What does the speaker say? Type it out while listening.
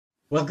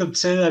Welcome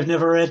to I've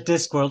never read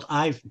Discworld.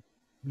 I've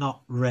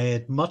not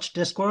read much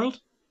Discworld.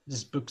 This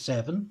is book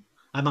seven.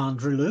 I'm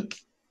Andrew Luke.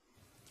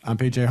 I'm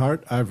PJ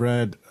Hart. I've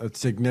read a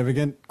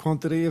significant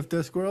quantity of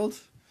Discworld.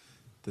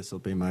 This will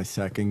be my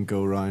second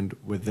go round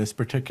with this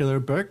particular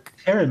book.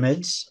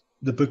 Pyramids,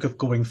 the Book of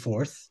Going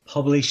Forth,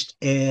 published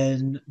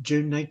in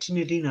June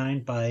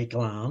 1989 by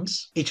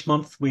Glance. Each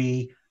month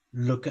we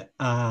look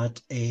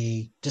at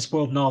a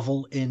Discworld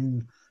novel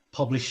in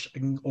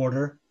publishing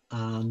order,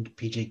 and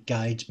PJ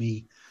guides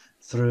me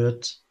through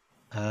it,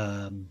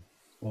 um,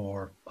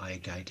 or I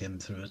guide him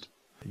through it.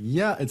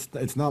 Yeah,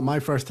 it's not my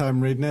first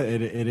time reading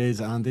it. It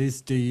is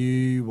Andy's. Do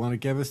you want to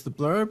give us the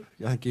blurb?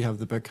 I think you have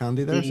the book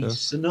handy there. The So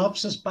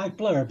synopsis by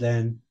blurb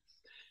then.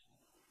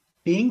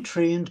 Being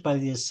trained by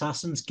the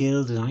Assassin's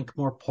Guild in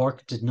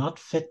Ankh-Morpork did not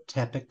fit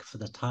Tepic for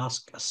the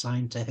task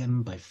assigned to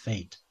him by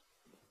fate.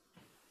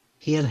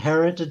 He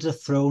inherited the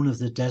throne of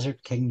the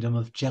desert kingdom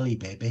of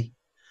Djelibeybi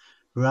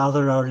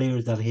rather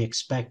earlier than he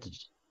expected.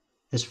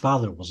 His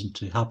father wasn't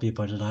too happy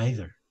about it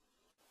either.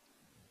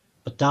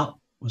 But that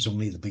was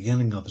only the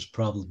beginning of his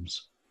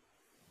problems.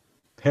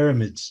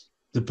 Pyramids,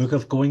 the Book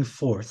of Going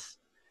Forth,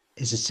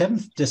 is a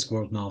seventh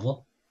Discworld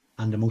novel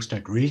and the most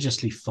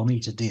outrageously funny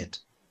to date,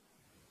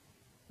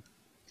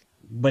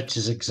 which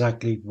is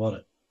exactly what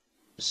it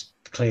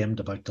claimed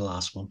about the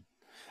last one.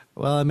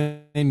 well, I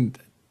mean,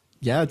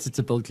 yeah, it's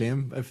a bold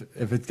claim.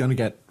 If it's gonna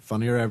get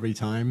funnier every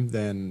time,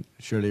 then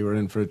surely we're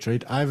in for a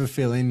treat. I have a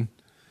feeling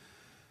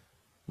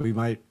we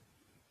might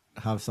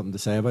have something to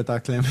say about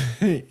that claim,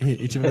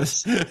 each of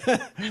us. Yes.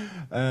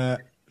 uh, How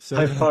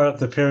so far up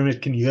the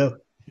pyramid can you go?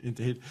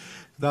 indeed,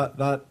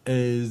 that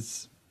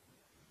is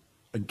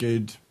a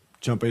good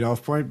jumping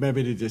off point.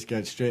 Maybe to just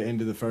get straight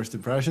into the first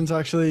impressions.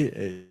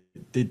 Actually,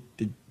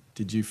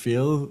 did you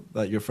feel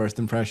that your first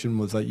impression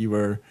was that you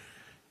were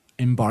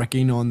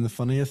embarking on the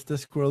funniest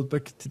Discworld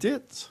book to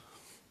date?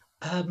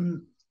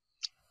 Um,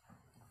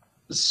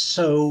 this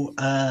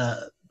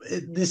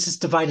is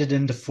divided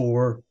into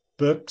four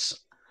books,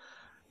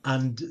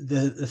 and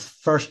the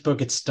first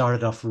book, it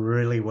started off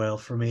really well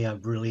for me. I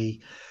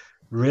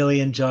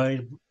really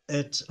enjoyed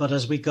it, but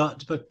as we got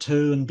to book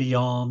two and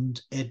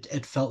beyond,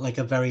 it felt like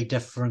a very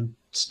different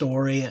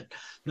story.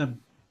 Now,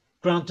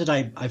 granted,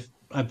 I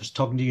was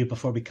talking to you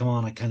before we come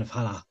on. I kind of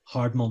had a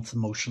hard month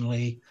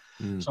emotionally,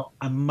 Mm. so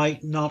I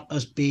might not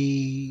as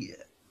be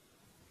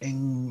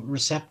in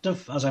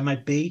receptive as I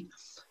might be.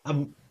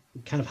 I'm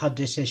kind of had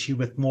this issue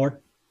with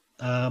more,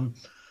 um,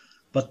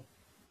 but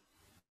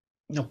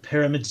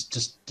pyramids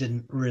just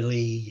didn't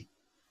really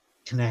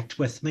connect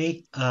with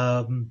me.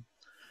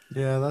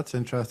 Yeah, that's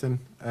interesting.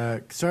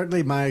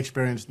 Certainly, my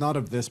experience, not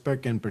of this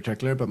book in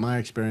particular, but my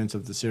experience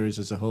of the series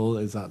as a whole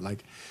is that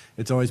like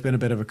it's always been a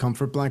bit of a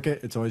comfort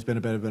blanket. It's always been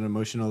a bit of an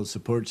emotional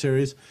support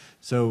series.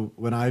 So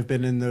when I've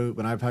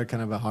had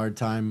kind of a hard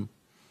time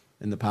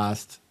in the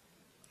past,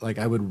 like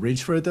I would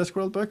reach for a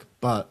Discworld book,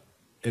 but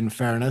in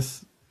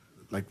fairness,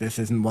 like this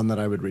isn't one that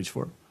I would reach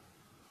for.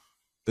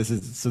 This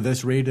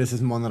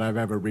isn't one that I've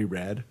ever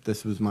reread.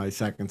 This was my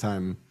second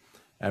time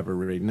ever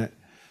reading it.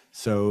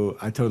 So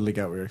I totally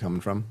get where you're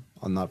coming from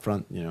on that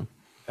front, you know.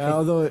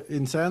 Although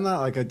in saying that,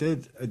 like I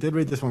did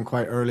read this one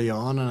quite early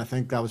on, and I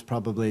think that was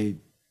probably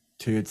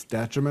to its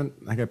detriment.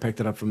 I think I picked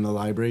it up from the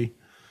library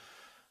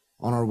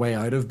on our way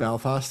out of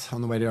Belfast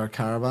on the way to our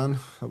caravan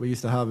that we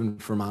used to have in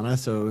Fermanagh.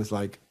 So it was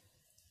like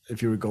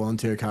if you were going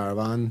to a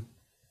caravan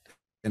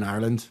in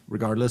Ireland,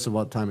 regardless of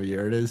what time of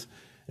year it is,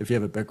 if you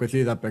have a book with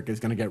you, that book is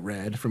going to get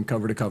read from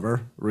cover to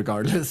cover,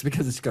 regardless,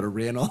 because it's going to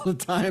rain all the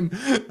time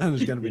and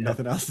there's going to be Yeah.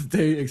 nothing else to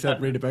do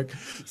except read a book.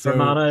 So,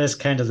 Fermanagh is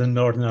kind of the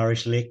Northern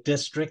Irish Lake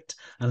District,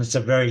 and it's a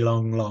very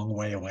long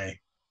way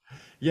away.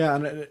 yeah,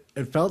 and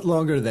it felt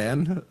longer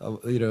then,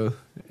 you know,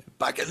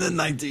 back in the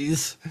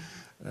 90s,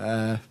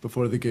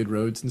 before the good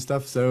roads and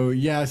stuff. So,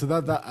 yeah, so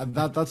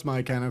that's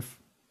my kind of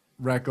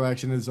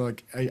recollection is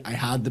like I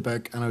had the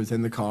book and I was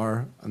in the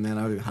car, and then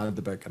I had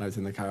the book and I was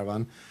in the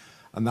caravan.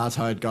 And that's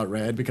how it got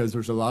read because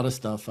there's a lot of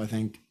stuff I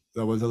think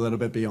that was a little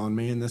bit beyond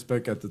me in this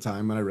book at the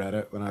time when I read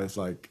it when I was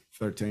like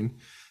 13.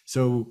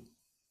 So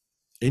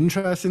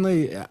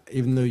interestingly,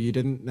 even though you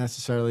didn't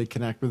necessarily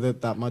connect with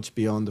it that much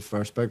beyond the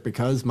first book,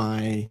 because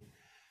my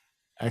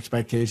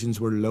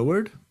expectations were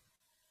lowered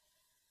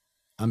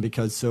and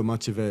because so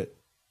much of it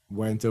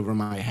went over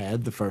my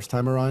head the first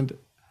time around,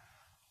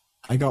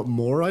 I got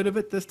more out of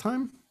it this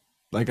time.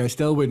 Like I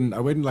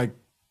wouldn't like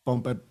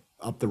bump it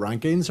up the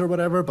rankings or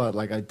whatever, but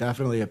like I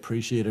definitely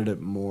appreciated it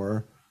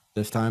more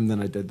this time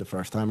than I did the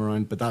first time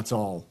around. But that's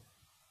all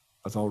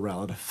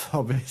relative,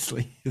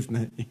 obviously, isn't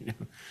it? You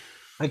know?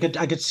 I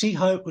could see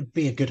how it would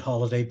be a good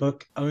holiday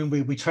book. I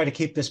mean, we try to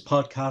keep this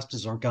podcast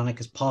as organic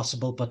as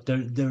possible, but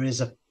there is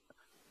a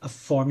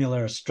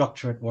formula, a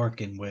structure at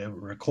work, and we're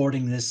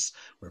recording this,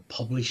 we're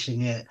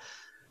publishing it.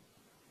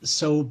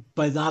 So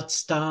by that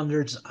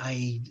standards,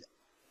 I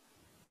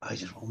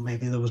don't know,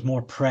 maybe there was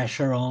more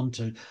pressure on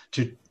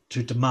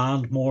to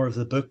demand more of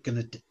the book, and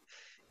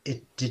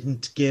it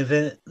didn't give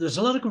it. There's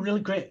a lot of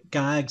really great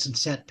gags and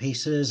set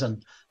pieces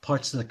and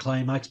parts of the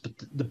climax, but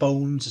the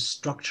bones, the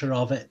structure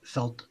of it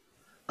felt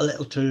a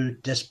little too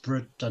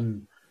disparate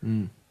and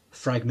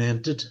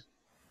fragmented.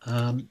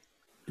 Um,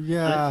 I,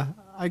 Yeah,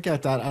 I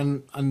get that,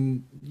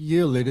 and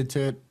you alluded to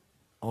it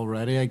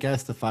already. I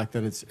guess the fact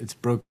that it's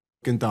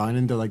broken down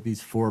into like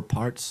these four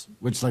parts,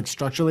 which like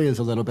structurally is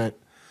a little bit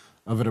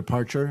of a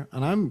departure.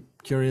 And I'm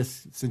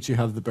curious, since you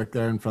have the book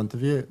there in front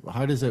of you,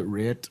 how does it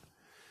rate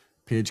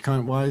page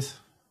count wise?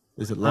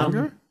 Is it um,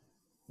 longer?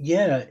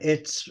 yeah,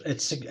 it's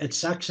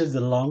actually the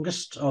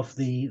longest of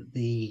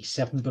the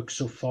seven books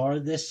so far.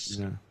 This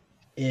Yeah.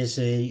 is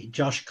a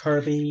Josh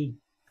Kirby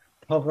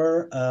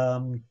cover.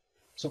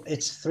 So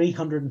it's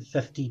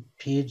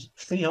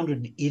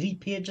 380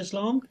 pages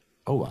long.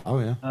 Oh wow,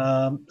 yeah.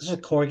 This is a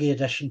Corgi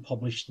edition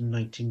published in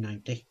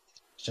 1990.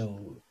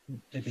 So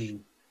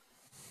maybe,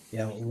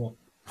 yeah,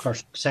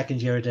 first,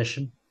 second year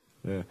edition.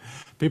 Yeah.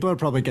 People are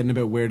probably getting a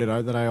bit weirded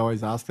out that I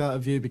always ask that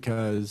of you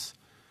because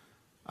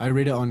I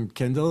read it on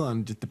Kindle,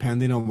 and just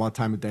depending on what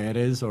time of day it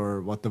is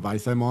or what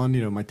device I'm on,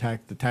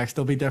 the text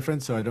will be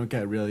different, so I don't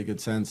get a really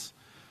good sense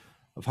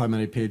of how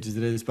many pages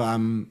it is. But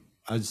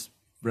as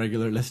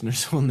regular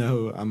listeners will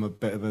know, I'm a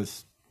bit of a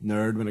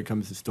nerd when it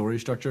comes to story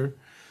structure.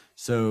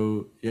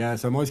 So yeah,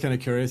 so I'm always kind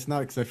of curious now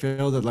because I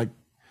feel that like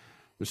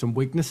there's some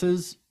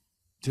weaknesses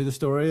to the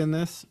story in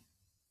this,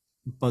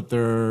 but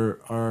there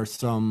are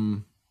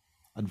some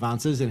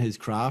advances in his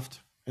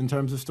craft in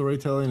terms of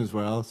storytelling as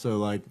well. So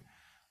like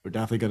we're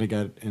definitely going to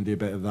get into a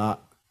bit of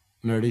that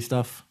nerdy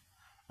stuff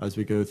as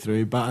we go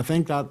through. But I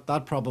think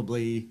that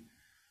probably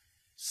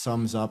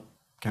sums up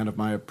kind of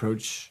my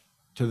approach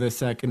to this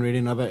second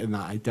reading of it, in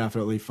that I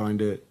definitely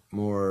found it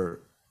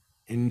more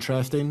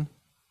interesting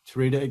to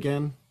read it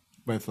again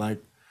with my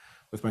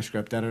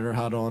script editor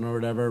hat on or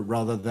whatever,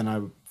 rather than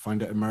I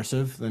find it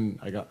immersive. Then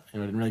I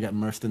didn't really get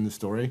immersed in the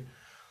story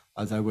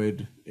as I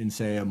would in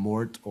say a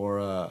Mort or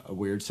a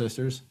Weird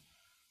Sisters.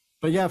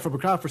 But yeah, from a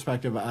craft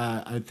perspective,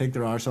 I think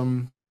there are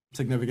some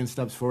significant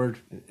steps forward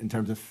in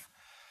terms of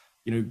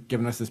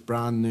giving us this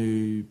brand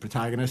new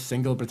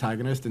single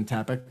protagonist in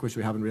Tepic, which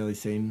we haven't really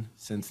seen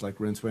since like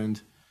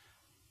Rincewind.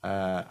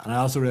 And I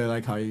also really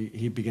like how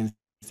he begins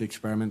to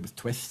experiment with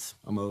twists,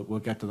 and we'll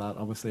get to that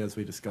obviously as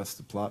we discuss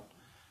the plot.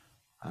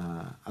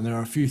 And there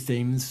are a few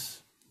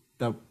seeds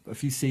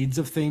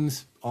of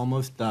themes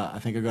almost that I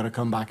think are going to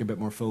come back a bit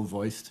more full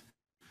voiced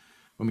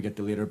when we get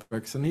to later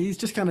books. And he's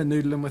just kind of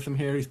noodling with him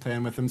here. He's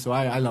playing with him. So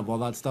I love all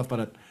that stuff,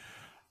 but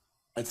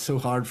it's so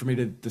hard for me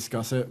to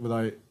discuss it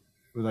without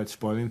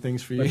spoiling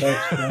things for you.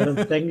 Without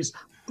spoiling things,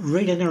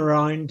 reading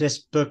around this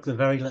book, the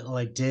very little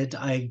I did,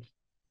 I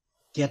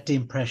get the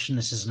impression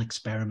this is an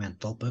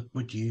experimental book.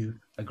 Would you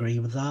agree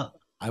with that?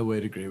 I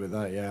would agree with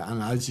that, yeah.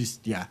 And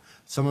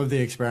some of the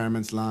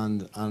experiments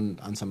land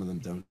and some of them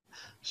don't.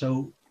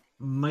 So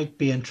might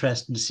be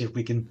interesting to see if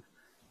we can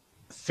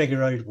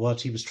figure out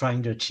what he was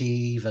trying to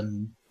achieve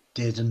and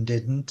did and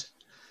didn't.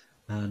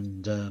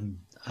 And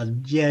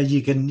yeah,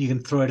 you can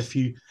throw out a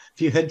few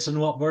hints on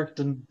what worked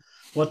and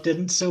what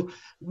didn't. So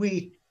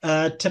we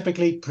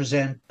typically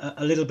present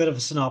a little bit of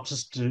a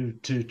synopsis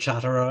to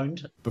chat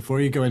around.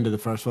 Before you go into the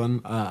first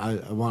one,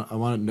 I want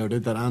it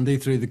noted that Andy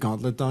threw the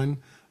gauntlet down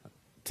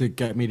to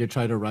get me to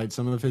try to write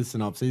some of his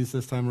synopses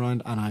this time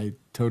around, and I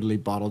totally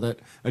bottled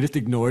it. I just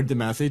ignored the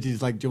message.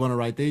 He's like, "Do you want to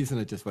write these?"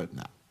 And I just went,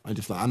 "No."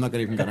 I'm not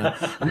even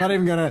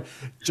gonna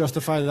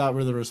justify that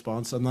with a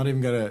response. I'm not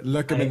even gonna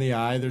look him in the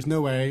eye. There's no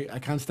way. I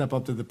can't step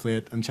up to the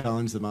plate and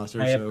challenge the master.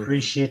 I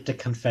appreciate the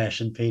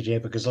confession,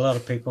 PJ, because a lot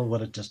of people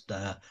would have just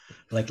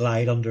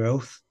lied under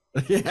oath.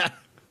 Yeah.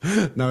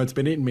 No, it's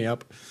been eating me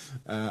up,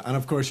 and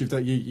of course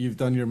you've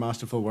done your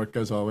masterful work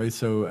as always.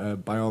 So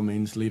by all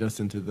means, lead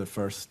us into the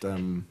first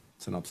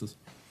synopsis.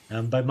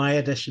 By my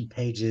edition,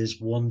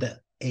 pages 1 to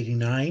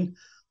 89,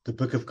 the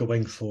Book of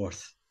Going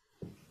Forth.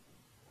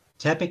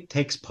 Tepic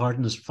takes part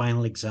in his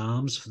final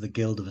exams for the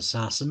Guild of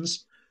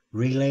Assassins,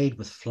 relayed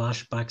with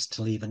flashbacks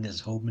to leaving his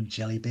home in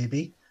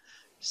Djelibeybi,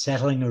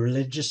 settling a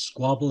religious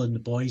squabble in the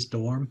boys'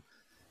 dorm,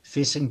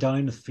 facing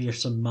down the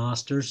fearsome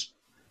masters,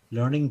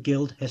 learning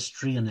guild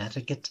history and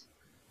etiquette.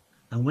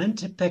 And when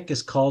Tepic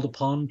is called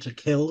upon to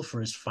kill for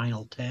his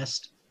final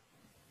test,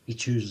 he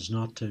chooses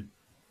not to.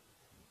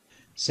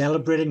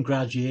 Celebrating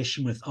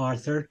graduation with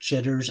Arthur,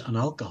 jitters, and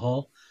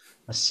alcohol,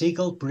 a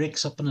seagull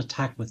breaks up an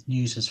attack with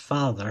news his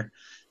father,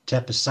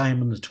 Tepes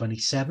Simon the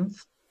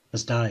 27th,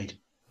 has died.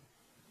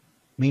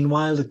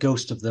 Meanwhile, the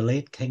ghost of the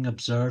late king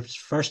observes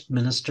First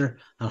Minister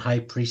and High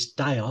Priest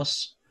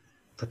Dios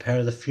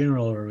prepare the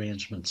funeral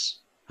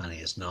arrangements, and he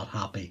is not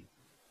happy.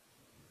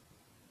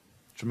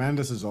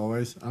 Tremendous as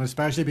always, and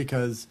especially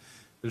because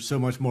there's so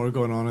much more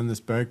going on in this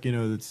book.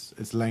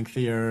 It's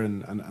lengthier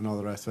and all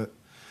the rest of it.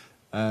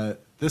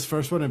 This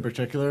first one in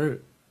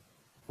particular,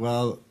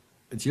 well,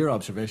 it's your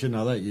observation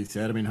now that you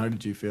said. I mean, how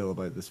did you feel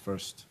about this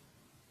first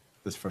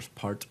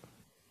part?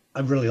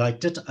 I really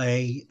liked it.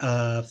 I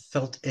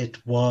felt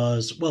it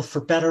was, well,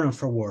 for better and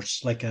for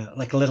worse, like a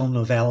little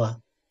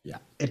novella. Yeah.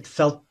 It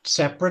felt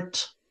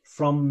separate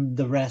from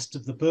the rest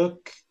of the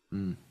book,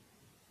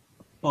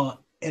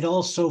 but it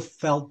also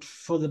felt,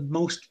 for the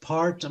most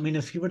part, I mean,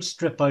 if you would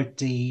strip out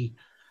the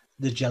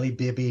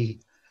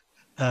Djelibeybi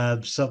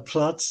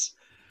subplots.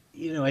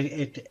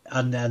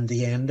 And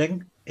the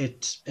ending.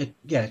 It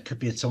could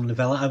be its own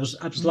novella. I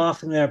was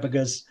laughing there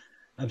because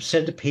I've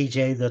said to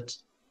PJ that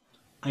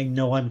I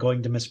know I'm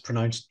going to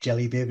mispronounce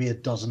Djelibeybi a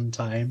dozen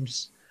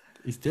times.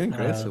 He's doing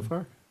great so Um,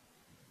 far.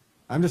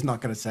 I'm just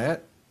not going to say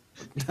it.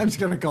 I'm just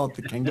going to call it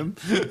the kingdom.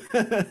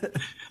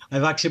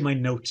 I've actually my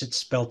notes it's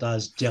spelt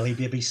as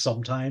Djelibeybi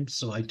sometimes,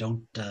 so I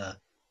don't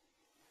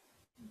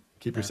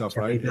Keep yourself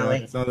Jelly right. Yeah,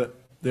 Belly. it's not that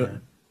Yeah.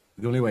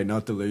 the only way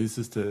not to lose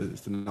is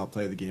to not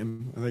play the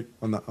game. I think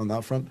on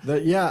that front.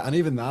 Yeah, and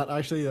even that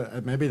actually,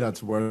 maybe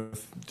that's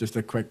worth just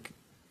a quick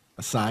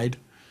aside.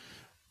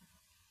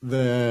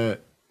 The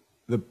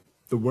the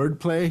the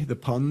wordplay, the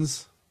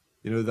puns,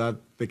 that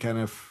the kind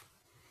of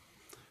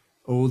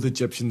old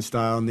Egyptian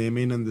style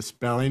naming and the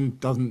spelling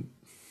doesn't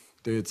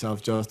do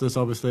itself justice.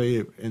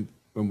 Obviously,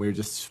 when we're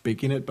just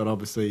speaking it, but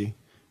obviously,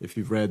 if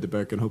you've read the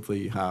book, and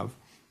hopefully you have,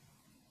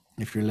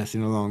 if you're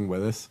listening along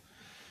with us.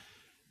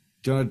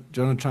 Do you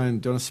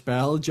want to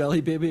spell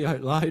Djelibeybi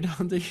out loud,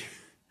 Andy?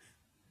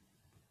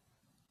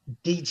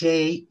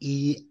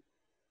 Djelibeybi.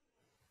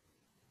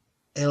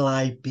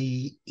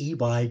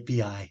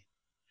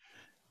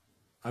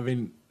 I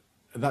mean,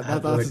 I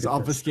have no that's as idea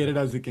what that's obfuscated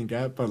as it can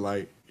get, but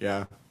like,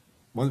 yeah,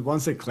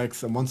 once it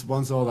clicks and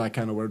once all that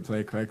kind of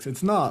wordplay clicks,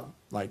 it's not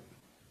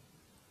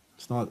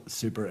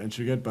super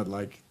intricate, but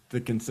like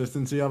the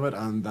consistency of it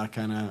and that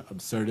kind of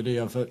absurdity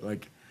of it,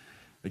 like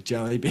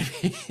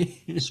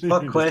Djelibeybi.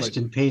 spot You're just like,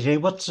 question, PJ.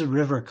 What's the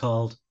river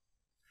called?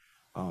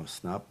 oh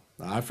snap,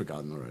 I've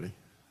forgotten already.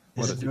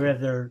 What Is it is the it called?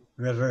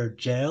 river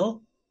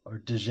Gel or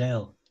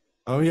Degel?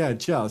 Oh yeah,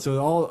 Gel. So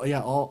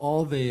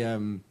all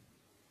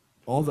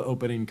the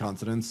opening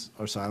consonants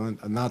are silent,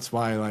 and that's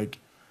why like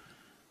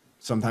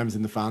sometimes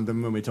in the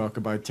fandom when we talk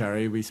about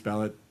Terry, we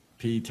spell it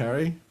P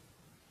Terry,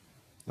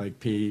 like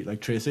P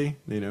like Tracy,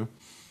 in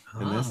Ah,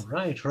 this.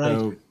 right, right.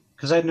 So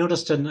Because I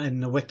noticed in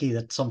the wiki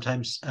that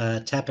sometimes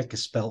Tepic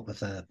is spelt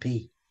with a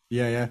P.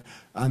 yeah, yeah,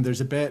 and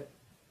there's a bit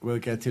we'll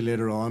get to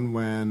later on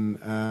when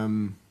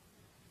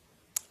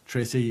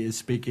Tracy is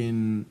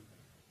speaking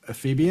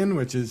Ephebian,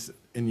 which is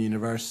in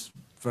universe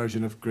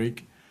version of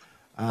Greek,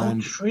 Oh,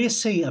 and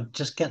Tracy, I'm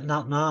just getting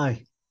that now.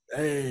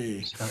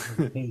 hey. Spelled with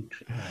a P.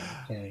 Right,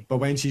 okay. But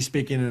when she's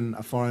speaking in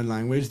a foreign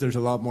language, there's a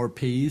lot more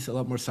P's, a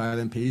lot more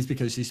silent P's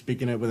because she's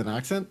speaking it with an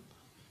accent.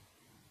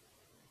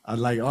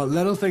 And like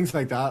little things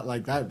like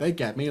that, they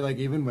get me. Like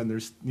even when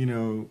there's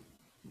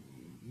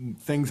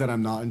things that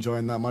I'm not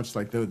enjoying that much,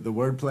 like the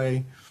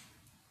wordplay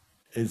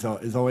is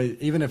always,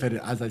 even if it,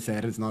 as I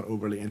said, it's not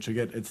overly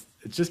intricate, it's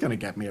just gonna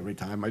get me every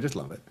time. I just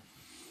love it.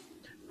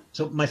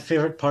 So my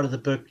favorite part of the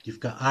book, you've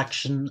got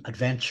action,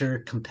 adventure,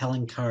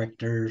 compelling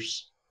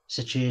characters,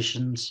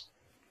 situations.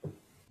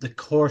 The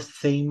core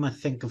theme, I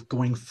think, of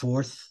going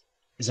forth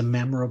is a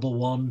memorable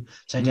one.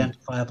 It's Mm.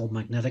 identifiable,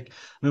 magnetic.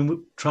 I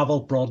mean,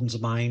 travel broadens the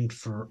mind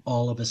for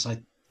all of us.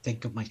 I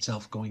think of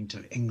myself going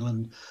to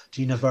England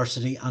to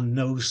university and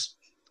those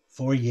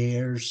 4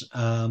 years,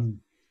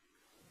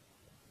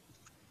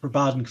 for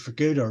bad and for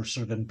good, are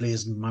sort of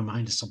emblazoned in my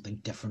mind as something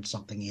different,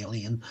 something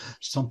alien,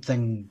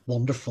 something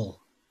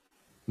wonderful.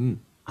 Mm.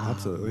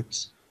 Absolutely.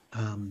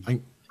 And um,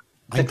 I'm,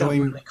 I I'm think that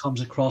going. really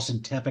comes across in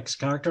Tepic's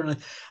character. And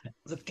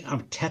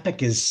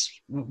Tepic is,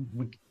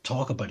 we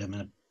talk about him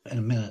in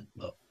a minute,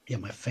 but yeah,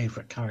 my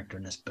favorite character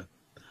in this book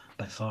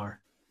by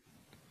far.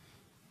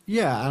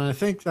 Yeah, and I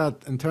think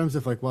that in terms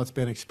of like what's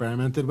been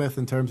experimented with,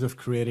 in terms of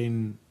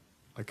creating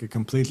like a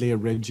completely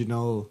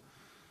original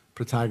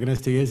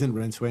protagonist, he isn't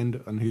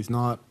Rincewind, and who's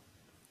not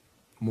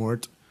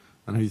Mort,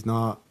 and who's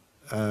not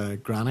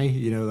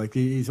Granny. Like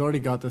he's already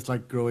got this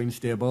like growing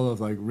stable of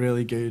like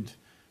really good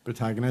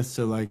protagonists.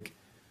 So like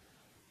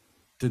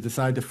to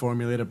decide to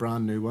formulate a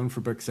brand new one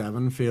for book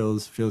 7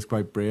 feels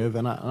quite brave,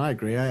 and I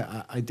agree.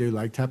 I do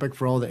like Tepic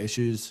for all the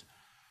issues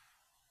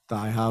that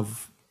I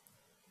have.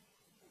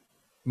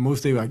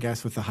 Mostly, I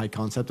guess, with the high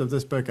concept of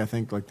this book, I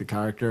think like the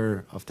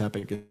character of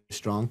Tepic is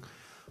strong.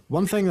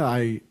 One thing that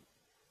I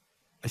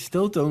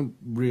still don't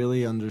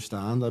really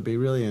understand. I'd be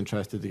really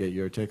interested to get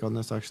your take on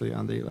this, actually,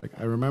 Andy. Like,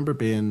 I remember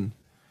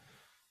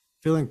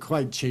feeling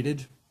quite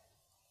cheated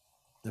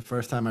the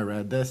first time I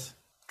read this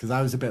because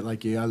I was a bit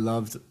like you. I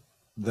loved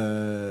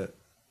the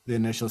the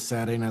initial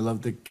setting. I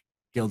loved the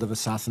Guild of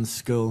Assassins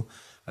school.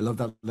 I loved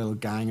that little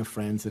gang of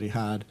friends that he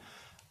had,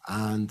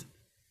 and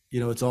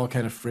it's all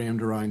kind of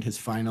framed around his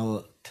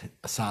final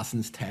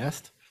assassin's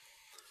test,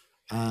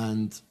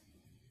 and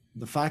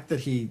the fact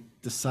that he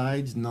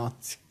decides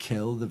not to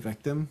kill the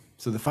victim.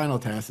 So the final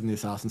test in the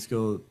assassin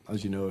school,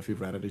 as you know if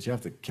you've read it, is you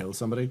have to kill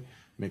somebody.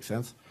 Makes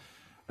sense.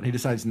 And he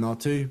decides not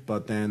to,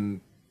 but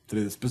then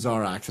through this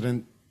bizarre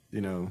accident,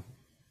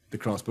 the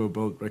crossbow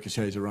bolt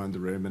ricochets around the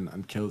room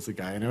and kills the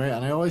guy anyway.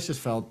 And I always just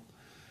felt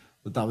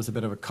that was a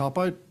bit of a cop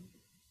out.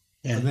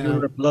 Yeah, And then you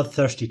were a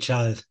bloodthirsty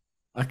child.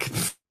 I could,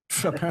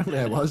 apparently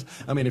I was.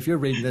 I mean, if you're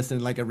reading this in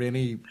like a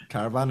rainy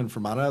caravan in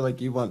Fermanagh, like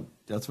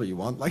that's what you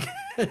want. Like,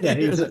 Yeah,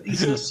 he's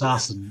an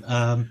assassin.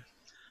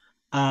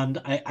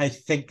 And I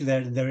think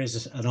there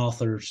is an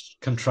author's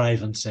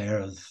contrivance there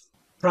of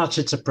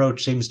Pratchett's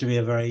approach seems to be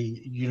a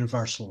very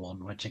universal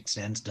one, which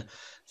extends to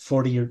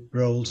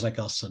 40-year-olds like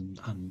us and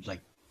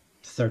like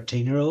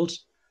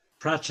 13-year-olds.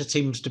 Pratchett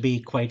seems to be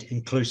quite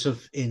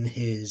inclusive in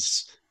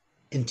his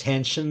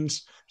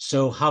intentions.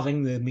 So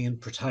having the main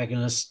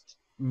protagonist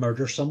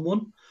murder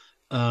someone,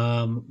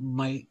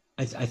 might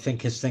I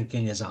think his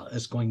thinking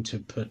is going to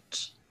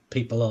put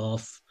people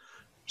off.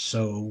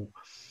 So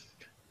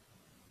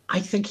I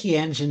think he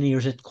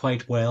engineers it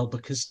quite well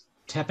because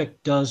Tepic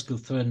does go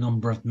through a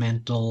number of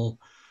mental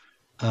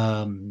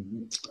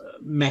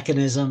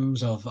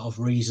mechanisms of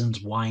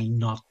reasons why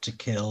not to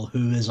kill,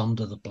 who is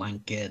under the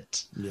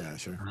blanket. Yeah,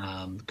 sure.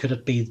 Could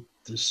it be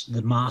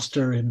the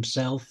master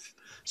himself,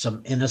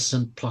 some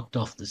innocent plucked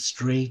off the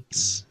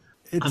streets?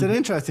 It's an And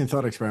interesting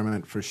thought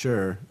experiment for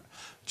sure.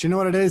 Do you know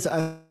what it is?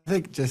 I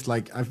think just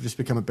like I've just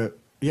become a bit,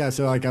 yeah.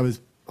 So like I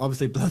was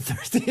obviously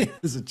bloodthirsty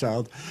as a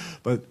child,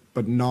 but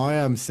now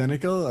I'm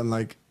cynical and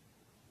like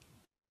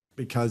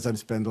because I've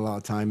spent a lot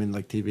of time in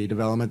like TV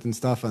development and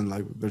stuff, and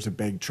like there's a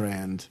big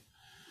trend,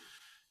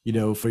 you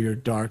know, for your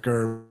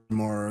darker,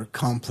 more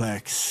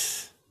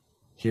complex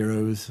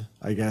heroes.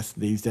 I guess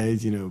these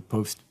days, you know,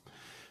 post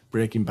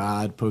Breaking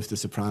Bad, post The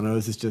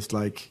Sopranos, it's just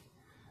like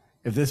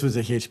if this was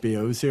a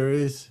HBO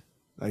series,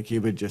 like he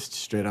would just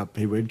straight up,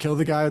 he would kill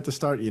the guy at the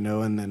start, you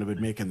know, and then it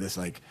would make him this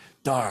like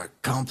dark,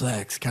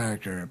 complex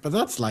character. But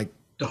that's like,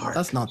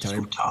 that's dark, not so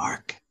Terry.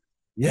 dark.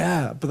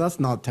 Yeah, but that's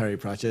not Terry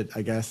Pratchett,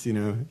 I guess, you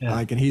know, Yeah.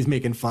 like, and he's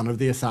making fun of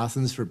the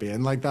assassins for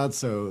being like that.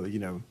 So, you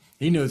know,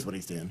 he knows what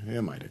he's doing. Who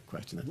am I to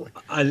question it? Like,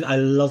 I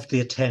love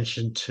the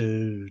attention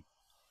to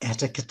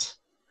etiquette.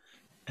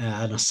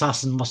 An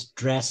assassin must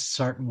dress a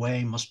certain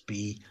way, must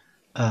be,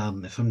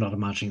 if I'm not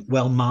imagining,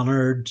 well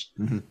mannered,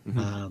 mhm, mhm.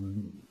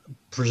 um,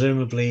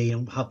 presumably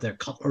have their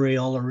cutlery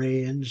all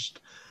arranged,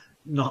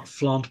 not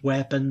flaunt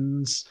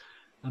weapons.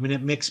 I mean,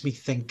 it makes me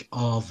think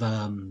of,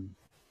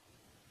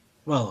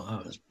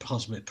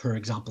 possibly, for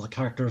example, a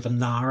character of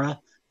Anara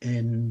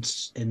in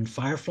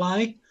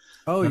Firefly,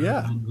 Oh,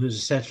 yeah. who's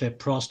essentially a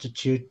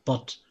prostitute,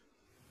 but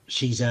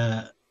she's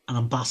an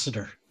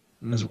ambassador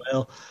as Mm.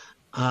 well.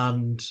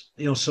 And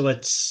so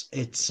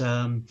it's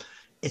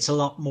a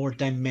lot more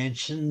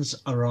dimensions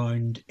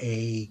around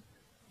a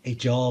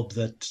job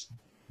that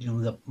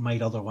that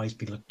might otherwise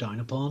be looked down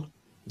upon.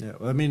 Yeah.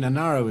 Well, I mean,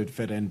 Anara would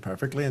fit in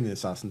perfectly in the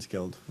Assassin's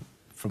Guild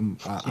from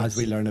as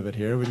we Yes. learn of it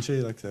here, wouldn't she?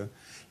 Like, so,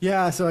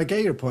 yeah. So I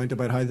get your point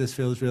about how this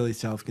feels really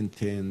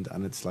self-contained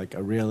and it's like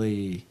a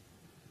really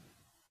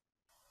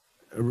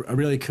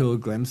cool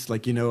glimpse.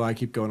 Like, you know, I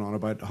keep going on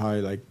about how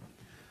like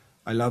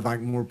I love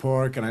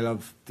Ankh-Morpork and I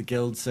love the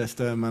guild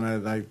system and I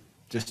like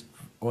just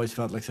always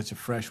felt like such a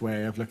fresh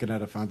way of looking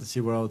at a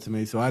fantasy world to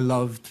me. So I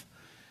loved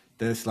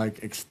this like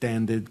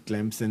extended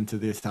glimpse into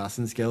the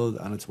Assassin's Guild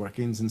and its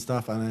workings and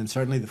stuff. And then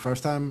certainly the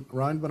first time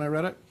around when I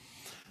read it,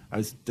 I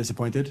was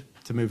disappointed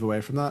to move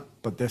away from that.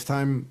 But this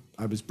time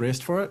I was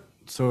braced for it.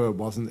 So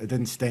it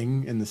didn't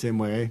sting in the same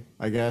way,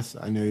 I guess.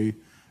 I knew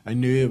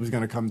it was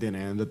going to come to an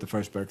end at the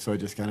first book. So I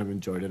just kind of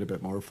enjoyed it a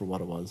bit more for what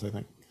it was, I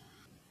think.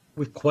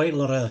 We've quite a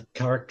lot of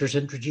characters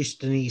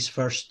introduced in these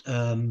first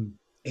 80,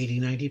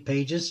 90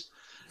 pages.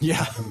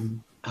 Yeah.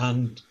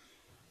 And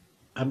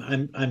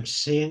I'm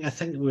seeing, I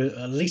think we're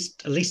at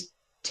least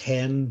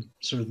 10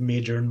 sort of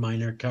major and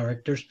minor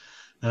characters.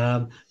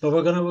 But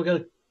we're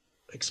gonna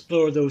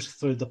explore those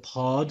through the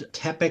pod.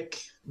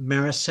 Tepic,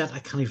 Meriset, I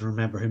can't even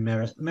remember who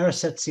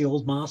Meriset's the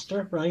old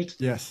master, right?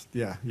 Yes.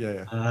 Yeah.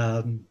 Yeah. Yeah.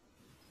 Um,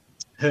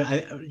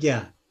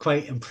 yeah,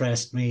 quite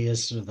impressed me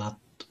as sort of that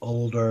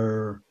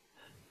older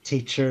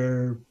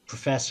teacher,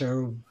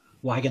 professor,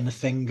 wagging the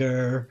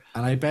finger.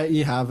 And I bet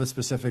you have a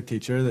specific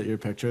teacher that you're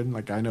picturing.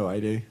 Like I know I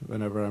do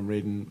whenever I'm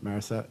reading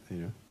Mariset, you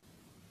know.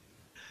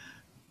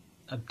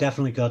 I've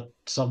definitely got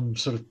some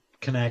sort of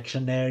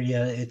connection there.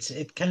 Yeah, it's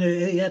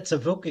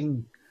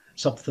evoking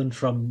something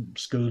from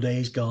school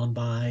days gone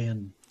by,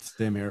 and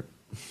Same here.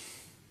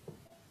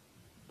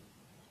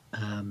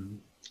 um,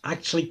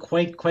 actually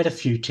quite a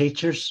few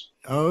teachers.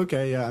 Oh,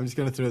 okay, yeah. I'm just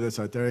gonna throw this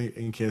out there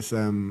in case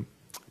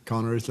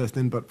Connor is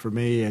listening. But for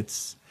me,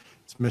 it's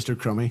Mr.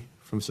 Crummy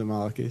from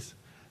Somalikis.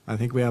 I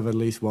think we have at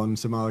least one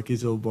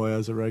Somalikis old boy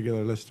as a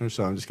regular listener,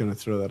 so I'm just gonna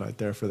throw that out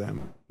there for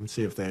them and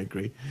see if they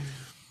agree.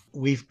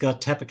 We've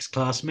got Tepic's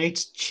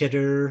classmates,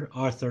 Chitter,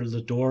 Arthur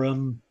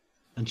Ladorum,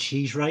 and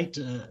She's Right.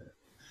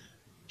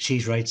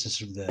 She's Right's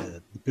sort of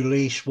the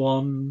bullish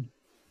one.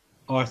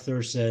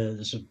 Arthur's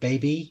the sort of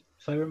baby,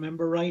 if I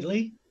remember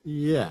rightly.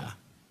 Yeah.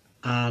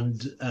 And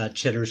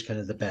Chitter's kind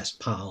of the best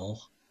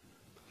pal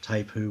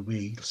type who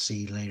we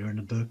see later in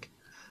the book.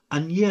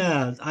 And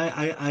yeah,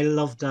 I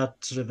love that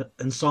sort of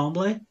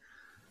ensemble.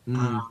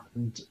 Mm.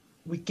 And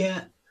we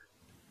get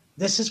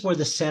this is where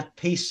the set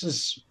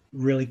pieces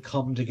really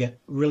come to get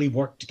really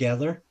work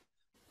together.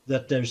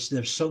 That there's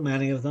so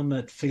many of them.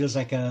 It feels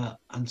like and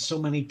so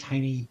many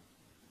tiny,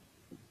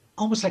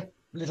 almost like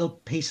little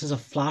pieces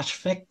of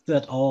flash fic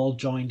that all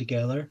join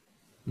together.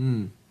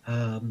 Mm.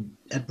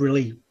 It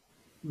really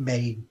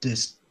made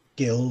this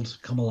guild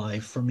come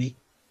alive for me.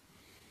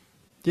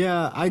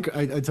 Yeah, I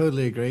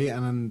totally agree,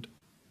 and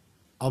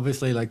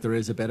obviously, like there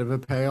is a bit of a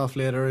payoff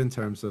later in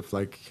terms of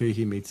like who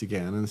he meets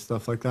again and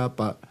stuff like that.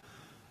 But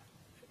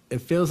it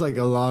feels like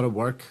a lot of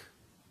work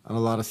and a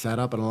lot of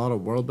setup and a lot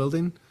of world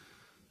building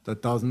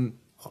that doesn't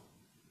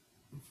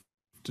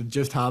to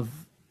just have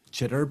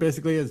Chitter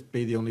basically as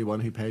be the only one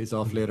who pays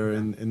off later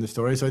in the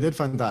story. So I did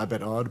find that a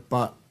bit odd,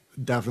 but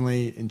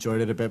definitely enjoyed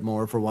it a bit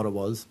more for what it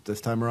was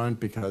this time around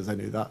because I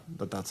knew that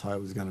that's how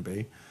it was going to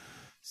be.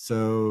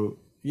 So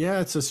yeah,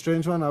 it's a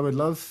strange one. I would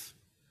love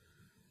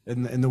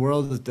in the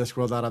world of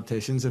Discworld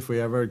adaptations if we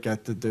ever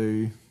get to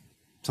do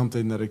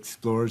something that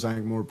explores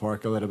Ankh-Morpork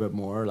Park a little bit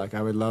more. Like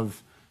I would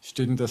love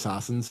student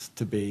assassins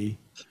to be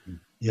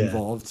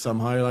involved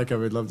somehow. Like I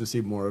would love to see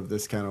more of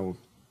this kind of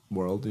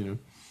world, you know.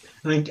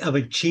 I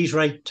mean, Cheese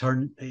Right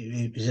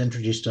is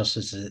introduced to us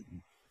as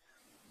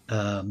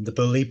the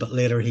bully, but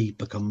later he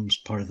becomes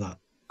part of that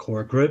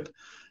core group,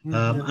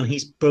 Yeah. and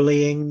he's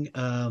bullying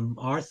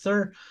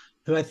Arthur,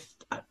 who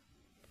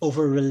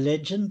over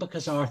religion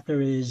because Arthur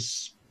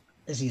is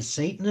he a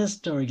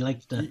Satanist or he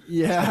likes to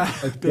Yeah,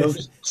 like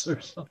ghosts or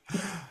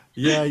something?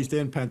 yeah, he's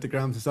doing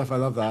pentagrams and stuff. I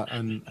love that.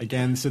 And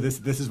again, so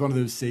this is one of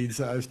those seeds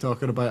that I was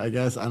talking about, I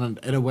guess. And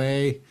in a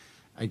way,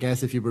 I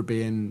guess if you were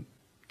being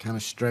kind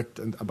of strict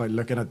and about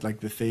looking at like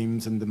the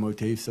themes and the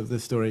motifs of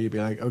this story, you'd be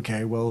like,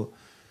 okay, well,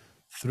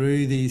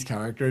 through these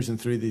characters and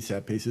through these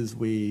set pieces,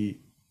 we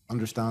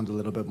understand a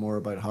little bit more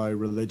about how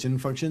religion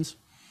functions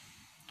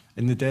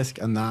in the disc,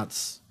 and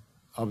that's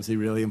obviously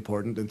really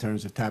important in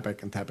terms of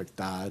Tepic and Tepic's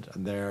dad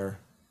and their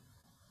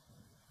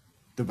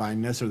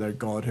divineness or their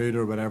godhood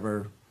or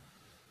whatever,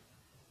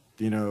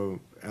 you know,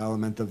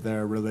 element of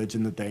their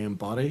religion that they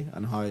embody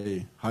and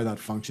how that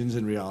functions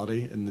in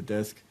reality in the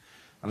disc.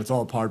 And it's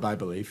all powered by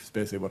belief. It's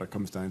basically what it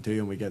comes down to,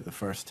 and we get the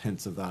first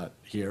hints of that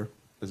here,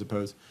 I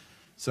suppose.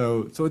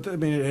 So I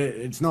mean,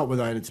 it's not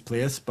without its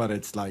place, but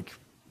it's like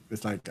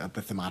at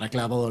the thematic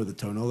level or the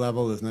tonal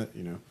level, isn't it?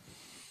 You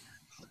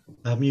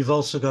know. You've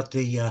also got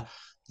the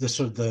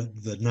sort of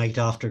the night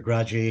after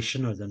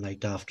graduation or the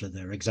night after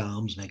their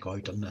exams, and they go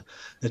out on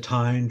the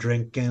town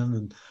drinking,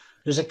 and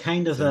there's a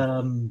kind of So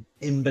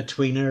in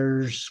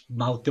betweeners,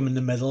 Malcolm in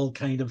the Middle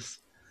kind of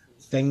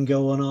thing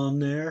going on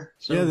there.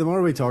 yeah, So the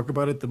more we talk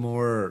about it, the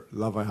more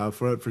love I have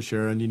for it, for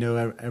sure. And you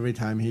know, every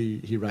time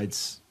he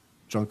writes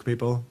drunk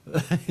people,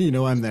 you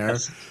know,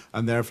 yes.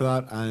 I'm there for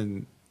that.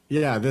 And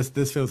yeah,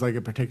 this feels like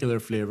a particular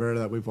flavor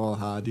that we've all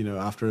had, you know,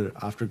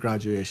 after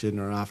graduation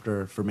or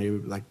after, for me,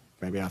 like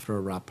maybe after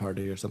a rap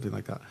party or something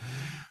like that,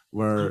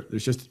 where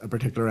there's just a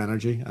particular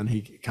energy, and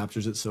he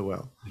captures it so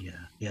well. Yeah,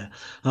 yeah.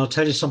 I'll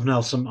tell you something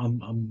else.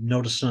 I'm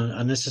noticing,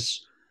 and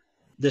this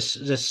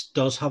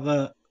does have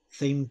a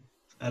theme,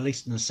 at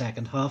least in the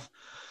second half.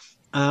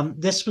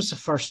 This was the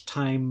first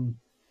time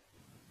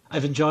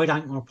I've enjoyed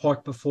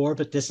Ankh-Morpork before,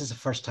 but this is the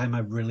first time I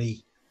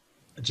really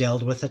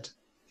gelled with it.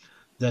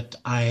 That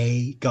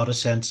I got a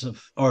sense of,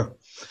 or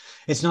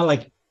it's not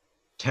like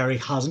Terry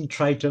hasn't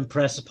tried to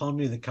impress upon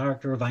me the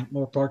character of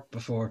Ankh-Morpork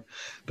before,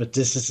 but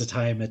this is the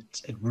time it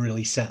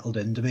really settled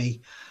into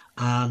me,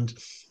 and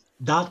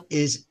that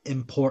is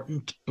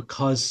important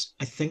because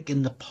I think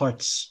in the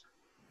parts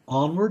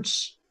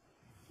onwards,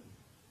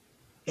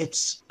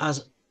 it's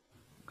as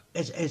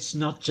it's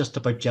not just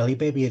about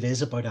Djelibeybi, it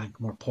is about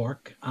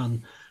Ankh-Morpork,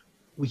 and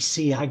we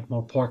see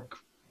Ankh-Morpork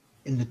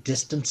in the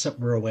distance that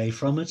we're away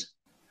from it.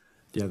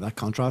 Yeah, that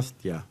contrast.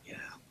 Yeah. Yeah.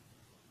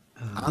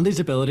 Andy's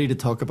ability to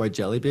talk about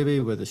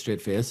Djelibeybi with a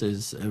straight face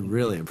is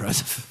really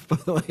impressive, by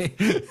the way.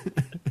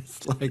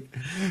 It's like,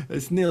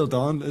 it's nailed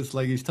on. It's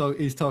like he's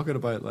talking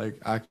about like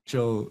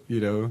actual, you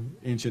know,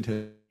 ancient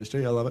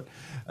history. I love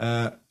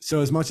it.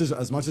 So as much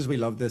as we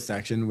love this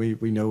section, we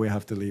know we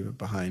have to leave it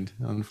behind,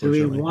 Do we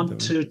unfortunately.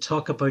 want to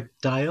talk about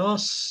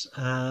Dios?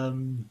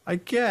 I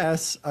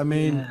guess. I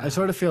mean, I Yeah,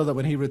 sort of feel that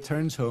when he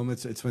returns home,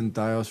 it's when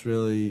Dios Dios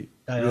really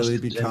comes into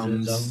his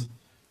becomes, own.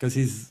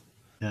 because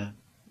Yeah.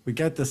 we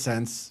get the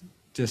sense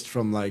just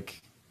from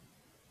like,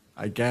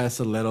 I guess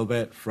a little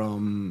bit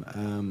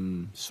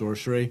from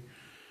sorcery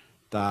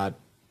that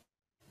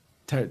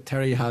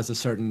Terry has a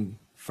certain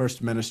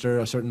first minister,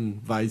 a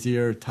certain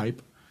vizier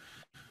type,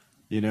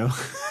 you know,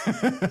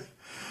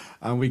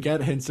 and we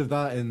get hints of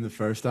that in the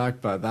first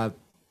act, but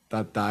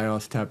that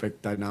Dios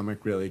Tepic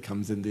dynamic really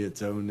comes into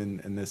its own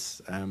in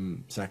this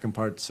second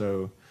part.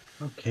 So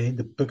Okay,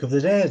 the Book of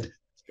the Dead,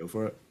 let's go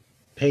for it.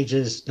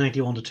 pages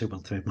 91 to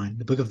 213. Mine,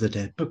 the Book of the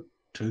Dead, book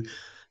two.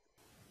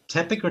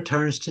 Tepic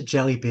returns to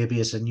Djelibeybi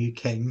as a new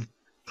king,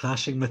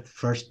 clashing with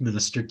First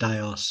Minister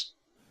Dios.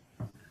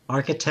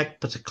 Architect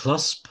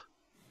Pataclusp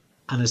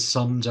and his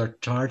sons are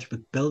charged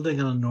with building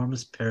an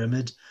enormous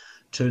pyramid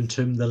to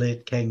entomb the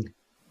late king.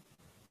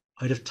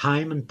 Out of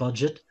time and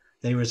budget,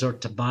 they resort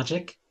to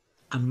magic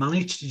and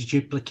manage to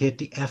duplicate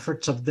the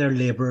efforts of their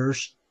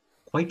labourers,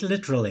 quite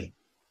literally.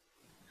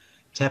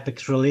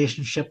 Tepic's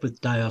relationship with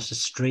Dios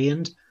is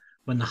strained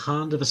when the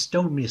hand of a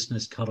stonemason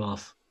is cut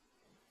off.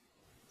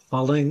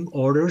 Following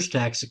orders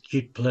to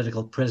execute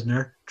political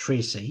prisoner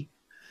Tracy,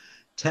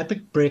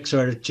 Tepic breaks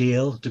out of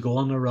jail to go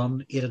on a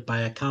run aided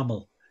by a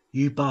camel,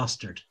 you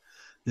bastard,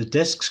 the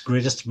disc's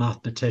greatest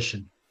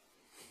mathematician.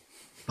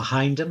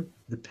 Behind him,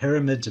 the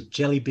pyramids of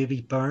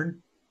Djelibeybi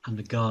burn and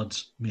the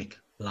gods make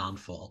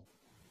landfall.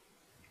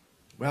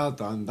 Well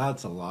done.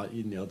 That's a lot.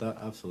 You nailed that.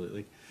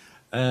 Absolutely.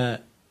 Uh,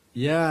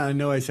 yeah, I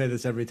know I say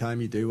this every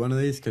time you do one of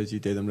these because you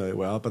do them really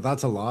well, but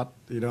that's a lot,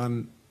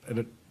 and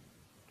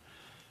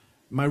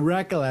my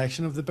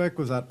recollection of the book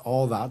was that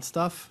all that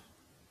stuff,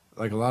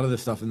 like a lot of the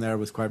stuff in there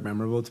was quite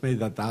memorable to me,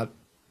 that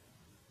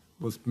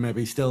was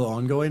maybe still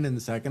ongoing in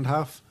the second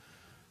half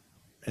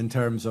in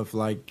terms of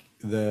like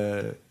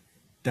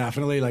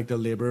definitely like the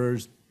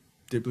laborers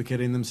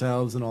duplicating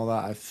themselves and all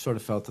that. I sort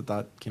of felt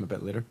that came a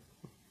bit later.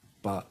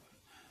 But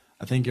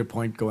I think your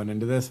point going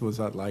into this was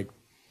that like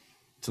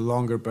it's a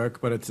longer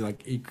book, but it's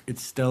like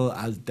it's still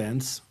as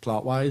dense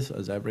plot wise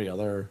as every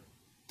other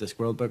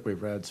Discworld book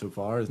we've read so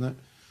far, isn't it?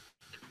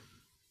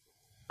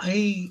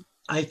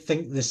 I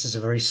think this is a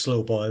very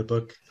slow boil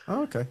book.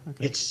 Oh, okay,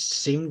 okay. It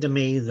seemed to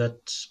me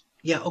that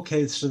yeah,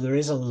 okay, so there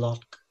is a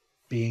lot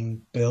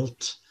being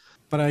built.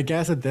 But I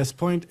guess at this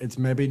point, it's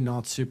maybe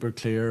not super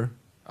clear,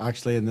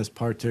 actually, in this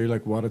part two,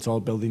 like what it's all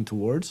building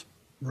towards.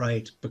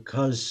 Right,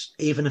 because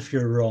even if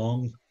you're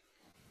wrong,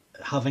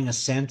 having a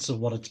sense of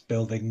what it's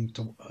building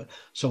to,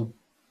 so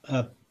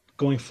uh,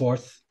 going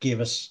forth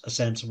gave us a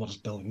sense of what it's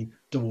building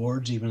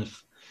towards, even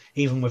if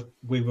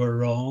we were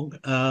wrong.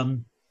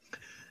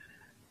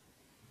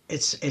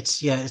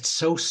 It's yeah, it's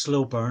so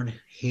slow burn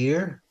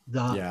here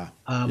that Yeah.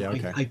 Yeah.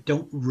 Okay. I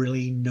don't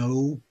really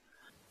know.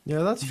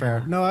 Yeah, that's fair.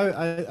 Yeah, No,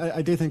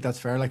 I do think that's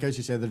fair. Like as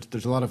you said,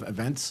 there's a lot of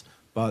events,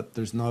 but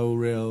there's no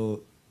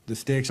real. The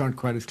stakes aren't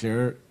quite as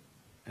clear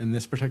in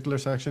this particular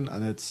section,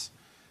 and it's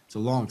a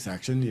long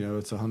section.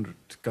 It's 100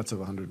 guts of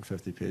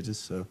 150 pages.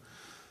 So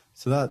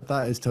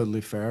that is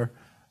totally fair.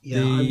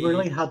 yeah, I The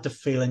really had the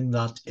feeling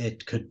that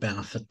it could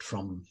benefit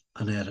from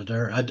an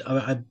editor.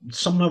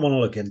 Something I want to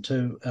look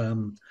into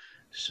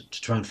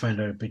to try and find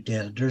out about the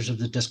editors of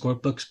the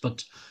Discord books.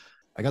 But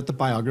I got the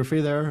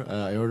biography there.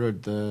 I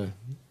ordered the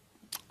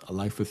A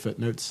Life with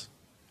Footnotes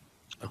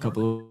a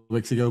couple of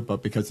weeks ago,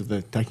 but because of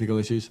the technical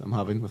issues I'm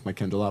having with my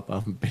Kindle app, I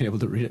haven't been able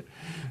to read it.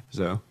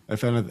 So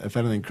if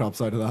anything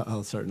crops out of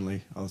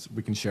that,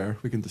 we can share,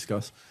 we can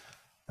discuss.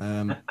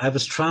 I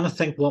was trying to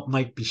think what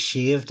might be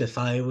shaved if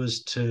I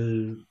was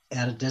to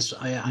edit this.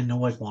 I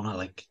know I'd want to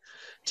like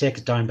take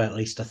it down by at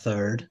least a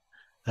third.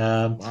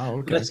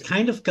 Wow, But okay. it's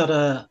kind of got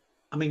a,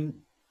 I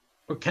mean,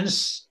 we're kind of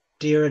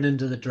steering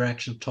into the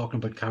direction of talking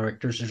about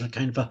characters. There's a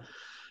kind of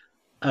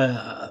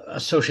a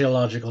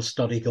sociological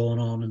study going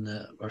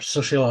on or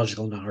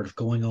sociological narrative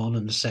going on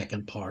in the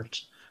second part,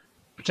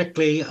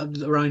 particularly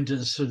around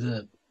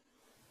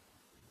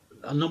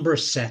a number of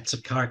sets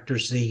of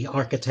characters: the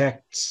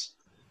architects,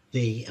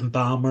 the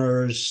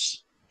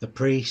embalmers, the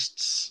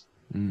priests,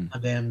 Mm,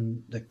 and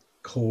then the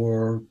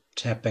core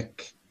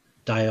Tepic,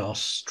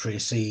 Dios,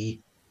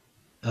 Tracy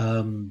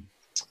um,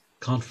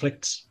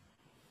 conflicts.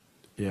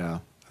 yeah.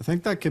 I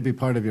think that could be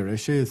part of your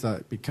issue is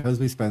that because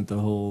we spent the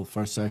whole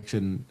first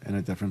section in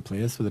a different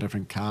place with a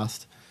different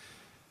cast,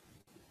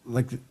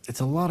 like it's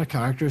a lot of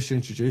characters to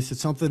introduce.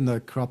 It's something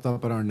that cropped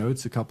up in our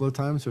notes a couple of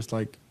times. Just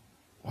like,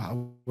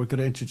 wow, we're going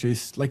to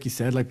introduce, like you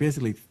said, like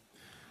basically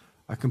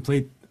a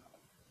complete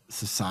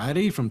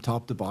society from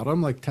top to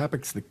bottom. Like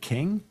Tepic's the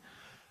king,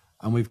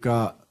 and we've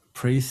got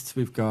priests,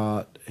 we've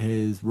got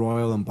his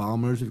royal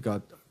embalmers, we've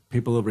got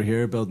people over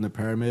here building a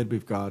pyramid,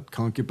 we've got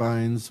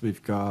concubines,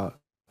 we've got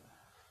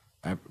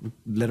uh,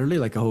 literally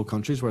like a whole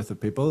country's worth of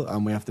people,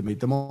 and we have to meet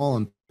them all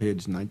on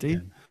page 90. Yeah.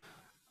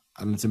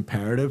 And it's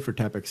imperative for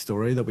Tepic's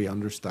story that we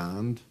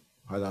understand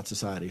how that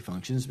society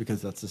functions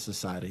because that's the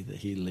society that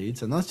he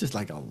leads. And that's just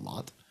like a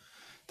lot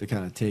to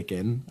kind of take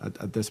in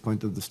at this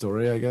point of the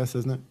story, I guess,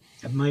 isn't it?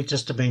 It might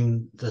just have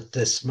been that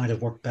this might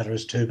have worked better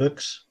as two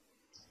books.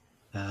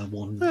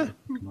 One Yeah,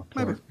 in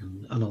maybe. Report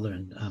and another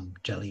in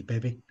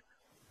Djelibeybi.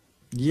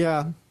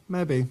 Yeah,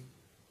 maybe.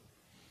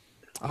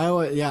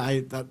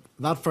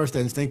 That first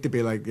instinct to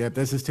be like, yeah,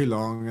 this is too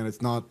long and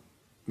it's not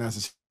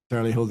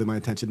necessarily holding my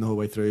attention the whole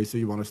way through, so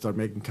you want to start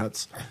making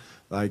cuts.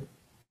 Like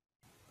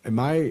in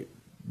my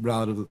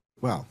relative,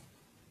 well,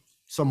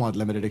 somewhat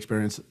limited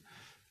experience,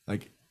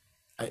 like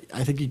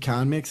I think you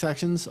can make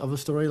sections of a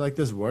story like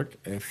this work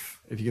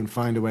if you can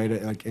find a way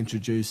to like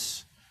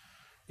introduce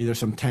either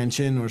some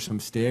tension or some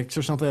stakes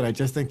or something. I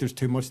just think there's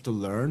too much to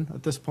learn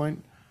at this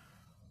point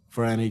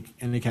for any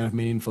kind of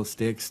meaningful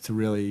stakes to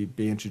really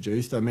be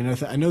introduced. I mean,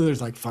 I know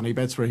there's like funny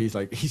bits where he's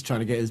trying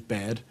to get his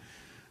bed.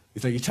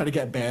 He's trying to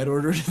get bed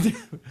ordered.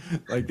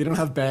 Like they don't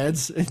have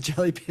beds in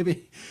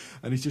Djelibeybi,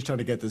 and he's just trying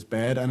to get this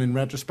bed. And in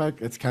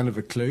retrospect, it's kind of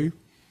a clue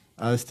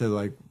as to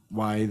like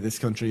why this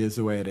country is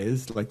the way it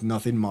is. Like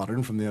nothing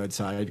modern from the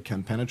outside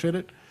can penetrate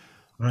it.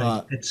 Right.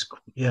 But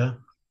Yeah,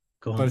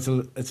 go but on.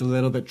 it's a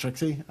little bit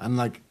tricksy, and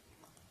like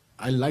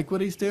I like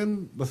what he's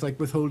doing with like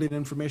withholding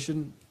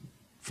information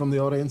from the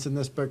audience in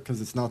this book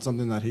because it's not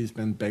something that he's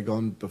been big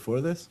on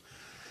before this.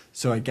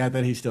 So I get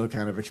that he's still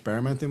kind of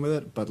experimenting with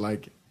it, but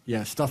like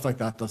yeah, stuff like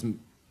that doesn't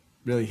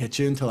really hit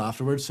you until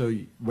afterwards. So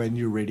when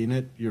you're reading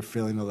it, you're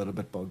feeling a little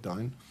bit bogged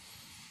down.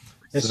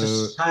 It's a So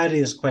society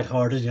is quite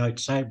hard on the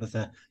outside with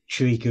a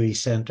chewy gooey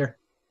center.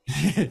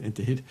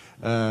 Indeed.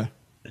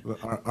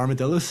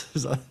 Armadillos?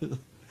 Is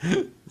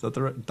that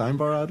the Dime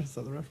Bar ad? Is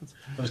that the reference?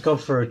 I was going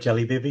for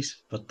Djelibeybies,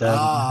 but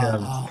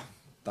Ah,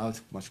 that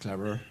was much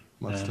cleverer.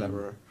 Much um,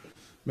 cleverer.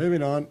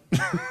 Moving on.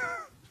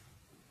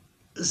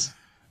 s-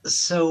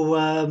 so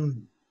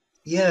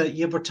yeah,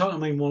 yeah, we're talking.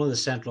 I mean, one of the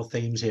central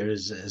themes here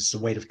is the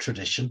weight of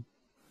tradition,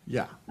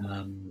 Yeah.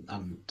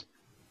 and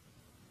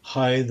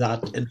how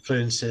that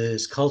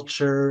influences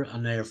culture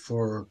and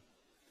therefore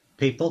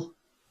people,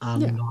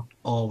 and Yeah. not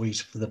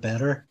always for the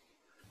better.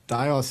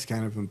 Dios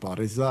kind of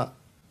embodies that,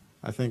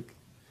 I think.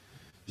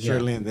 Yeah,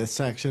 Certainly in this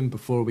section,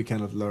 before we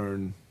kind of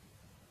learn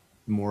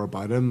more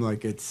about him,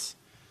 like it's,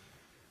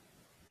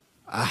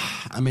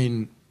 I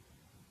mean,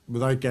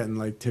 without getting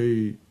like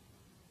too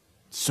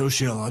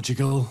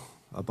sociological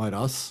about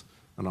us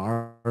and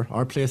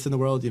our place in the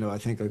world, I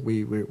think like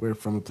we're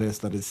from a place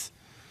that is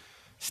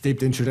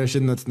steeped in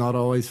tradition. That's not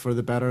always for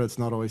the better. It's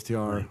not always to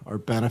right. our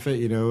benefit,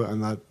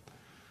 and that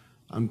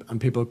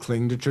and people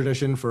cling to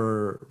tradition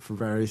for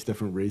various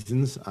different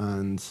reasons.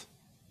 And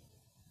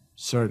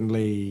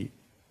certainly,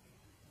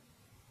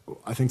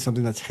 I think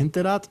something that's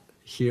hinted at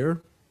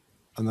here,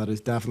 and that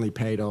is definitely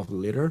paid off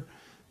later,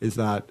 is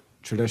that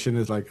tradition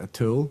is like a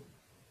tool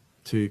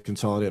to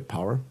consolidate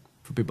power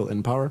for people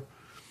in power.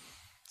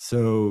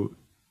 So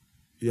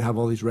you have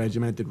all these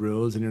regimented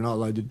rules, and you're not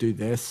allowed to do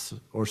this,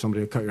 or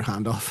somebody will cut your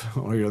hand off,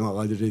 or you're not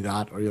allowed to do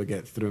that, or you'll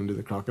get thrown to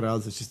the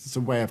crocodiles. It's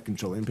a way of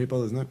controlling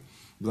people, isn't it?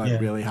 Without Yeah,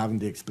 really having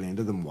to explain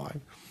to them why.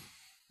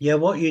 yeah.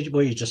 What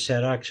you just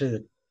said, actually,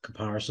 the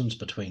comparisons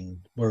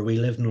between where we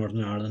live,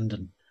 Northern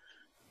Ireland,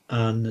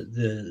 and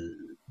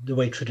the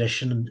way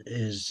tradition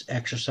is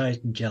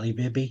exercised in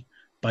Djelibeybi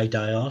by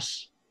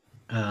Dios,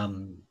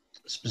 um,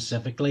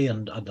 specifically,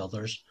 and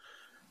others.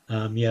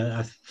 Yeah,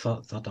 I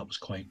thought that was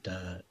quite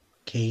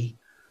key.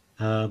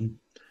 Um,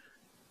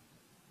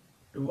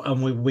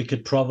 and we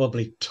could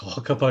probably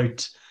talk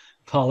about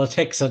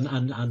politics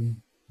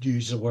and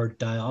use the word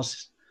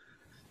Dios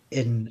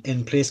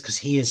in place because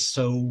he is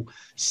so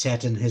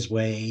set in his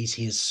ways.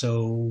 He is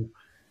so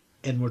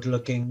inward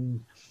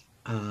looking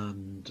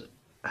and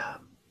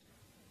um,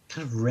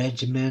 kind of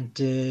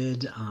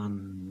regimented,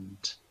 and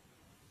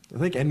I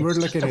think it's inward just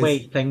looking the way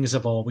is things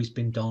have always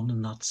been done,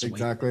 and that's the way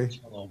exactly. things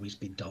will always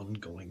be done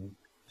going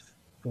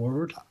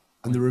forward.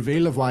 And the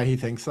reveal of why he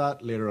thinks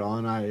that later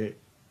on, I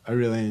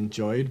really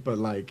enjoyed. But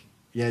like,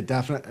 yeah,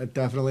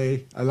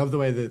 definitely, I love the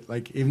way that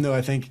like, even though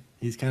I think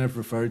he's kind of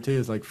referred to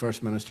as like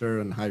first minister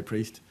and high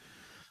priest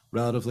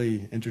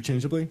relatively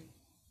interchangeably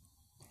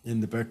in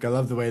the book, I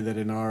love the way that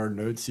in our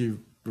notes you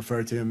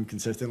refer to him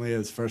consistently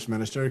as first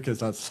minister, because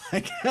that's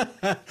like,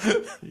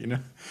 you know,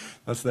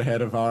 that's the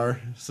head of our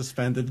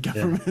suspended Yeah.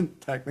 government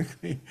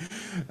technically,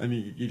 and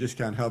you just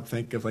can't help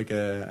think of like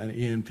an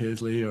Ian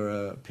Paisley or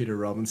a Peter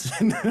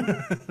Robinson.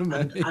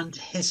 Maybe. And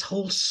his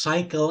whole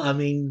cycle, I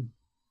mean,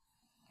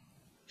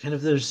 kind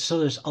of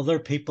there's other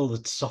people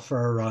that suffer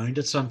around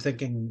it. So I'm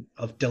thinking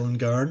of Dylan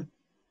Gurn,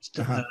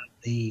 Uh-huh.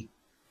 the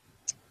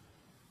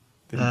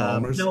The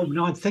embalmers.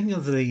 no, I'm thinking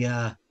of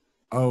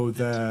Oh,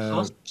 the the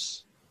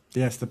cusps.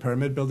 yes, the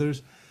pyramid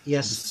builders.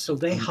 Yes, This, so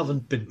they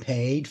haven't been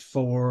paid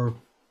for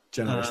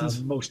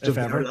generations, most if of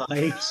their ever.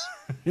 lives,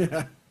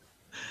 Yeah.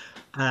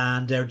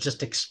 and they're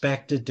just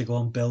expected to go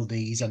and build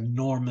these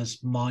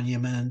enormous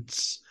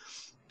monuments,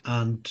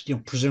 and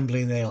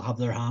presumably they'll have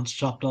their hands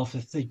chopped off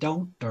if they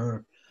don't,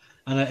 or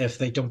and if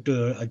they don't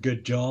do a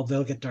good job,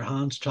 they'll get their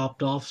hands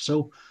chopped off.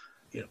 So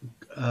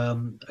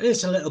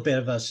it's a little bit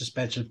of a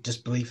suspension of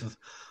disbelief of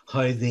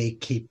how they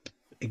keep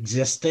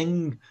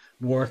existing,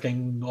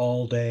 working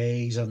all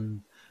days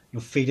and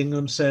feeding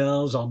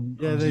themselves Yeah, on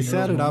they zero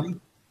set it up. money.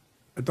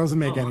 It doesn't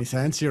make Oh, any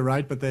sense. You're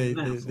right, but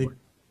metaphor.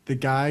 the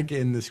gag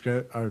in the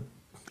script or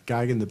the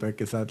gag in the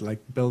book is that like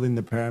building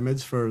the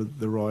pyramids for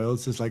the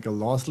royals is like a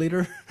loss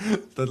leader.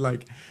 That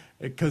like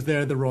because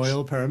they're the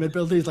royal pyramid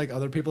builders, like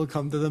other people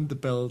come to them to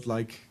build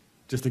like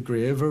just a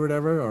grave or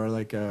whatever, or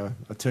like a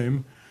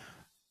tomb,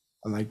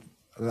 and like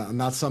and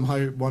that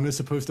somehow one is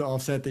supposed to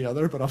offset the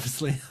other, but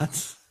obviously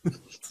that's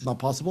it's not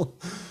possible.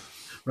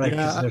 Right,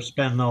 because Yeah, they're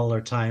spending all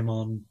their time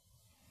on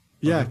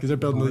yeah, other because they're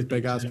building these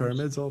big mountain ass tombs.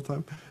 pyramids all the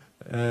time.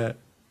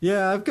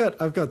 Yeah, I've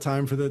got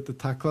time for the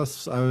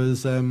tackless. I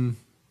was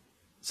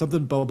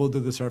something bubbled to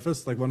the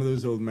surface, like one of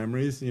those old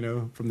memories,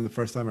 from the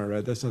first time I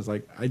read this. I was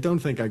like, I don't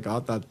think I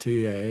got that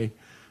 2A,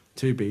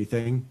 2B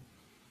thing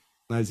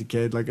when I was a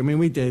kid. Like, I mean,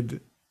 we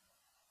did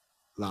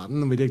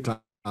Latin and we did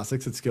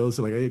classics at school,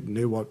 so like I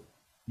knew what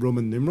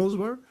Roman numerals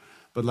were,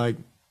 but like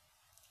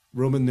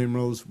Roman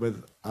numerals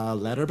with a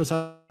letter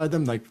beside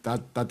them, like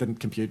that didn't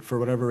compute for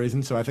whatever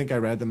reason. So I think I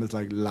read them as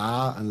like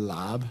la and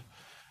lab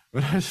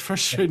when I was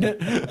first reading it.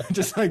 I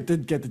just like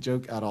didn't get the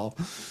joke at all.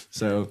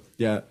 So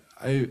yeah,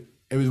 it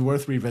was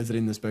worth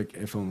revisiting this book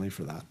if only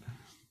for that.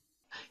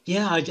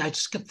 Yeah, I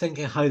just kept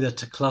thinking how the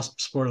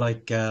clasps were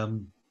like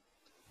um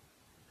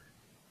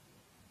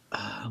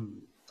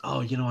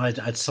oh,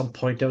 at some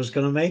point I was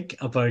going to make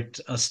about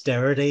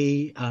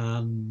austerity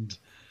and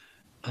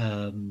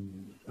um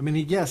I mean,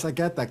 yes, I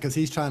get that because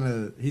he's trying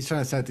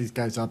to set these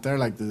guys up. They're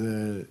like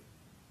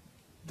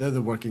they're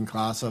the working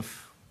class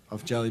of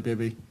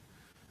Djelibeybi,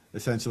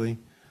 essentially,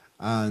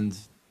 and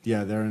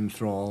yeah, they're in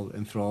thrall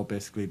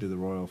basically to the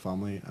royal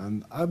family,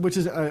 and which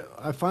is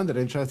I find it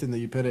interesting that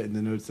you put it in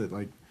the notes that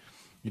like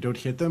you don't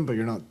hate them, but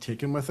you're not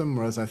taken with them.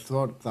 Whereas I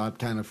thought that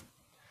kind of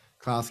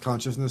class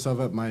consciousness of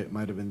it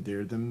might have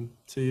endeared them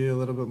to you a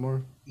little bit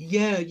more.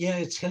 Yeah, yeah,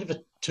 it's kind of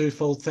a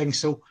twofold thing.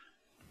 So,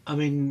 I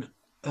mean,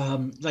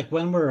 like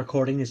when we're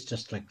recording, it's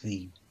just like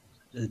the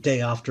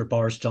day after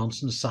Boris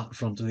Johnson sat in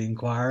front of the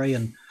inquiry,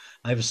 and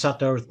I was sat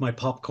there with my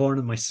popcorn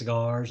and my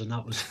cigars, and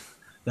that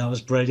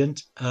was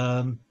brilliant.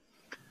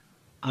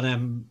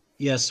 And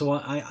yeah, so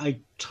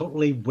I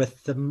totally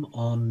with them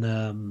on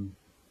the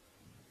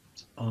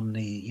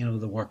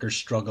the workers'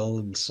 struggle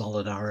and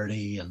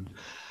solidarity and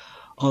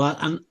all that.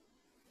 And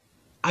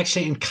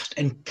actually,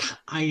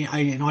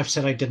 I I've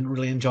said I didn't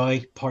really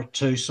enjoy part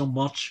two so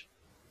much,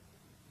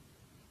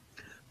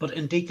 but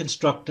in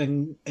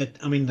deconstructing it,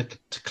 I mean the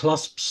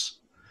Clusps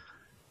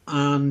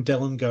and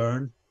Dylan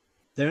Gurn,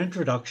 their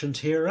introductions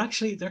here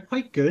actually they're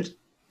quite good,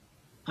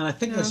 and I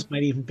think Yeah. this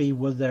might even be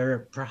where they're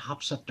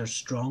perhaps at their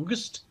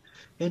strongest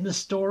in the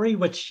story,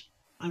 which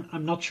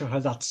I'm not sure how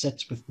that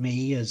sits with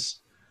me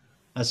as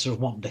sort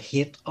of wanting to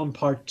hate on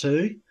part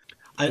two.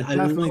 It I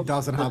definitely love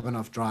doesn't the have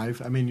enough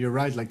drive. I mean, you're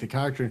right. Like the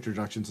character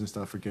introductions and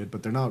stuff are good,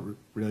 but they're not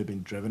really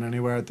being driven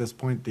anywhere at this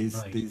point.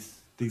 right.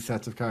 These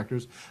sets of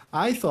characters.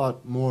 I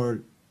thought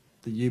more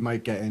that you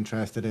might get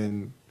interested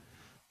in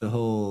the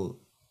whole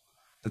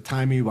the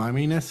timey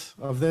wiminess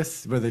of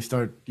this, where they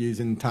start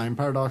using time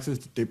paradoxes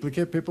to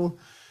duplicate people.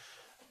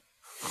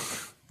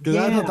 Because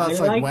I thought Yeah, that's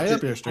like way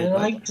up your I street,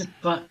 right? liked it,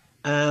 but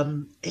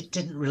it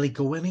didn't really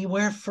go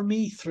anywhere for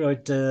me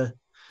throughout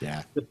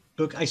Yeah, the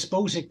book. I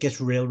suppose it gets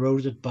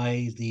railroaded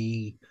by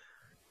the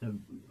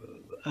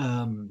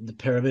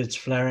pyramids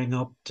flaring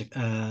up, to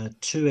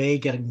 2A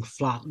getting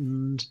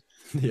flattened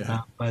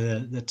yeah, by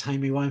the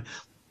timey wime.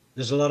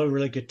 There's a lot of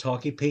really good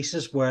talky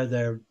pieces where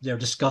they're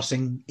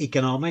discussing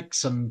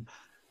economics and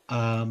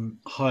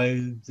how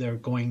they're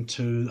going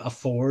to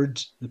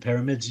afford the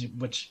pyramids,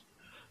 which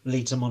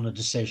leads them on a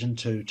decision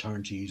to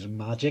turn to using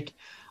magic.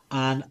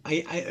 And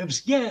it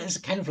was yeah, it's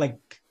kind of like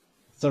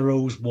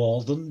Thoreau's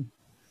Walden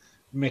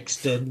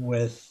mixed in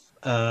with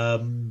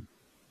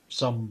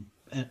some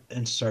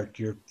insert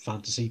your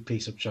fantasy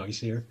piece of choice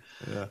here.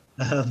 yeah.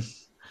 Um,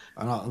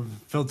 And I've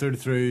filtered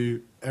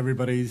through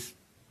everybody's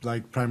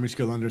like primary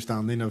school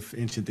understanding of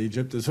ancient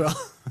Egypt as well.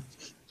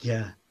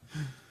 yeah,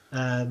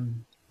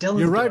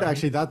 You're Dylan right, Gurn.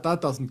 actually. That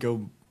doesn't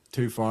go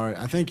too far.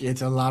 I think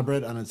it's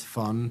elaborate and it's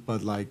fun,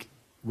 but like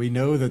we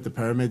know that the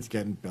pyramid's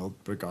getting built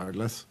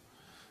regardless.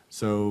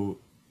 So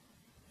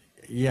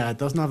yeah, it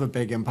doesn't have a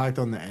big impact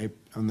on the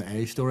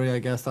A story, I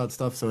guess that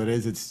stuff. So it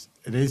is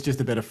just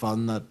a bit of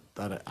fun that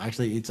it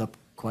actually eats up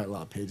quite a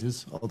lot of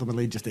pages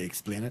ultimately just to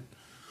explain it.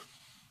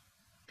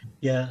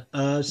 Yeah,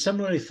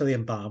 similarly for the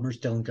Embalmers,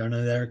 Dylan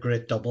Gurner, they're a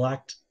great double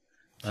act.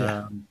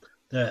 Yeah. Um,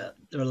 they're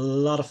a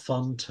lot of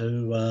fun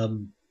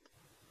to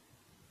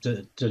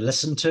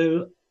listen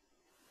to,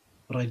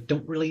 but I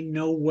don't really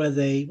know where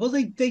they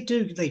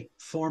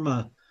form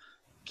a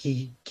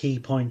key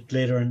point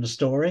later in the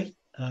story.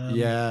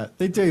 Yeah,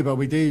 they do, but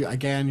we do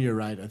again. You're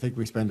right. I think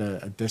we spend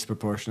a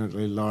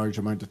disproportionately large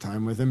amount of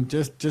time with them,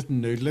 just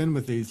noodling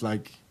with these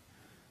like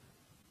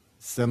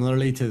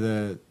similarly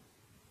to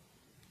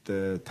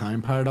the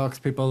time paradox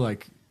people,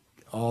 like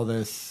all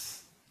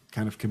this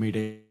kind of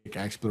comedic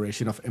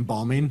exploration of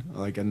embalming,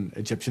 like an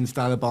Egyptian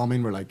style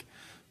embalming, where like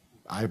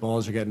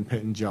eyeballs are getting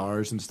put in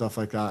jars and stuff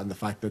like that, and the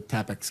fact that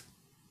Tepek's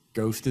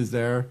ghost is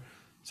there.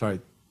 Sorry,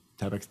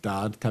 Tepek's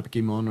dad,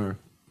 Tepekimon or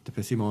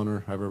Tepisimon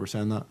or however we're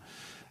saying that.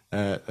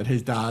 That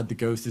his dad, the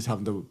ghost, is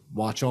having to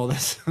watch all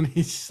this, and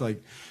he's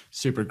like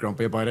super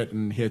grumpy about it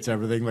and hates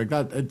everything like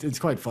that. It's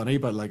quite funny,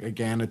 but like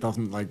again, it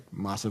doesn't like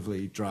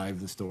massively drive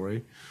the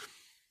story.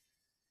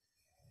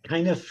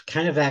 Kind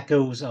of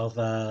echoes of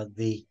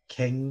the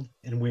King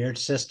in Weird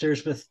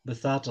Sisters with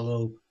that,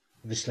 although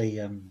obviously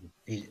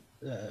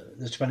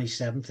the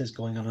 27th is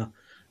going on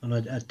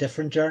a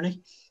different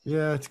journey.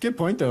 Yeah, it's a good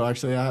point though.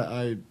 Actually,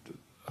 I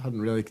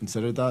hadn't really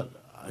considered that.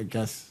 I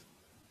guess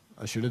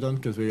I should have done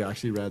because we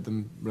actually read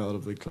them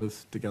relatively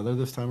close together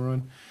this time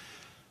around.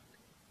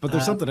 But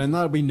there's Uh, something in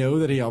that. We know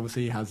that he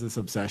obviously has this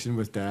obsession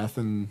with death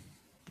and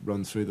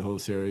runs through the whole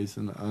series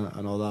and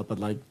all that. But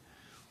like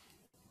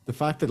the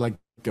fact that like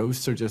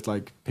ghosts are just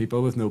like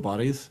people with no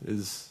bodies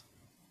is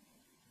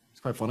it's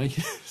quite funny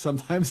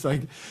sometimes.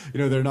 Like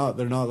they're not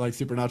like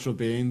supernatural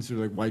beings or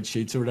like white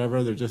sheets or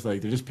whatever. They're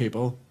just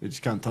people. They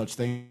just can't touch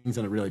things,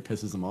 and it really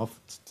pisses them off.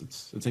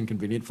 It's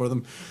inconvenient for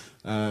them.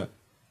 Uh,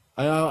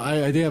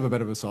 I do have a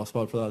bit of a soft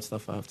spot for that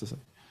stuff, I have to say.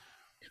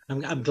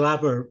 I'm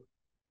glad we're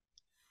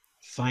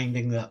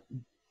finding that.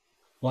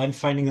 Well, I'm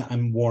finding that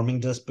I'm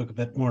warming to this book a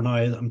bit more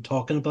now that I'm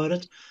talking about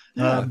it.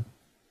 Yeah, Um,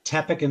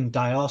 Tepek and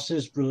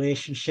Dios's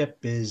relationship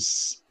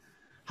is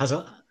has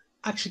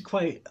actually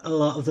quite a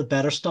lot of the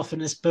better stuff in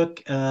this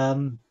book.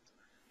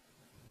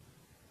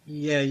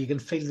 Yeah, you can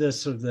feel the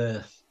sort of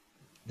the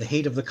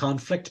heat of the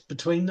conflict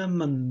between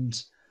them,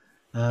 and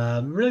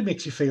Really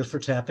makes you feel for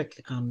Tepic.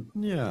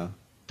 Yeah.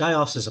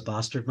 Dios is a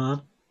bastard,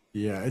 man.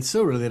 Yeah, it's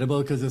so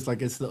relatable because it's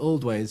like it's the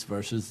old ways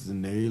versus the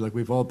new. Like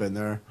we've all been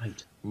there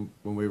Right.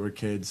 when we were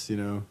kids,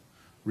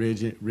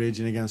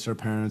 raging against our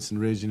parents and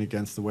raging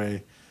against the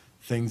way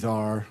things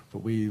are. But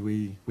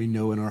we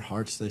know in our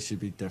hearts they should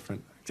be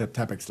different. Except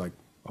Tepic's like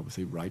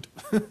obviously right.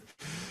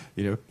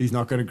 He's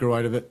not going to grow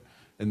out of it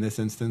in this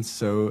instance.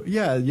 So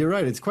yeah, you're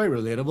right. It's quite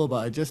relatable, but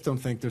I just don't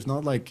think there's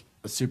not like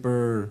a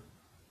super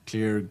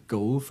clear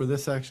goal for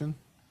this section.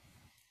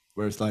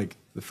 Whereas like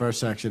the first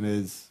section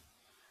is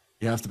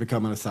he has to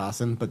become an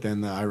assassin, but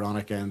then the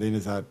ironic ending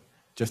is that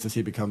just as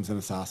he becomes an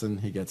assassin,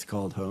 he gets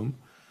called home.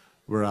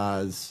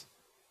 Whereas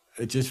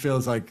it just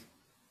feels like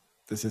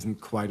this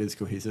isn't quite as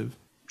cohesive.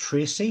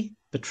 Tracy,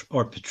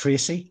 or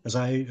Patracy, as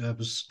I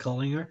was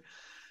calling her.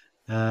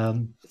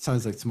 Um, It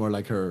sounds like it's more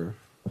like her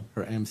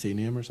MC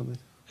name or something.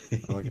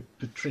 I like it.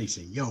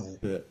 Patracy, yo.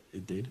 Yeah,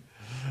 indeed.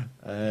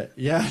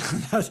 Yeah,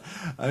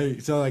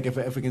 so like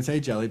if we can say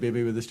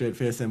Djelibeybi with a straight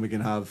face, then we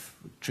can have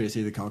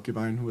Tracy the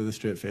concubine with a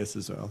straight face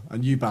as well.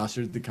 And you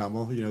bastard the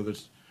camel.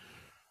 There's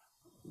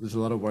a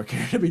lot of work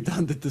here to be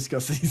done to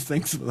discuss these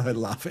things without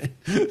laughing.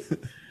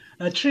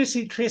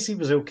 Tracy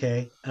was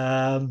okay.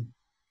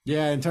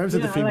 Yeah, in terms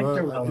of the Yeah, I liked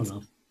her female, well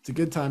enough. it's a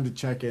good time to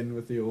check in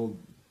with the old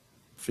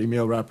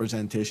female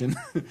representation,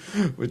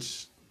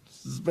 which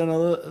has been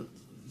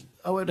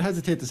I would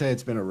hesitate to say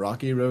it's been a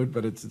rocky road,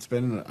 but it's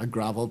been a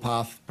gravel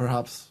path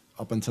perhaps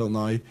up until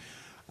now.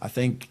 I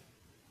think,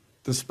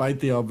 despite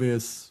the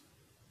obvious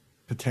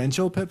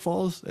potential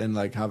pitfalls in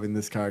like having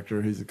this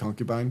character who's a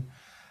concubine,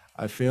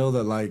 I feel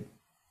that like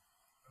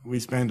we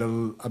spend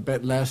a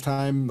bit less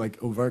time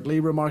like overtly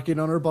remarking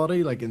on her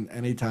body, like in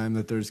any time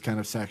that there's kind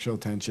of sexual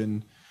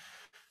tension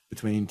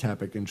between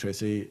Tepic and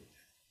Tracy.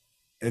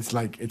 It's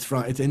like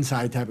it's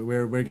inside Tepic.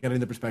 We're getting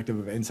the perspective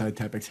of inside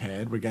Tepic's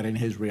head. We're getting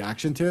his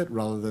reaction to it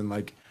rather than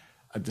like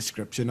a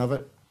description of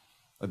it.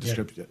 A Yeah.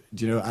 description,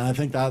 and I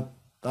think that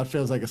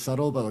feels like a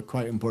subtle but a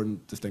quite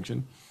important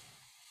distinction.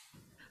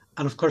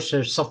 And of course,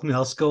 there's something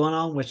else going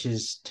on, which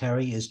is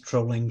Terry is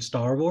trolling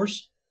Star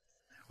Wars,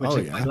 which Oh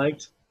I quite yeah,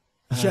 liked.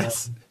 Uh,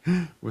 yes,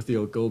 with the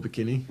old gold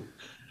bikini.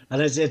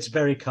 and it's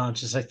very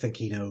conscious. I think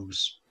he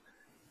knows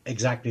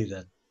exactly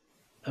that.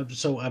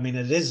 So, I mean,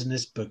 it is in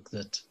this book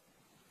that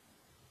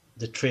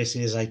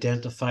Tracy is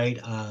identified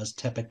as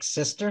Tepic's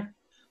sister,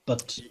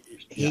 but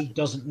Yeah, he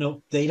doesn't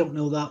know. They don't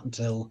know that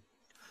until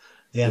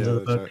the end of yeah, the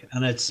that's book, right.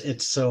 and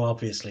it's so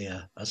obviously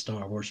a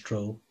Star Wars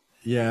troll.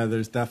 Yeah,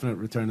 there's definite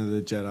Return of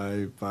the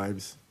Jedi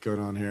vibes going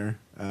on here.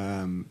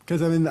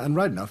 Because I mean, and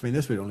right enough, I mean,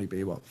 this would only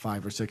be what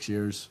 5 or 6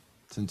 years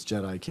since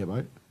Jedi came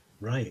out.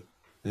 Right.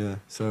 Yeah,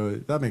 so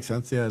that makes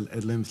sense. Yeah,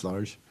 it looms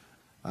large,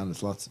 and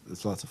it's lots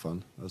of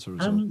fun as a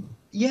result.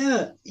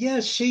 Yeah,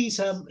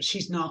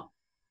 she's not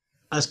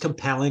as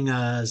compelling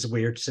as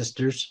Weird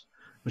Sisters,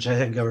 which I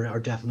think are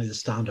definitely the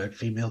standout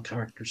female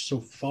characters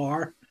so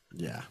far.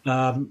 Yeah,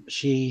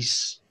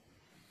 She's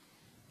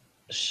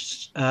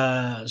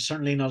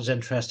certainly not as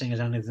interesting as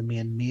any of the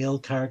main male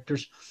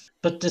characters,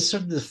 but the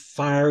sort of the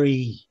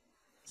fiery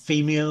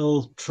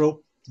female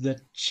trope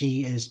that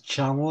she is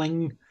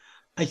channeling,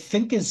 I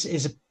think is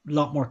a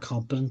lot more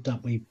competent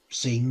than we've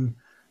seen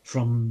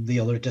from the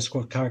other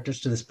Discord characters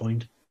to this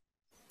point.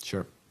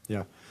 sure.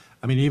 Yeah,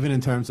 I mean, even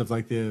in terms of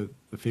like the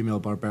female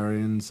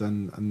barbarians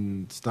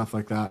and stuff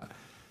like that.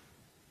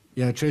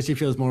 Yeah, Tracy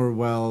feels more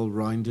well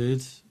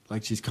rounded.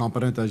 Like she's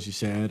competent, as you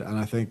said, and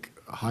I think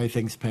how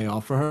things pay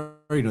off for her.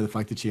 The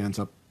fact that she ends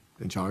up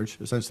in charge.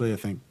 Essentially, I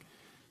think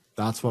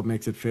that's what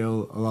makes it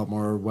feel a lot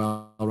more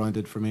well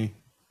rounded for me.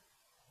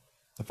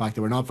 The fact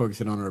that we're not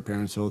focusing on her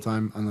appearance the whole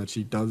time, and that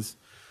she does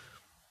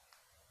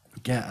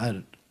get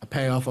a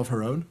payoff of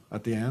her own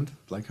at the end,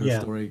 like her Yeah.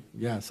 story.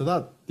 Yeah, so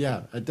that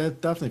yeah, it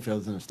definitely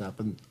feels in a step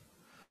in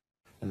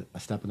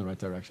the right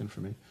direction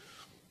for me.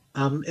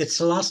 It's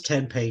the last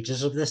 10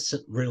 pages of this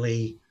that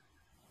really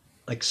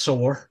like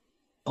soar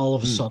all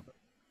of a Mm, sudden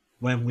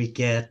when we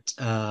get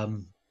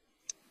the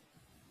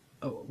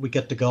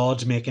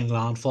gods making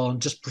landfall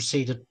and just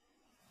preceded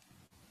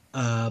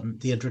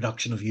the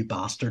introduction of you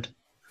bastard,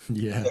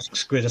 yeah.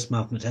 physics greatest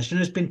mathematician,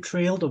 who's been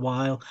trailed a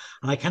while,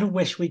 and I kind of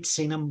wish we'd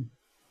seen him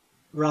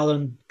rather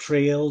than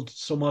trailed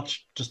so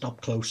much just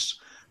up close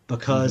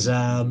because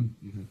Hmm.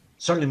 Hmm.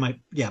 certainly my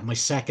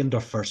second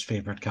or first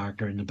favorite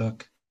character in the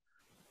book.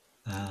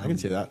 I can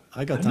see um that.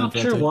 I got I'm time not for that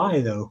sure too.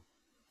 why though.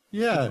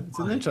 Yeah, it's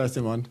an Why?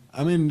 interesting one.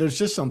 I mean, there's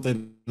just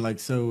something like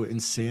so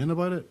insane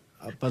about it,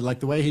 but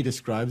like the way he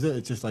describes it,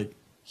 it's just like,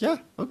 yeah,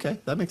 okay,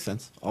 that makes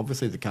sense.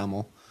 Obviously, the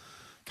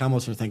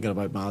camels are thinking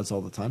about mouths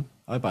all the time.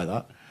 I buy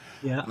that.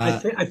 Yeah,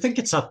 Uh, I think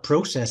it's that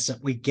process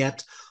that we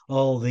get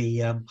all the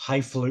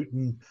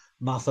highfalutin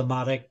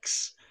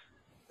mathematics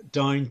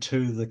down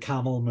to the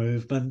camel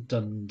movement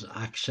and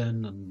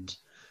action and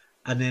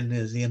then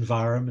there's the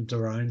environment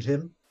around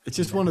him. it's And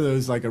just one of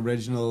those like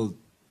original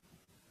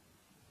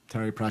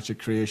Terry Pratchett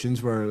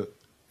creations where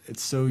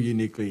it's so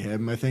uniquely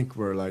him. I think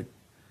where like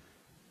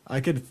I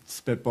could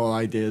spitball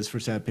ideas for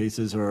set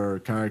pieces or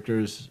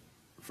characters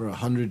for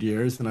 100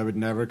 years, and I would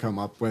never come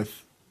up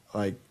with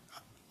like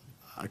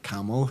a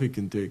camel who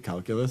can do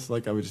calculus.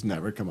 Like I would just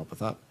never come up with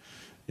that,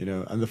 you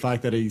know. And the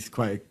fact that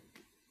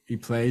he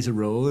plays a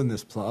role in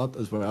this plot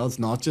as well. It's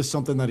not just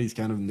something that he's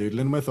kind of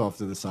noodling with off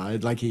to the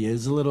side, like he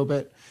is a little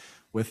bit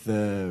with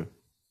the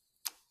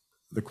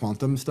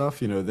quantum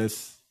stuff. You know,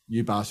 this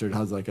you bastard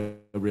has like a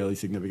really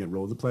significant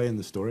role to play in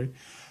the story.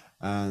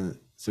 And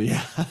so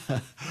yeah,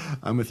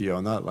 I'm with you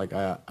on that. Like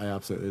I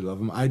absolutely love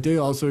him. I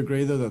do also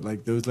agree though that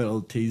like those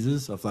little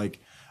teases of like,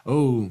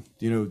 oh,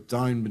 you know,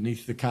 down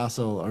beneath the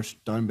castle or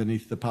down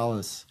beneath the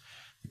palace,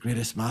 the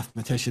greatest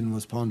mathematician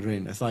was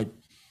pondering. It's like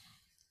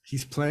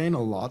he's playing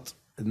a lot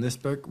in this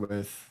book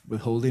with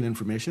withholding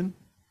information,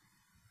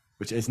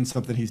 which isn't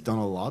something he's done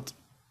a lot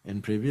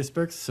in previous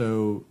books.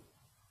 So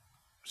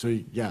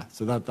yeah,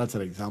 so that's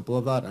an example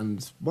of that,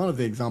 and one of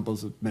the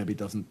examples that maybe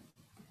doesn't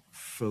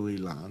fully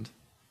land,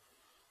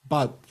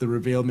 but the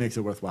reveal makes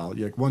it worthwhile.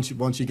 Like once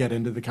you get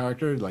into the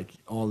character, like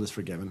all is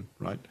forgiven,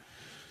 right?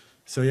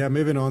 So yeah,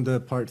 moving on to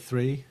part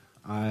 3,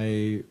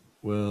 I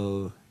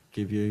will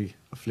give you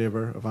a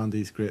flavour of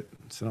Andy's great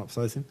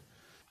synopsizing.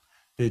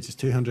 Pages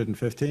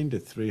 215 to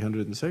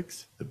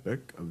 306, the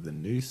Book of the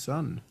New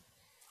Sun.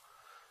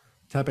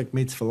 Tepic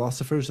meets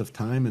philosophers of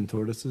time and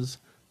tortoises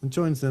and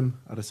joins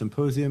them at a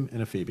symposium in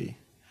Ephebi.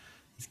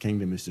 His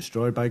kingdom is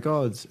destroyed by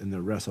gods in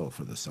their wrestle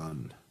for the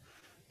sun.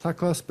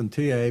 Taklusp and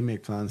 2A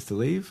make plans to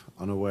leave,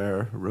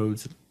 unaware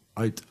roads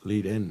out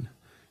lead in.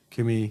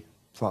 Kumi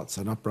plots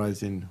an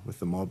uprising with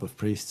the mob of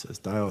priests as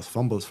Dios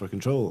fumbles for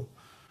control.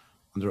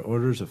 Under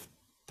orders of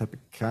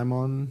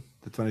Tepikaimon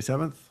the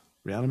 27th,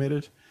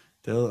 reanimated,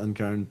 Dill and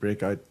Kern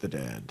break out the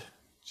dead.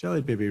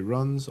 Djelibeybi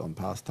runs on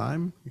past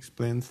time,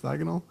 explains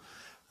Thagonal,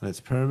 and its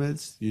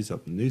pyramids use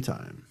up new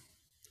time.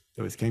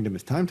 Though his kingdom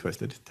is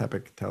time-twisted,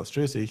 Tepic tells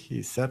Tracy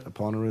he's set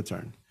upon a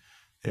return.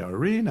 They are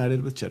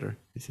reunited with Chitter.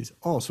 He sees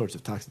all sorts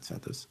of tax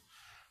incentives.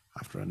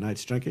 After a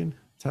night's drinking,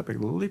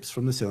 Tepic leaps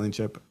from the sailing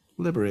ship,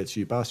 liberates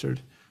you bastard,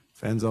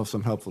 fends off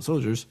some helpful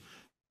soldiers,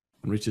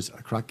 and reaches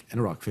a crack in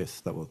a rock face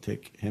that will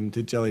take him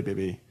to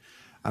Djelibeybi.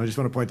 And I just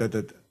want to point out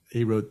that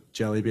he wrote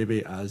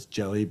Djelibeybi as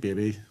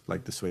Djelibeybi,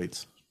 like the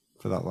sweets,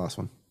 for that last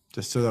one,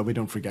 just so that we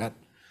don't forget.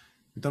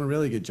 We've done a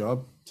really good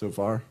job so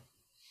far.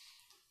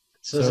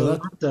 So there's a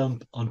lot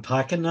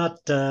unpacking that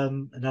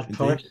in that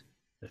part,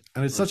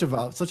 and it's such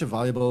a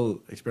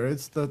valuable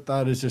experience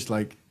that is just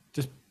like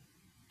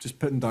just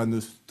putting down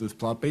those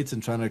plot beats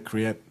and trying to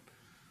create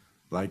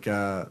like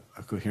a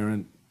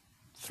coherent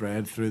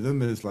thread through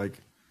them is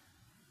like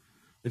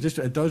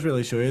it does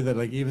really show you that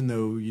like even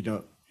though you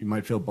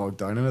might feel bogged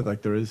down in it,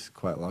 like there is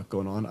quite a lot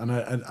going on,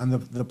 and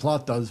the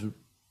plot does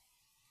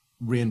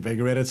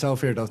reinvigorate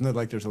itself here, doesn't it?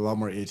 Like there's a lot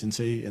more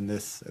agency in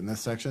this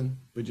section.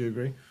 Would you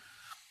agree?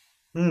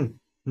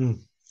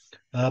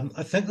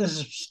 I think this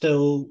is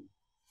still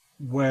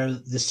where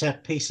the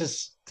set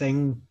pieces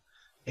thing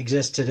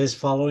exists. It is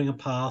following a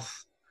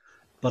path,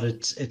 but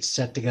it's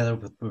set together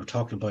with, we were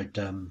talking about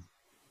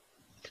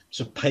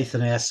sort of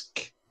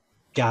Python-esque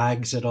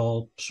gags that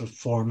all sort of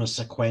form a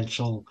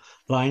sequential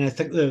line. I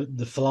think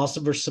the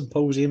Philosopher's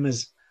Symposium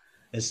is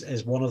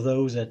one of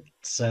those.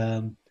 It's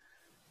I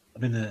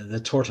mean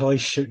the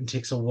tortoise shooting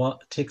takes a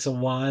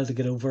while to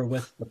get over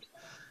with, but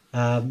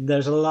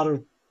there's a lot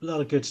of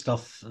good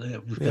stuff.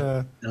 We've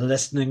got a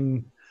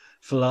listening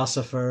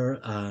philosopher,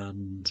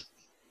 and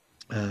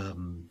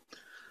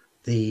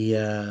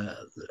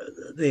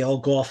they all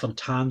go off on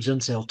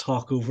tangents. They'll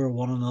talk over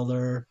one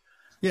another.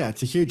 Yeah,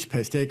 it's a huge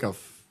piss take of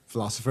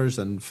philosophers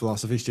and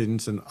philosophy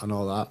students and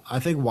all that. I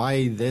think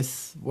why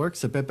this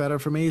works a bit better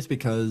for me is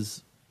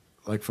because,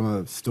 like, from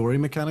a story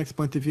mechanics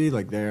point of view,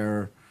 like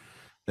they're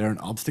an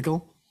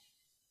obstacle.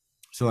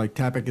 So like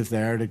Tepic is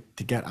there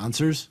to get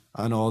answers,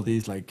 and all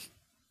these like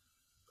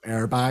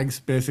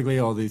airbags, basically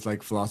all these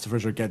like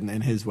philosophers are getting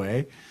in his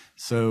way.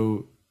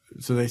 So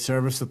they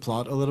service the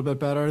plot a little bit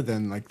better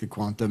than like the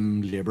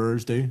quantum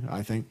laborers do,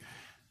 I think.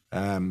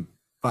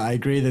 But I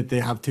agree that they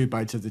have two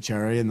bites of the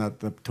cherry, and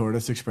that the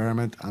tortoise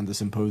experiment and the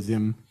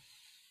symposium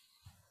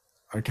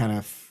are kind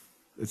of,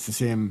 it's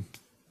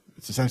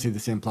essentially the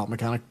same plot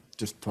mechanic,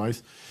 just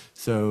twice.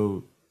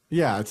 So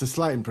yeah, it's a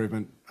slight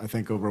improvement, I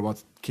think, over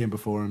what came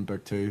before in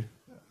book 2.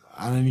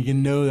 And then you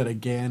can know that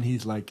again,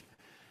 he's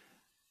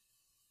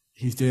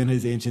doing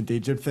his ancient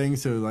Egypt thing.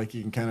 So like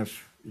you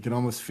can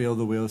almost feel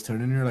the wheels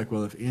turning. You're like,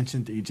 well, if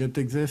ancient Egypt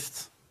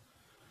exists,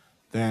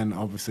 then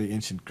obviously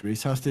ancient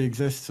Greece has to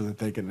exist so that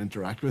they can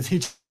interact with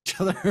each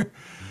other.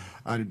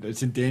 And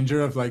it's in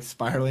danger of like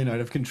spiraling out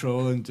of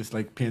control and just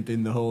like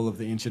painting the whole of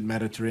the ancient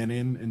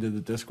Mediterranean into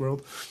the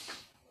Discworld.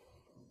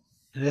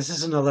 This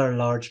is another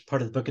large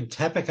part of the book, and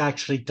Tepic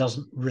actually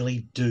doesn't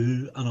really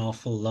do an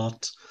awful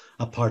lot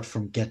apart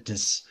from get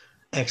this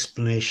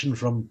explanation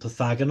from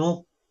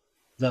Pythagonal.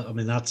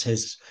 That's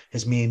his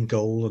main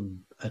goal and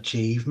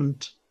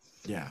achievement.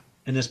 Yeah.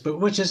 In this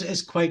book, which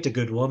is quite a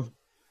good one,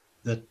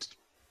 that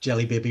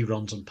Djelibeybi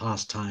runs on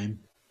past time,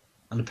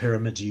 and the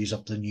pyramids use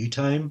up the new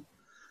time.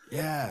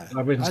 Yeah,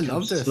 Everything's I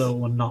love this.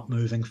 slow and not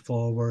moving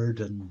forward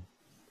and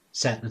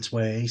set in its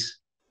ways.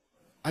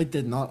 I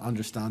did not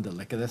understand the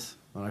lick of this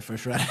when I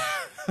first read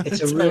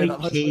It's a Tell you really that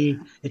much. key.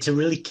 It's a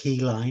really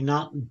key line.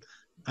 That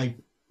I,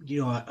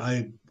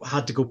 I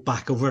had to go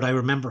back over it. I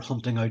remember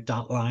hunting out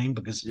that line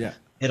because Yeah,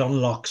 it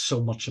unlocks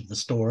so much of the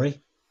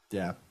story.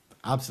 yeah,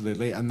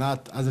 absolutely. And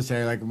that, as I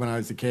say, like when I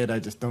was a kid, I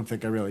just don't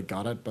think I really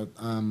got it. But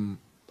on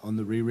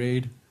the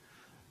reread,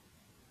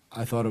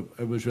 I thought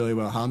it was really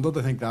well handled.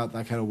 I think that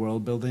kind of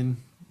world building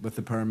with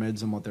the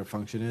pyramids and what their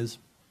function is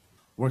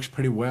works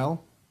pretty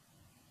well.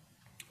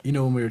 You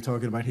know, when we were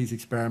talking about he's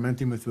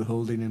experimenting with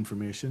withholding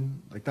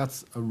information, like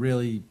that's a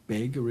really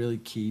big, a really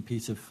key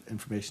piece of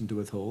information to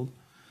withhold.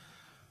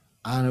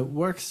 And it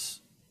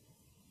works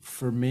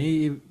for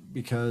me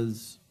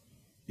because,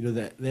 you know,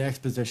 the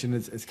exposition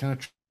is kind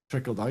of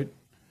trickled out.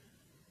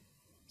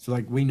 So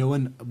like we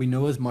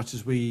know as much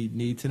as we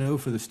need to know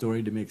for the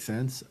story to make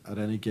sense at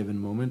any given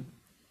moment.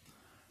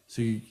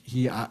 So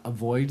he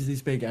avoids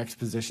these big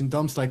exposition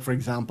dumps, like for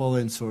example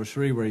in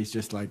sorcery, where he's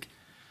just like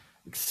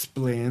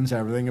explains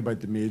everything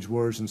about the mage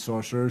wars and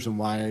sorcerers and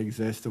why they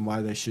exist and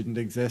why they shouldn't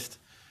exist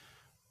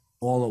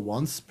all at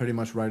once, pretty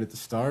much right at the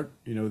start.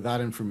 You know, that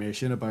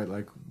information about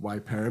like why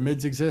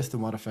pyramids exist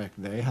and what effect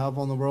they have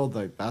on the world,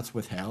 like that's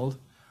withheld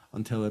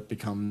until it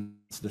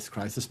becomes this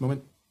crisis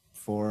moment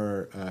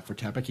for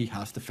Tepic. He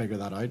has to figure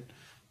that out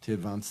to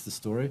advance the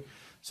story.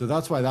 So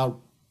that's why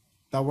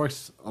that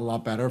works a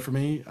lot better for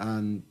me,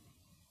 and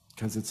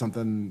because it's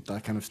something,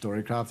 that kind of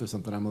storycraft is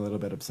something I'm a little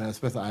bit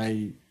obsessed with.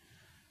 I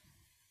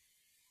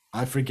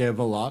forgive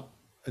a lot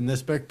in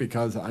this book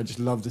because I just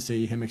love to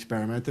see him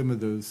experimenting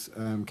with those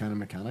kind of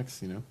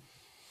mechanics, you know.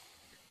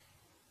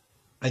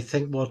 I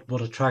think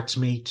what attracts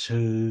me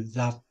to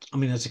that, I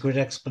mean, it's a great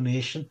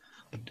explanation,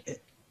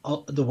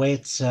 but the way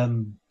it's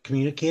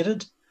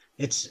communicated,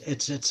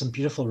 it's some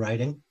beautiful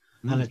writing,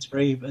 and Mm. it's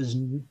very there's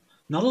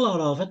not a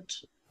lot of it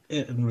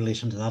in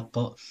relation to that,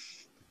 but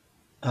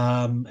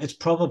it's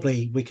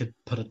probably we could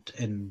put it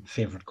in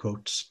favorite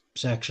quotes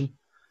section.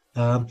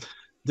 Um,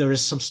 there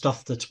is some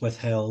stuff that's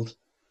withheld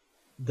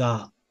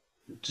that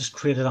just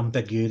created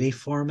ambiguity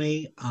for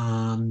me,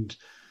 and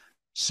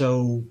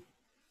so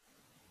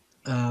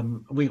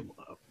we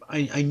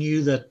I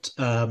knew that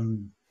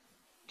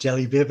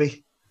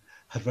Djelibeybi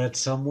had read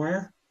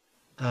somewhere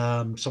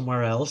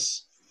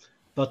else,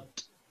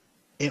 but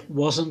it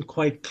wasn't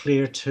quite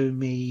clear to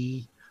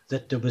me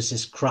that there was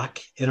this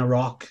crack in a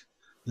rock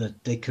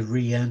that they could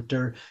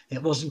re-enter.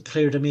 It wasn't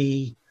clear to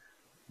me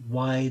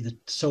why the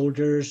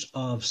soldiers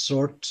of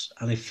Sort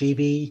and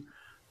Phoebe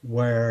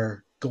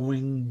were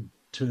going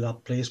to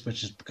that place,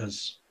 which is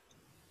because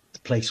the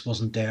place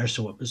wasn't there,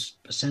 so it was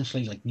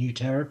essentially like new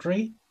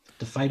territory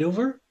to fight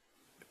over.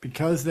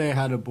 Because they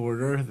had a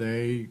border,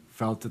 they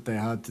felt that they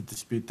had to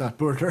dispute that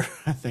border.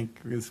 I think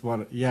is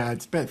what. Yeah,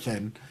 it's a bit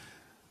thin.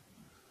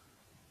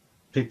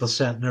 People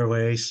set in their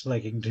ways,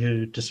 liking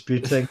to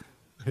dispute things.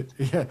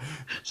 Yeah,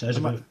 Sounds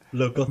a bit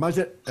local.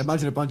 imagine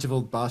a bunch of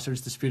old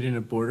bastards disputing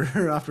a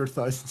border after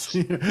thousands.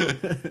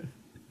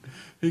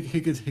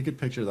 He could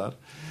picture that.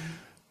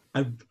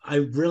 I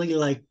really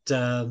liked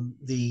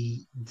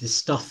the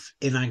stuff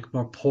in Ankh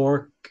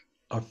Pork,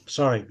 or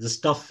sorry, the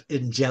stuff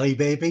in Jelly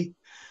Baby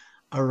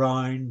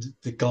around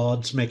the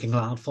gods making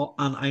landfall.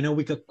 And I know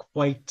we got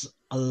quite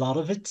a lot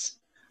of it.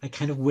 I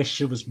kind of wish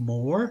there was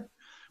more,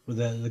 where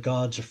the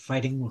gods are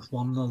fighting with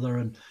one another,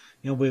 and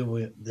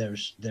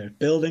there's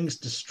buildings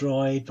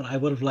destroyed. But I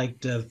would have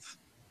liked to have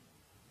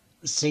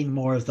seen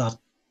more of that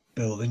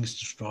buildings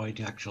destroyed,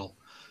 the actual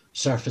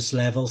surface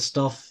level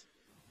stuff.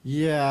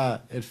 Yeah,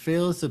 it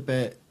feels a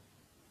bit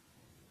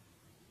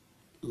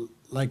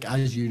like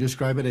as you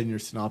describe it in your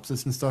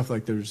synopsis and stuff.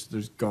 Like there's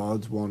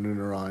gods wandering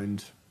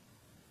around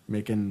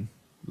making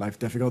life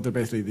difficult. They're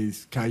basically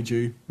these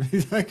kaiju,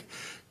 these like,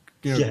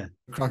 you know, Yeah,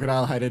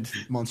 crocodile-headed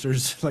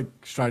monsters like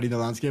striding the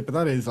landscape. But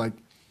that is like,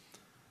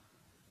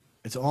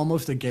 it's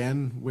almost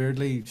again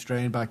weirdly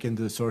straying back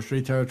into the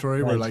sorcery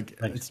territory where right, like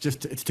right.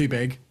 it's too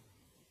big.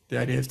 The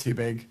idea is too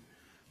big.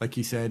 Like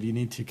you said, you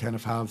need to kind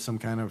of have some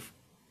kind of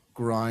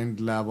ground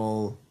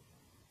level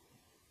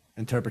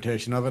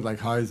interpretation of it. Like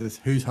how is this?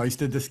 Whose house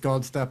did this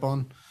god step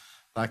on?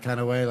 That kind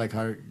of way. Like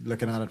how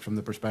looking at it from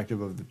the perspective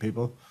of the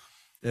people.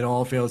 It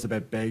all feels a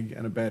bit big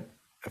and a bit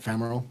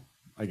ephemeral,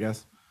 I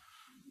guess.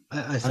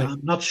 I'm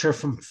not sure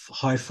from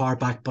how far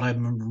back, but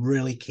I'm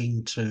really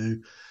keen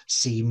to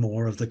see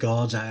more of the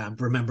gods. I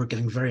remember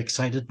getting very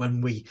excited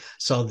when we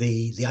saw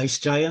the ice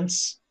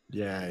giants.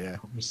 Yeah, yeah.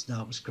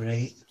 That was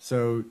great.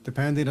 So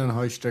depending on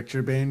how strict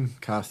you're being,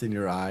 casting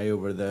your eye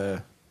over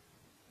the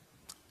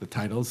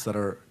titles that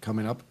are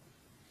coming up,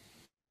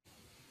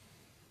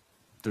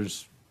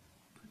 there's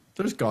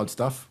there's god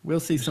stuff.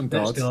 We'll see some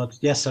There's gods. gods.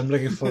 Yes, I'm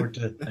looking forward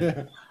to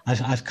it.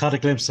 I've caught a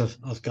glimpse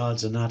of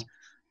gods in that.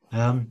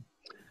 Um,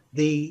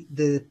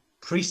 the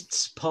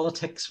priests'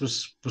 politics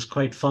was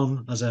quite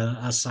fun as a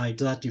aside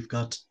to that. You've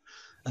got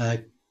uh,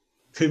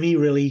 Kumi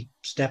really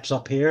steps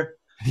up here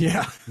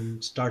Yeah.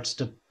 and starts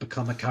to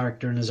become a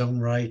character in his own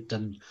right,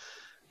 and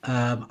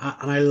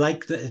I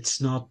like that it's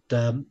not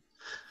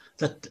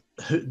that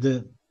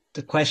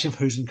the question of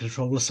who's in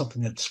control is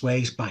something that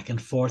sways back and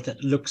forth.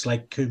 It looks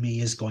like Kumi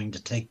is going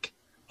to take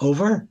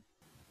over.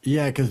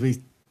 Yeah, because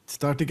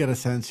start to get a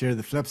sense here.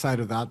 The flip side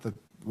of that, that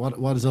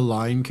what is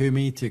allowing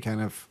Kumi to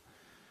kind of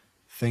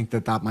think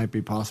that that might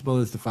be possible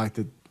is the fact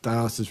that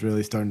Dios is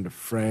really starting to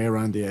fray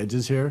around the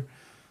edges here.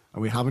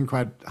 And we haven't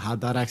quite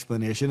had that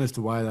explanation as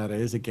to why that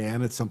is.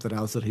 Again, it's something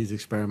else that he's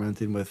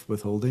experimenting with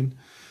withholding.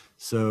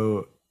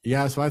 So,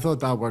 yeah, so I thought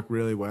that worked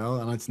really well.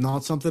 And it's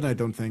not something I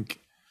don't think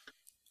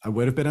I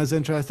would have been as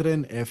interested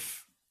in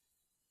if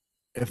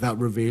that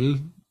reveal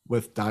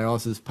with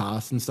Dios's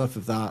past and stuff,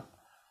 if that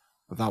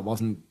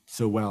wasn't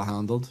so well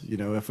handled. You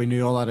know, if we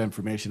knew all that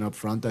information up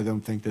front, I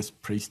don't think this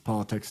priest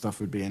politics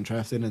stuff would be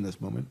interesting in this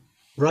moment.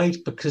 Right,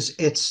 because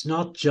it's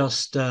not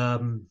just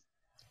and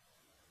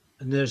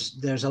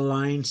there's a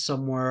line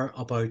somewhere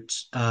about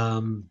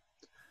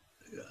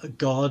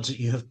gods that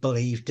you have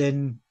believed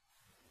in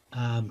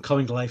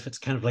coming to life. It's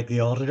kind of like the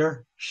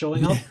auditor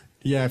showing up.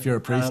 Yeah, if you're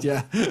a priest,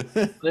 yeah.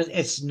 But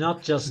it's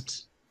not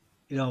just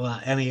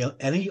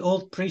any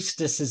old priest.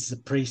 This is the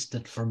priest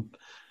that from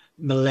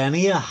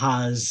millennia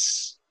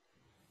has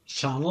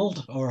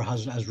channeled or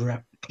has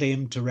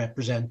claimed to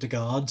represent the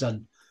gods,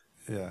 and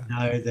Yeah.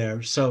 now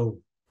they're so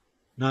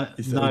now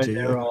He's now OG,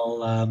 they're yeah. all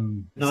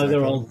now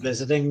they're all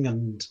visiting,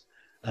 and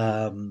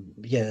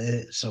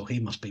yeah, so he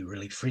must be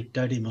really freaked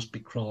out. He must be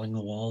crawling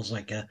the walls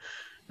like a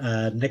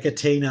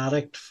nicotine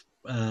addict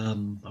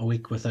a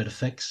week without a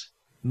fix.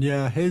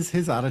 Yeah,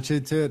 his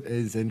attitude to it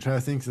is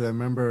interesting because I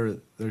remember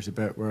there's a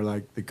bit where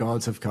like the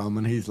gods have come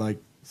and he's like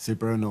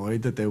super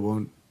annoyed that they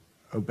won't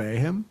obey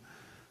him,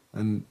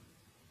 and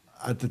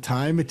at the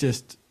time it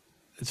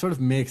sort of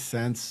makes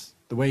sense.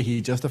 The way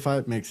he justified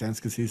it makes sense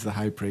because he's the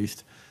high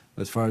priest.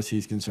 As far as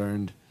he's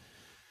concerned,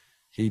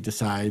 he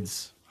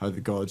decides how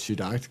the gods should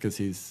act because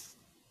he's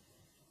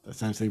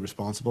essentially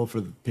responsible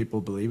for the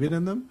people believing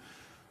in them.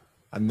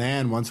 And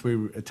then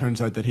it turns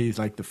out that he's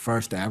like the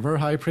first ever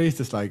high priest.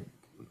 It's like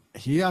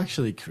he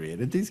actually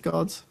created these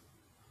gods,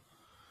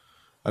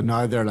 and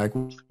now they're like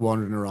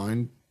wandering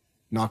around,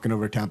 knocking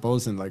over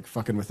temples and like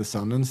fucking with the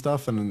sun and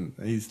stuff. And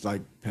he's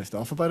like pissed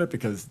off about it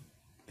because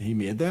he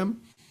made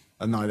them,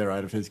 and now they're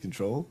out of his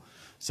control.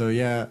 So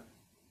yeah,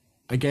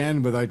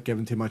 again, without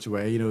giving too much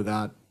away,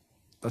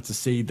 that's a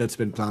seed that's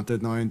been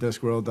planted now in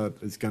Discworld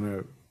that is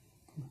gonna,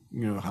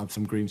 have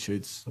some green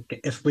shoots. Okay,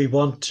 if we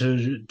want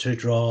to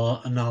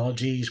draw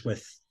analogies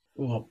with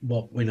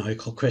what we now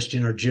call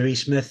Christian or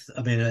Jewish myth,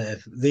 I mean,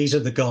 if these are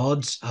the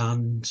gods,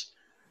 and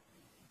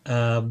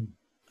I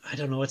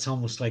don't know, it's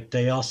almost like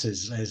Deus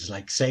is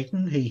like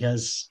Satan.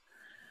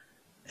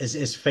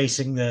 Is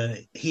facing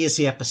he is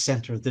the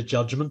epicenter of the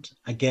judgment,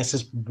 I guess,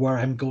 is where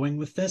I'm going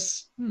with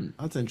this.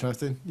 That's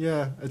interesting.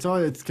 Yeah, it's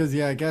because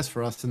I guess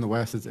for us in the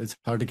West, it's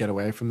hard to get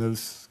away from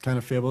those kind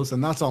of fables,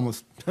 and that's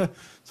almost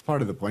it's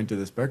part of the point of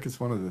this book. It's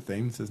one of the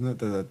themes, isn't it,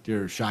 that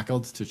you're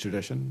shackled to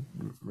tradition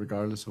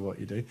regardless of what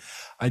you do.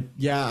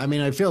 I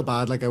mean, I feel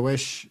bad. Like I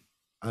wish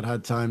I'd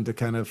had time to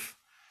kind of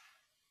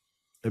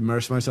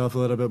immerse myself a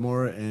little bit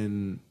more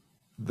in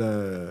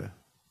the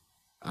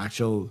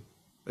actual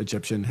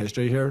Egyptian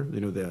history here.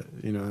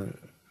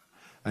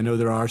 I know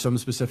there are some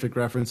specific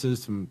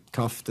references from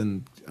Kuft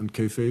and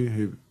Khufu,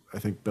 who I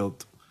think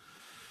built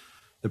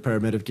the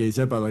Pyramid of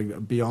Giza, but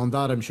like beyond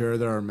that, I'm sure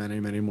there are many,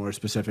 many more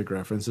specific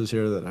references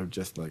here that are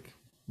just like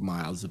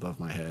miles above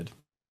my head.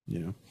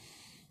 Are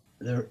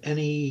there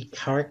any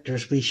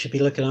characters we should be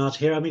looking at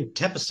here? I mean,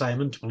 Tepa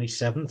Simon,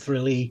 27th,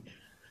 really.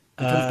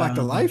 He comes back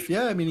to life,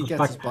 yeah. I mean, he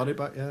gets his body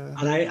back, yeah.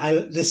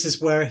 And this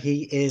is where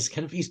he's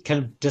kind of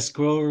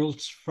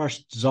Discworld's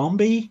first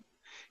zombie.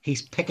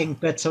 He's picking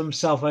bits of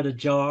himself out of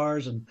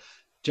jars and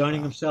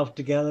joining himself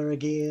together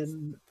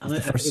again.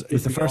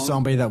 He's the first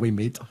zombie that we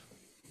meet.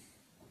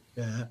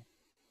 Yeah.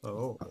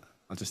 Oh.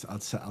 I'll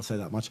say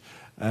that much.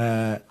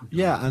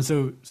 Yeah, and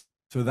so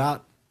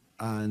that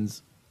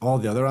and all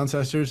the other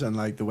ancestors and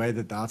like the way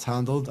that that's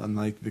handled and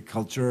like the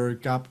culture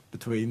gap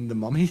between the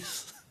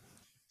mummies.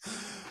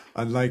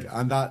 And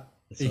that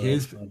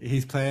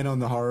he's playing on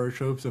the horror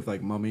tropes of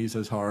like mummies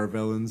as horror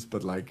villains,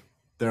 but like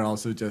they're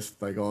also just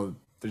like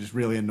they're just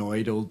really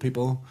annoyed old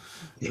people.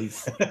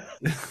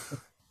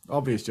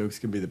 Obvious jokes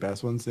can be the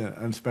best ones, yeah,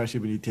 and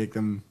especially when you take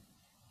them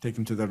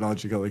to their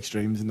logical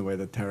extremes in the way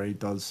that Terry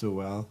does so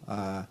well.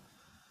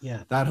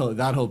 Yeah, that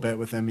whole bit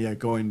with him,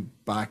 going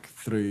back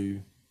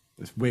through,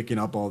 just waking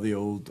up all the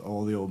old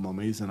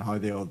mummies and how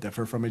they all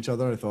differ from each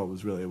other, I thought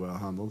was really well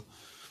handled.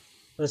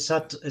 It's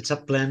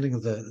that blending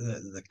of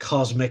the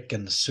cosmic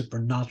and the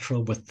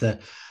supernatural with the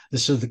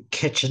sort of the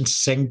kitchen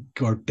sink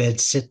or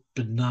bedsit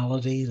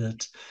banality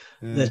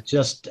that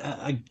just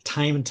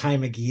time and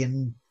time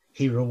again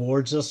he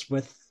rewards us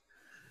with.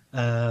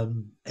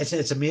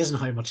 It's amazing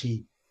how much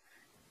he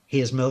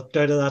has milked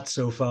out of that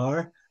so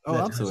far. Oh,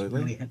 that absolutely, has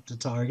really hit the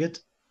target.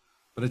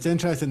 But it's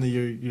interesting that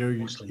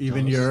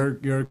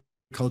your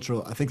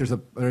cultural. I think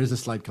there is a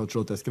slight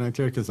cultural disconnect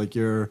here because like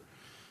your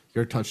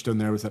touchstone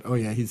there was that, oh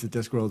yeah, he's the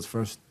Discworld's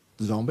first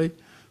zombie,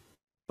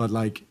 but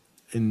like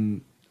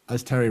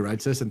as Terry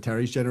writes this, and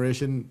Terry's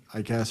generation,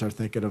 I guess, are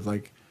thinking of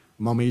like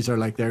mummies are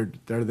like they're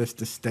this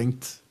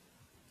distinct,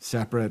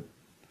 separate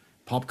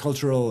pop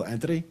cultural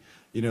entity,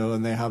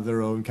 and they have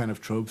their own kind of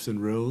tropes and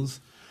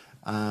rules.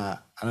 And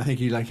I think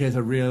he has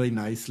a really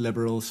nice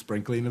liberal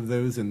sprinkling of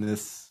those in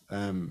this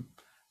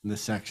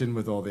section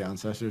with all the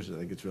ancestors. I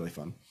think it's really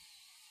fun.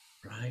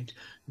 Right.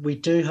 We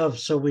do have,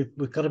 so we've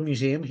got a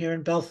museum here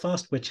in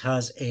Belfast which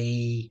has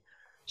a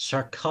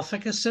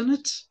sarcophagus in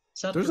it.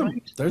 Is that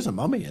right? There's a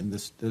mummy in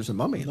this. There's a A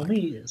mummy, like,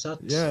 mummy? Is that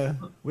yeah,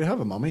 we have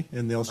a mummy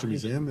in the Ulster right?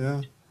 Museum.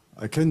 Yeah,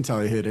 I couldn't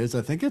tell you who it is.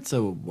 I think it's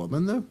a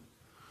woman though.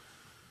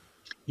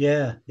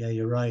 Yeah, yeah,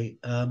 you're right.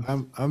 I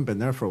haven't been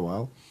there for a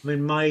while. I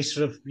mean, my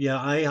sort of, yeah,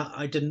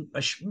 I didn't,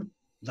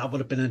 that would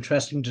have been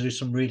interesting to do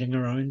some reading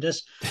around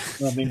this.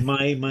 I mean,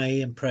 my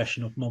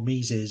impression of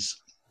mummies is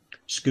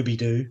Scooby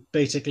Doo,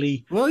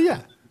 basically Well,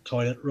 yeah,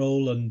 toilet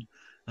roll and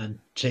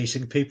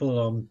chasing people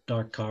along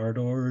dark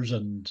corridors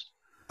and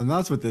and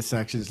that's what this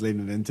section is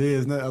leaning into,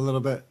 isn't it? A little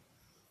bit.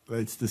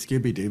 It's the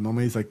Scooby Doo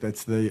mummies, like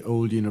that's the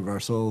old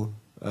Universal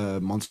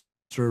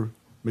monster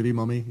movie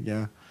mummy.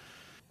 Yeah.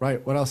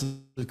 Right. What else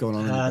is going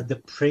on in the book? the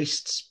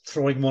priests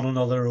throwing one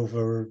another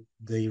over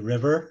the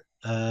river.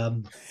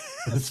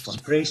 It's fun. That's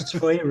priests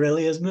for you,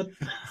 really, isn't it?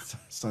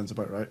 Sounds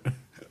about right.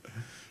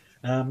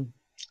 Um,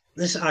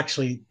 this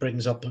actually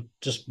brings up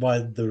just why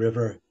the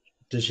river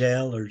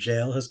Djel or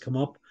Jail has come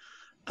up.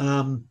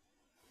 Um,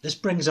 this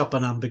brings up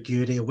an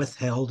ambiguity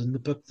withheld in the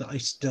book that I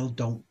still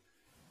don't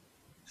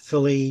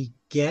fully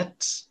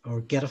get,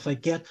 or get if I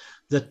get,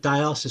 that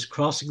Dios is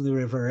crossing the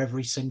river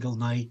every single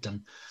night,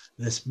 and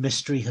this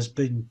mystery has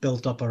been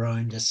built up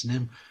around us. And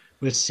then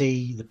we'd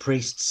see the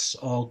priests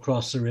all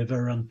cross the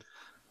river, and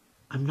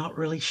I'm not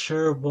really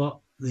sure what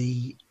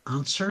the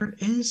answer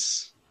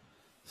is.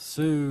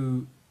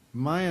 So,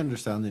 my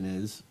understanding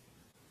is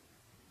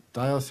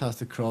Dios has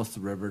to cross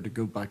the river to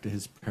go back to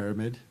his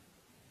pyramid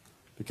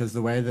because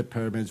the way that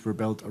pyramids were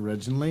built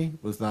originally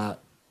was that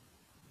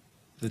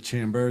the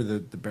chamber, the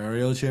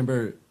burial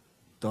chamber,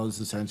 does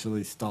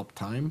essentially stop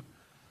time.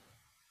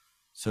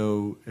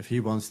 So, if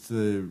he wants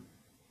to,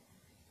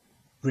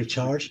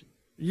 Recharge.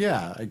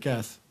 yeah, I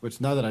guess,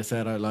 which now that I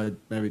said out loud,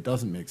 maybe it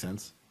doesn't make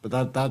sense.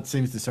 But that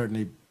seems to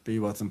certainly be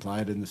what's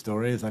implied in the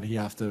story is that he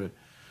has to,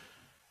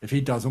 if he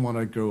doesn't want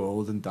to grow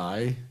old and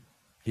die,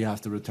 he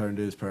has to return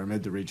to his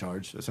pyramid to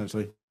recharge,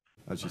 essentially,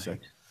 as you say.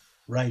 Right.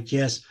 Right,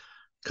 yes.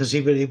 Because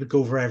he would go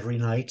over every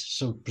night,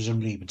 so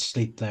presumably he would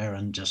sleep there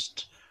and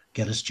just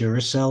get his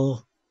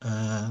Duracell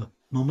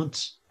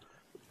moments.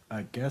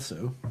 I guess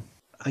so.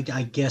 I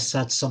guess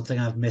that's something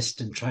I've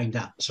missed in trying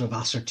to sort of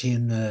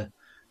ascertain the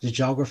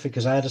geography,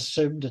 because I had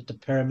assumed that the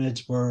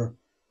pyramids were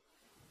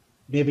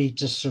maybe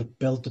just sort of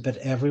built a bit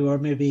everywhere,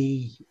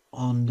 maybe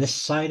on this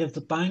side of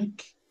the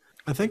bank.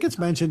 I think it's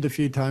mentioned a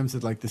few times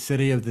that like the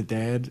city of the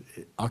dead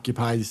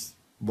occupies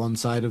one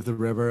side of the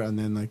river and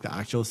then like the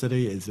actual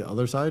city is the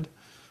other side.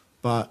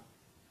 But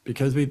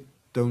because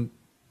don't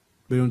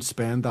we don't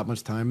spend that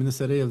much time in the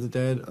city of the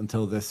dead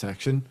until this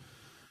section,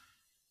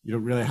 you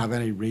don't really have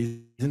any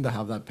reason to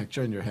have that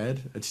picture in your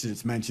head.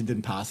 It's mentioned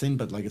in passing,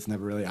 but like it's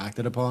never really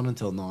acted upon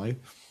until now.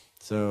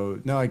 So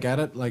no, I get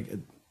it. Like,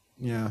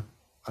 yeah,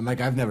 and like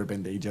I've never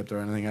been to Egypt or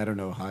anything. I don't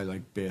know how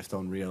like based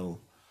on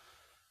real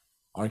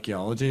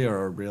archaeology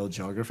or real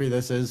geography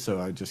this is. So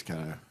I just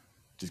kind of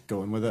just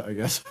going with it, I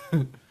guess.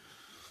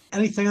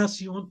 Anything else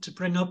you want to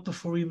bring up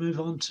before we move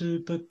on to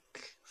book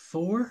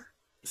four?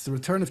 It's the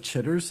return of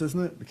Chitters,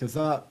 isn't it? Because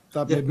Yeah,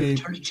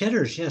 Return to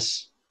Chitters,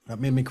 yes. that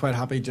made me quite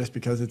happy just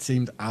because it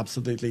seemed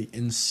absolutely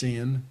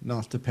insane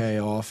not to pay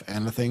off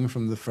anything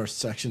from the first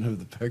section of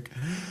the book.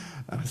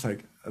 I was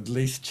like, at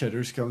least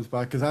Chitters comes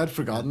back because I had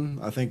forgotten.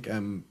 I think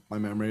my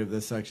memory of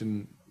this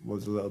section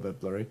was a little bit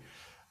blurry.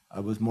 I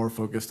was more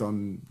focused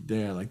on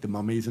like the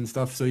mummies and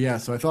stuff. So yeah,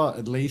 so I thought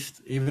at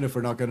least even if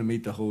we're not going to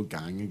meet the whole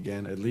gang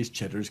again, at least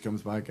Chitters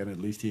comes back and at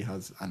least he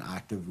has an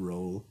active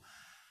role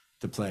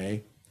to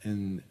play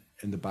in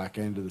the back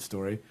end of the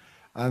story.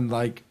 And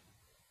like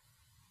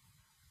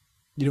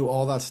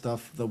all that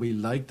stuff that we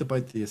liked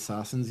about the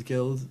Assassin's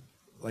Guild,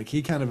 like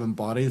he kind of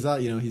embodies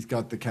that. He's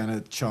got the kind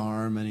of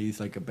charm and he's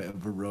like a bit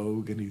of a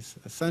rogue and he's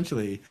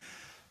essentially,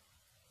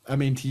 I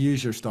mean, to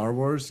use your Star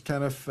Wars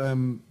kind of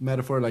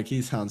metaphor, like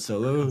he's Han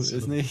Solo,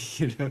 isn't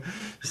he?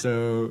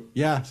 So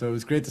yeah, so it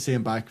was great to see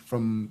him back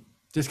from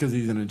just because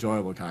he's an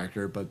enjoyable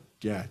character, but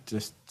yeah,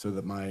 just so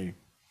that my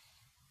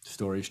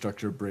story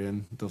structure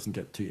brain doesn't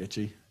get too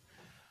itchy.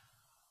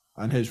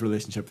 And his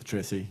relationship with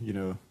Tracy,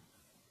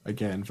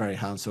 again, very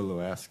Han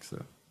Solo-esque.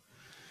 So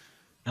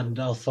And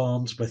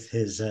Alphonse with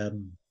his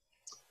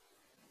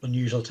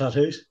unusual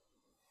tattoos.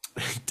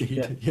 Yeah.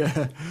 indeed,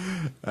 yeah.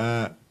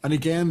 And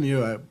again,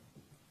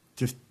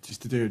 just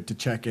to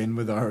check in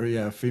with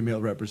our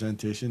female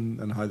representation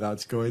and how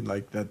that's going,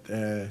 like that.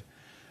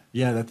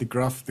 That the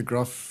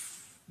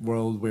gruff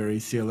world weary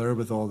sailor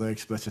with all the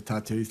explicit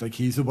tattoos, like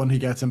he's the one who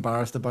gets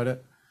embarrassed about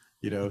it.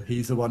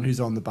 He's the one who's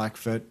on the back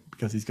foot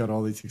because he's got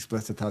all these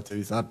explicit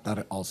tattoos.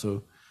 That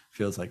also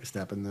feels like a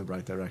step in the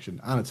right direction,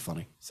 and it's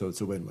funny, so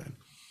it's a win-win.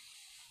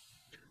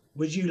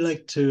 Would you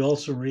like to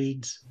also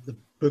read the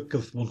book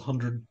of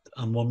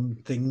 101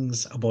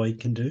 Things a Boy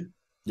Can Do?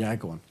 Yeah,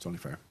 go on. It's only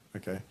fair.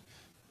 Okay.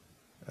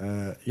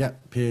 Yeah,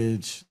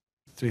 page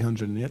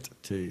 308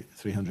 to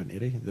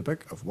 380, the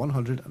book of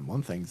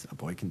 101 things a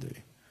boy can do.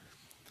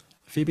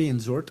 Phoebe and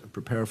Zort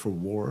prepare for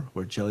war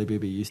where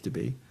Djelibeybi used to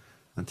be,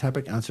 and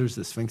Tepic answers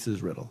the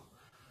Sphinx's riddle.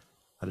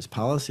 At his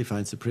palace, he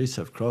finds the priests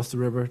have crossed the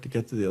river to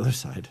get to the other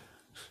side.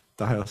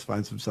 Dios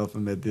finds himself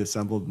amid the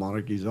assembled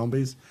monarchy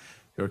zombies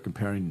who are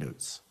comparing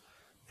notes.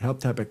 They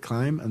help Tepic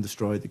climb and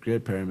destroy the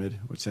Great Pyramid,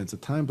 which sends a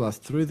time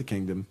blast through the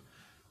kingdom.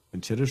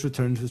 When Chitters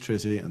returns with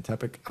Tracy and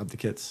Tepic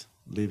abdicates,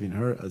 leaving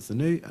her as the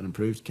new and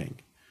improved king.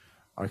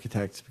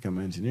 Architects become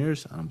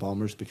engineers and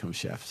embalmers become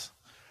chefs.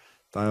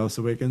 Dios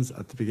awakens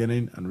at the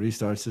beginning and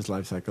restarts his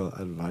life cycle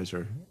as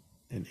advisor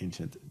in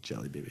ancient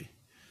Djelibeybi.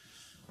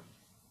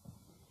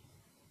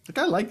 Like,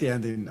 I like the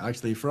ending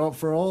actually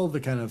for all the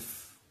kind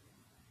of,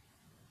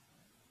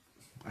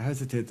 I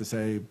hesitate to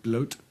say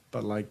bloat,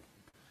 but like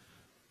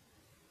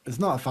it's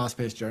not a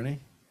fast-paced journey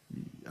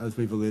as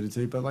we've alluded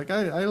to, but like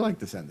I like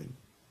this ending.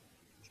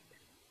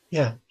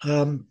 Yeah,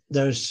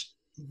 there's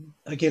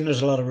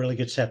a lot of really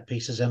good set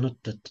pieces in it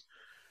that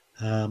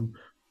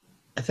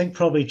I think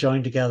probably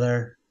joined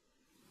together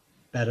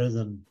better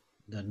than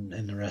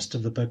in the rest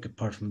of the book,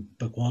 apart from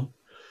book one.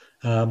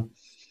 I'm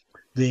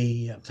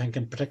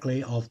thinking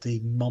particularly of the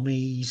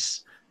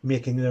mummies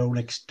making their own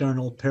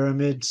external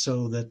pyramid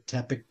so that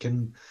Tepic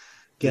can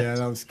get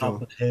That was top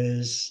cool. of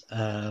his.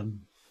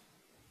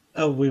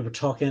 We were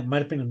talking, it might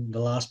have been in the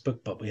last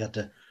book, but we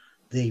had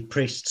the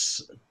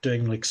priests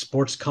doing like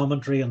sports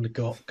commentary on the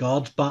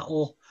God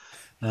battle.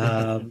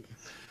 Um,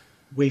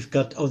 we've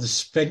got the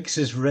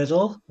Sphinx's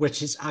riddle,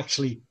 which is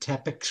actually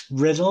Tepic's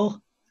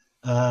riddle,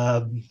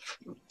 um,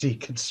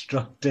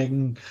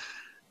 deconstructing.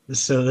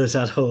 So there's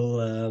that whole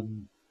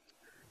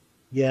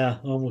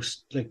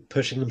almost like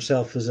pushing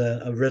himself as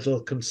a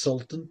riddle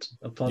consultant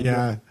upon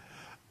Yeah,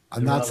 the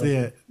and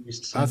relevant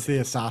that's the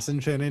assassin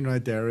training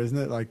right there, isn't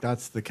it? Like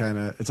that's the kind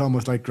of, it's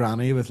almost like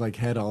Granny with like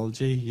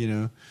headology, you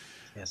know.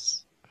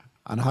 Yes.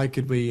 And how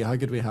could we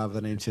have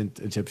an ancient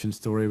Egyptian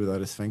story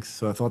without a sphinx?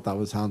 So I thought that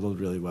was handled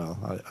really well.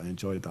 I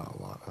enjoyed that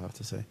a lot, I have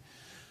to say.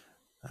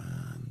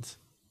 And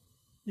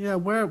yeah,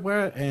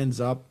 where it ends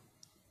up,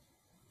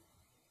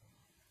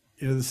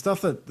 you know, the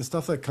stuff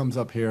that comes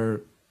up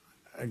here,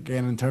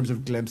 again, in terms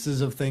of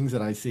glimpses of things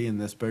that I see in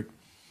this book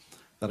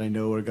that I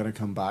know are going to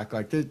come back,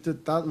 like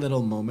that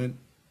little moment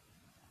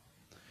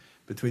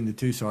between the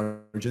two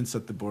sergeants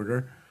at the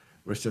border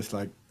was just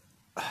like,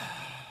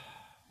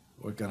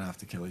 we're gonna have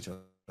to kill each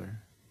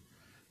other.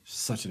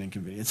 Such an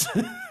inconvenience.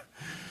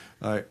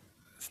 Like,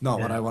 it's not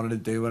what I wanted to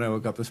do when I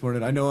woke up this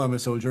morning. I know I'm a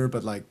soldier,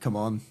 but like, come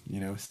on, you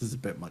know, this is a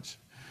bit much.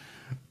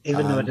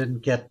 Even though I And didn't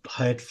get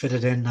how it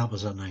fitted in, that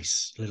was a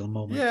nice little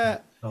moment. yeah,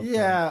 Felt good.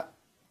 yeah.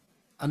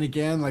 And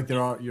again, like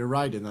you're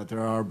right in that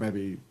there are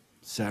maybe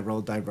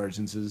several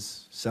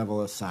divergences,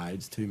 several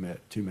asides, too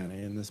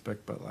many in this book.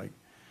 But like,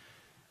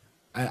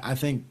 I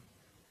think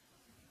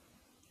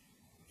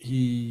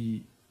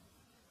he,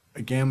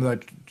 again,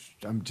 without,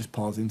 I'm just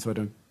pausing so I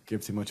don't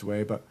give too much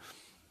away, but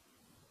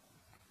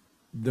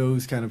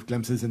those kind of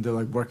glimpses into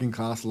like working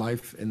class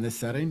life in this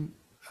setting.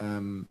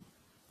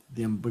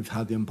 We've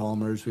had the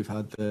embalmers, we've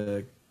had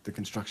the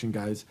construction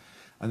guys,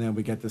 and then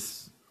we get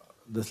this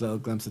little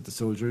glimpse at the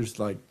soldiers.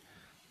 Like,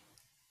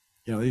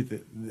 you know,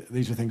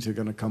 these are things that are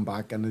going to come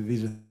back, and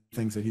these are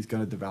things that he's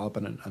going to develop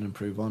and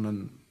improve on,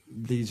 and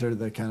these are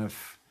the kind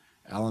of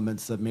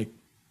elements that make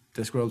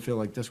Discworld feel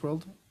like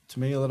Discworld to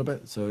me a little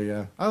bit. So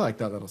yeah, I like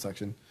that little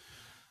section.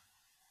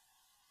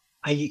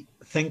 I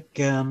think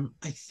I'm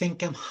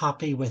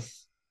happy with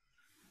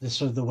the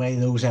sort of the way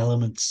those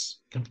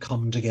elements can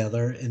come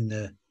together in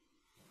the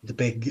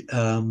big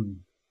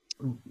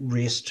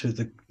race to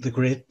the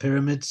Great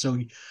Pyramid. So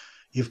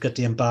you've got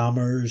the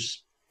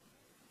embalmers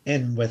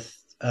in with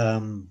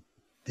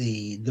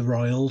the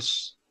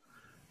royals,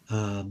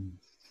 um,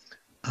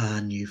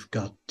 and you've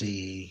got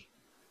the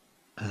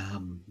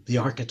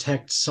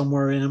architects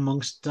somewhere in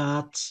amongst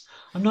that.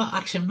 I'm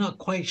not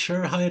quite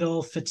sure how it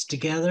all fits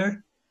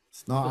together.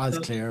 It's not With as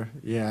that. clear.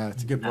 Yeah,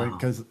 it's a good point No.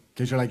 because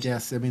you're like,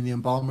 yes, I mean the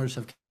embalmers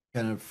have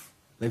kind of,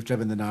 they've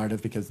driven the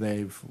narrative because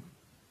they've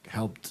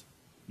helped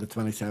the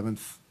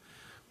 27th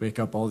wake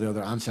up all the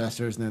other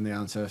ancestors, and then the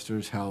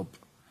ancestors help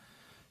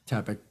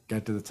Tepic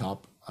get to the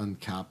top and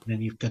Cap.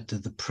 Then you've got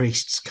the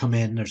priests come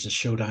in. There's a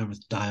showdown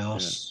with Yeah.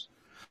 Dios.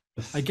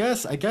 I With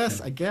guess, I you guess,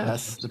 know, I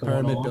guess what's going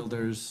on.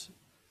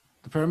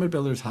 the pyramid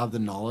builders have the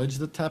knowledge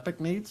that Tepic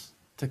needs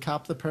to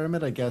cap the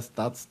pyramid. I guess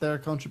that's their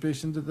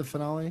contribution to the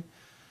finale.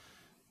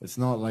 It's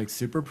not like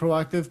super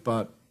proactive,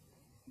 but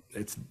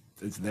it's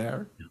it's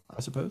there,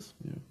 I suppose.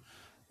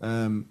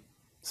 Yeah.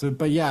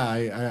 But yeah, I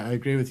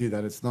agree with you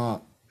that it's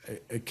not.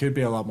 It could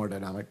be a lot more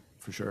dynamic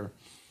for sure.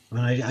 I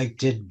mean, I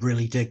did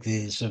really dig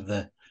the sort of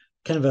the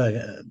kind of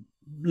a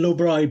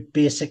lowbrow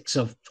basics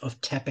of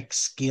Tepic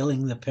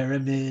scaling the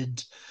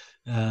pyramid.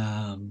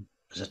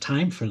 There's a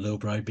time for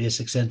lowbrow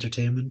basics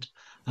entertainment.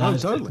 Oh,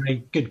 It's got totally.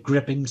 very good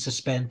gripping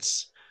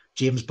suspense,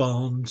 James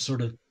Bond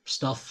sort of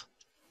stuff,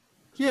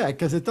 Yeah,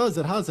 because it does.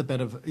 It has a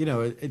bit of, you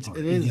know, or it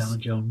Indiana is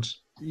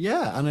Jones.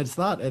 Yeah, and it's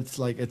that. It's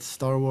like it's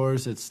Star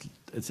Wars. It's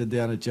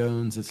Indiana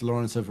Jones. It's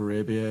Lawrence of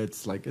Arabia.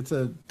 It's like it's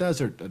a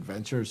desert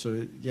adventure.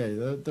 So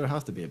yeah, there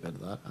has to be a bit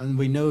of that, and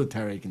we know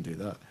Terry can do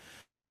that,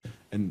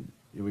 and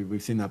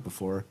we've seen that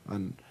before.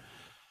 And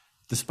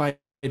despite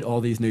all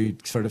these new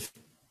sort of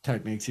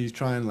techniques he's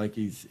trying, like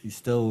he's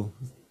still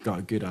got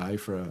a good eye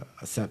for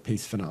a set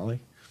piece finale.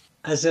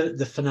 As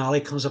the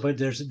finale comes about,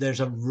 there's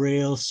a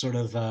real sort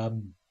of a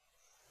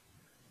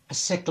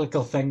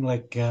cyclical thing.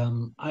 Like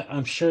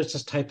I'm sure it's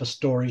this type of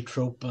story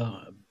trope.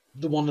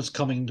 The one that's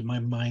coming to my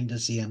mind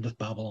is the end of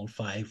Babylon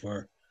 5,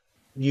 where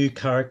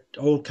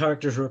old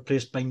characters are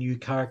replaced by new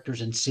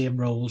characters in same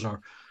roles,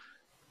 or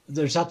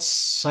there's that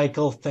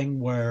cycle thing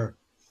where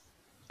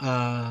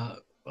I've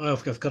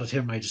got it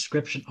here in my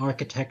description: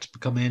 architects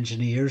become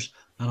engineers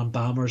and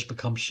embalmers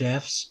become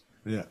chefs.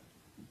 Yeah,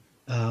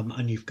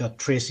 And you've got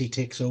Tracy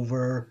takes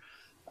over,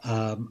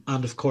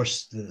 and of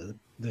course the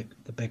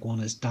big one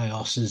is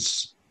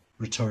Dios's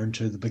return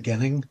to the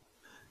beginning,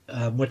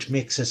 which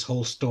makes this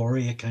whole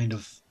story a kind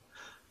of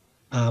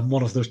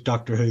one of those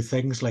Doctor Who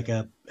things, like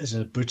a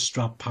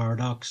bootstrap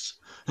paradox.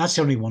 That's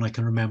the only one I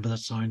can remember that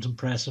sounds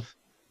impressive.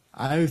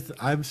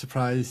 I'm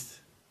surprised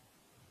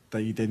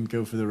that you didn't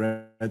go for the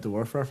Red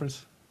Dwarf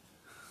reference.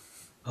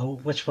 Oh,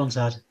 which one's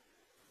that?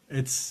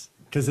 It's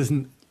because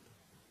isn't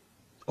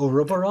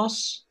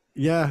Ouroboros?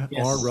 yeah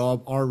Yes. or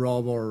Rob or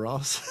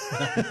Ross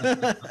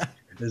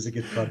There's a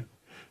good fun.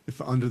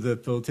 if under the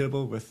pool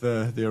table with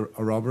the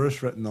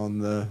Ouroboros written on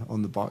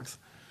the box.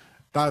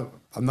 That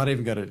I'm not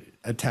even going to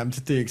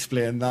attempt to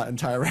explain that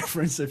entire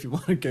reference. If you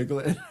want to Google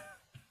it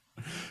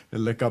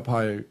and look up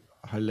how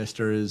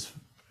Lister is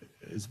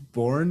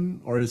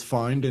born or is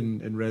found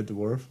in Red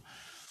Dwarf.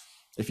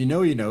 If you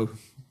know, you know.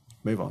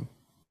 Move on.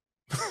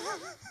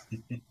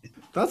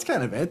 That's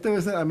kind of it, though,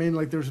 isn't it? I mean,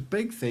 like, there's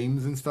big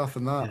themes and stuff,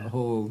 and that Yeah.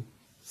 whole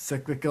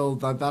cyclical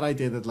that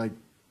idea that like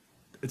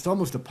it's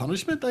almost a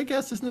punishment, I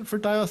guess, isn't it, for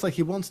Dios? Like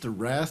he wants to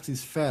rest,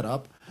 he's fed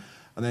up,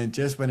 and then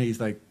just when he's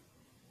like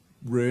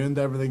ruined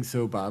everything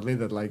so badly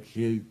that like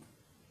he's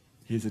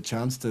a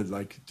chance to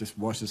like just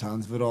wash his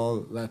hands of it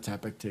all, let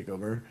Epic take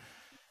over.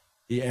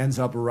 He ends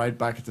up right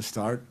back at the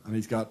start, and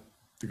he's got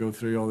to go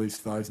through all these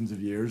thousands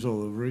of years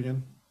all over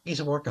again. He's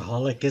a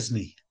workaholic, isn't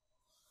he?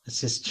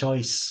 It's his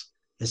choice.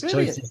 His choice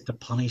Maybe, is to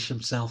punish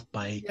himself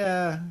by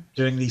yeah,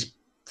 doing these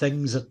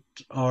things that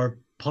are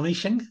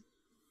punishing.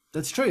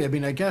 that's true. I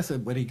mean, I guess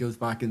that when he goes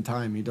back in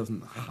time, he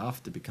doesn't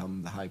have to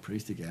become the high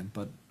priest again.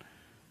 But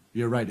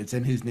you're right; it's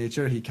in his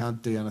nature. He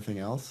can't do anything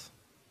else,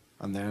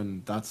 and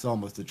then that's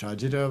almost the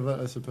tragedy of it,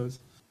 I suppose.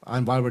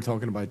 And while we're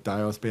talking about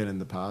Dios being in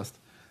the past,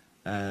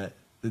 uh,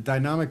 the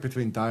dynamic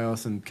between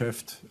Dios and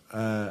Kuft,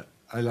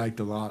 I liked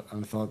a lot,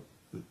 and I thought,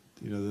 that,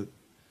 that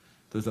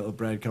those little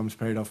breadcrumbs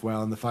paid off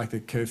well, and the fact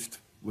that Kuft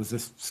was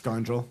this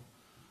scoundrel,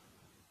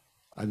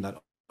 and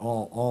that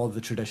all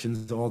the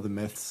traditions, all the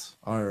myths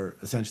are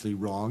essentially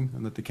wrong,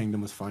 and that the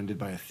kingdom was founded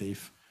by a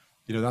thief.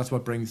 That's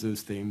what brings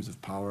those themes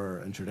of power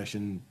and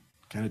tradition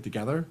kind of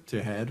together to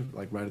a head,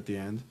 like right at the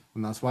end,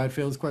 and that's why it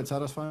feels quite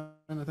satisfying.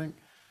 I think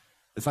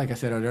it's like I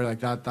said earlier, like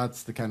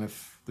that's the kind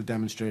of the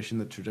demonstration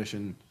that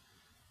tradition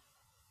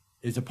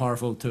is a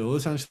powerful tool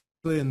essentially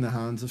in the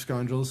hands of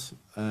scoundrels.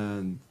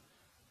 And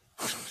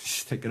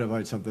just thinking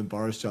about something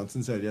Boris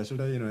Johnson said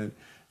yesterday,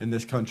 in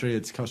this country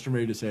it's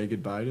customary to say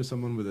goodbye to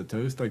someone with a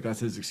toast. Like that's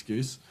his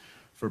excuse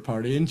for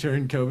partying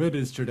during COVID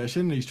is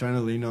tradition. He's trying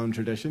to lean on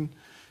tradition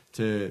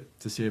to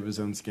save his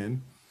own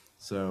skin.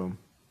 So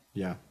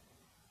yeah,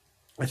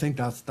 I think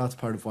that's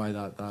part of why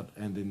that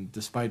ending,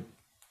 despite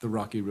the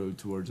rocky road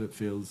towards it,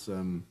 feels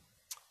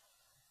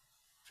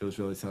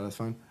really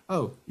satisfying.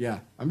 Oh yeah,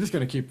 I'm just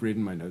gonna keep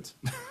reading my notes.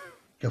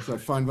 Go So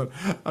for it.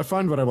 I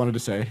find what I wanted to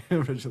say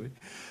originally.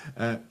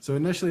 So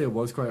initially, it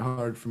was quite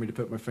hard for me to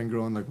put my finger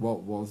on like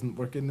what wasn't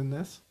working in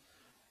this,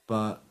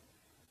 but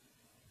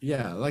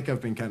yeah, like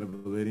I've been kind of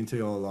alluding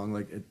to all along,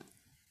 like it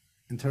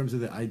in terms of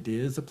the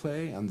ideas of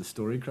play and the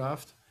story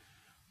craft,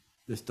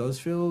 this does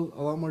feel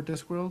a lot more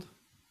Discworld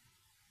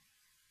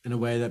in a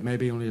way that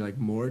maybe only like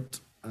Mort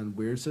and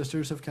Weird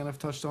Sisters have kind of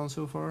touched on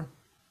so far.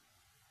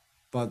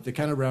 But the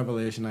kind of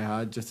revelation I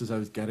had just as I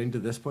was getting to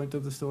this point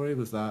of the story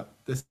was that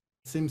this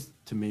seems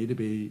to me to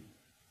be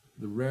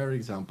the rare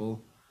example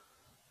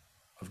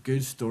of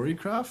good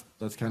storycraft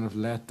that's kind of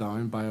let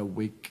down by a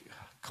weak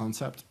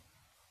concept.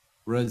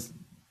 Whereas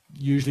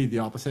usually the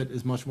opposite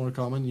is much more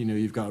common.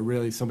 You've got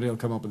somebody will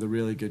come up with a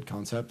really good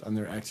concept and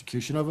their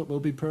execution of it will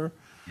be poor.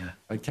 Yeah.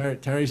 Like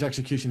Terry's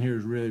execution here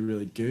is really,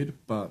 really good,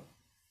 but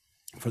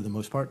for the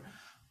most part.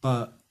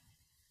 But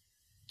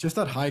just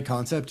that high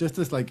concept, just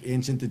this like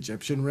ancient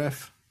Egyptian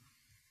riff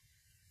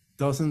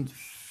doesn't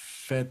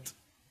fit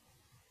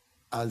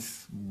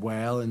as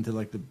well into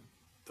like the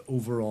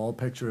overall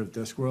picture of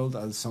Discworld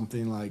as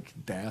something like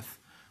Death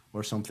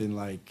or something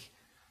like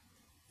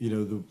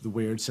the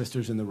Weird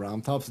Sisters in the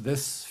Ram Tops.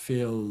 This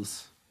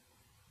feels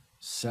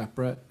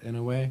separate in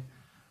a way.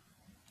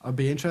 I'd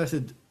be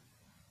interested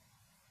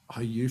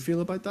how you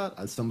feel about that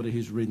as somebody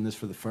who's reading this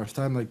for the first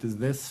time. Like, does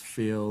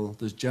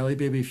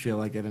Djelibeybi feel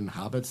like it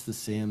inhabits the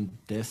same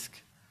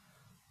disc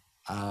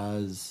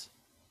as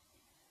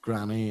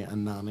Granny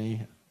and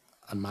Nanny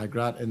and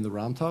Magrat in the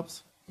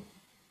Ramtops?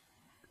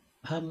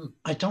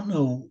 I don't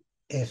know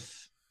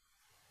if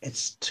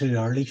it's too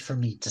early for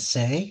me to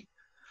say.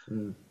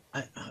 Mm.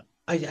 I,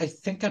 I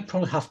think I'd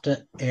probably have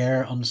to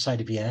err on the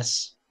side of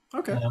yes.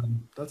 Okay,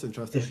 Um, that's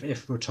interesting.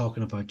 if we're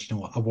talking about,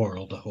 a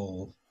world, a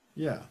whole.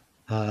 Yeah.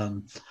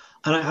 Um,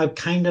 and I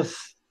kind of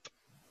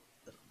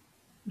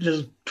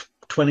little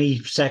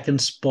 20-second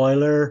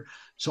spoiler.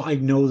 So I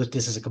know that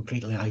this is a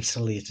completely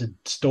isolated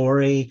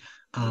story,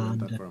 I wrote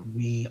that and for him.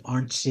 we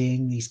aren't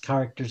seeing these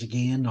characters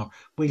again, or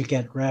we'll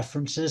get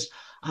references.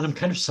 And I'm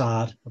kind of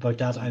sad about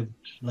that. I would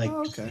like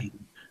Oh, to okay. see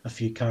a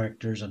few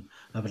characters, and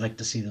I would like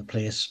to see the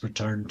place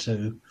return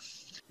to.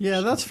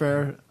 Yeah, So, that's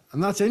fair.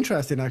 And that's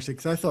interesting, actually,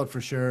 because I thought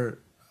for sure,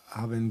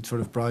 having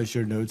sort of browsed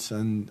your notes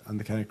and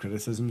the kind of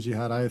criticisms you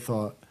had, I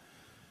thought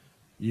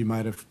you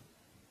might have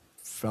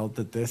felt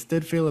that this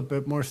did feel a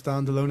bit more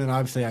standalone. And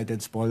obviously, I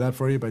did spoil that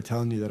for you by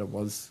telling you that it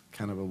was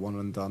kind of a one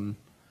and done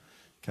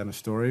kind of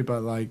story.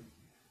 But like,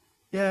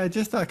 yeah,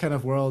 just that kind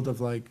of world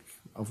of like,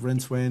 of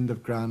Rincewind,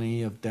 of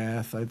Granny, of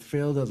death. I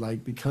feel that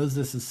like, because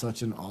this is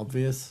such an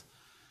obvious,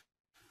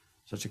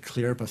 such a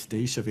clear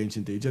pastiche of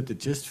ancient Egypt, it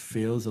just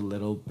feels a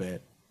little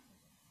bit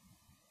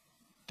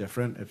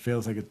different. It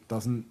feels like it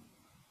doesn't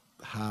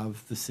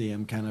have the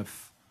same kind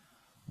of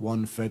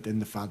one foot in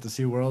the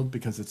fantasy world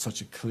because it's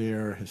such a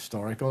clear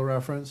historical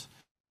reference.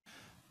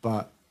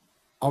 But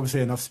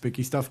obviously, enough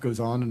spooky stuff goes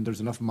on, and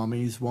there's enough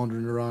mummies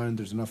wandering around.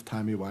 There's enough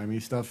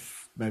timey-wimey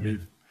stuff, yeah. maybe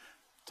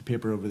to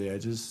paper over the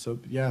edges. So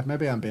yeah,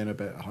 maybe I'm being a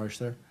bit harsh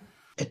there.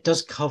 It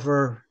does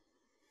cover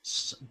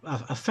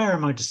a fair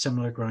amount of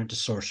similar ground to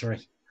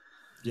Sorcery.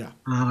 Yeah,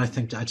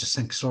 And I just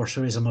think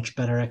Sorcery is a much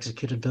better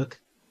executed book.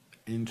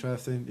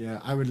 interesting. Yeah,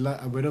 I would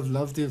have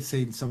loved to have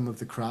seen some of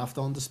the craft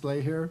on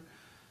display here,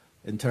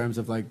 in terms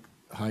of like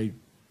how he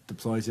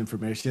deploys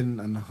information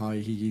and how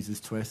he uses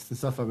twists and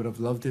stuff. I would have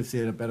loved to have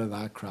seen a bit of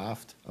that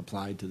craft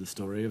applied to the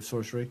story of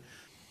Sorcery.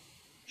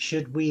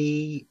 Should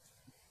we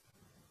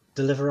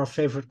deliver our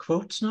favorite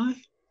quotes now?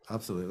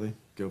 Absolutely,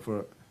 go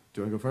for it.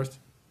 Do you want to go first?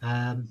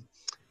 Um,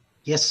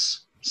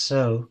 yes.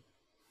 So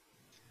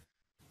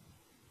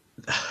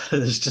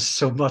there's just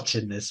so much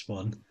in this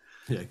one.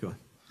 Yeah, go on.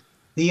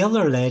 The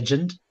other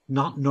legend,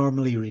 not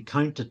normally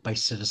recounted by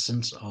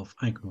citizens of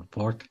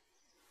Ankh-Morpork,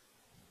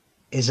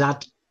 is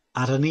that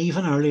at an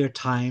even earlier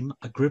time,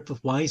 a group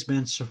of wise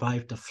men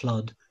survived a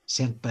flood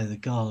sent by the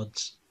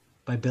gods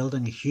by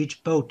building a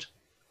huge boat.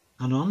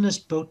 And on this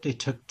boat, they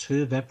took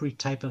two of every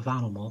type of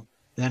animal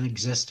then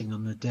existing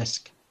on the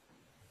disk.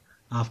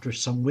 After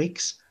some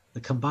weeks, the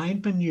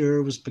combined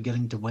manure was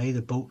beginning to weigh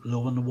the boat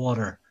low on the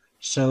water.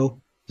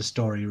 So, the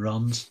story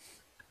runs,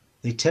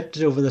 they tipped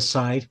it over the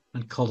side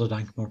and called it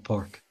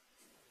Ankh-Morpork.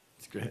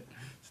 It's great.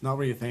 It's not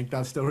where you think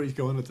that story's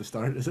going at the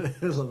start, is it?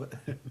 I love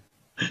it.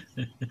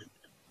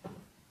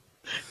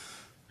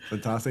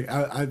 Fantastic.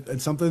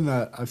 It's something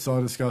that I saw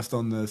discussed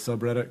on the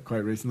subreddit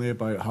quite recently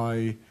about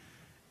how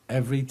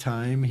every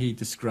time he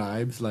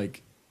describes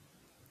like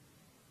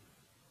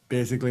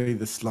basically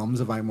the slums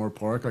of Ankh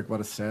Park, like what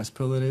a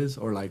cesspool it is,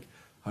 or like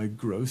how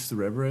gross the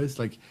river is,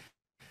 like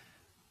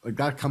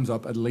that comes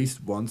up at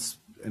least once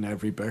in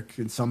every book.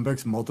 In some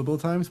books, multiple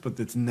times, but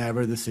it's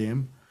never the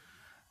same.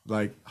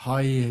 Like how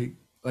he,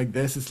 like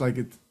this is like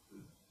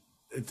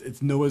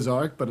it's Noah's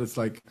Ark, but it's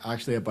like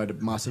actually about a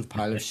massive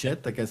pile of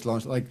shit that gets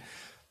launched. Like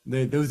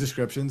those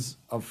descriptions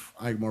of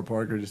Ankh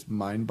Park are just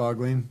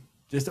mind-boggling.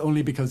 Just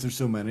only because there's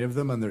so many of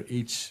them and they're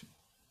each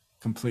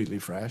completely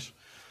fresh.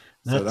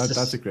 So That's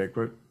that's a the, great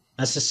quote.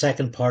 that's the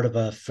second part of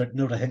a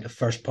footnote. I think the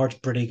first part's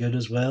pretty good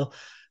as well.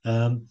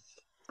 Um,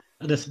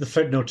 and if the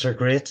footnotes are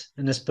great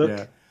in this book,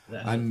 Yeah,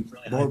 and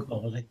really high more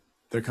quality.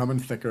 they're coming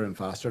thicker and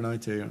faster now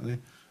too, aren't they?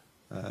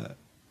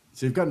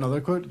 So you've got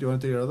another quote. Do you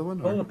want to do your other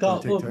one, or Well, do we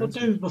take we'll turns?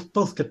 do. We've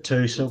both got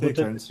two, We'll so take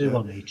turns. do Yeah,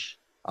 one each.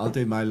 I'll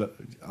do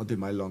I'll do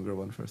my longer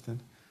one first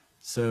then.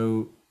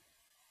 So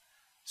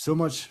so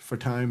much for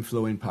time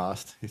flowing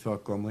past, he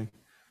thought glumly.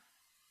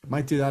 It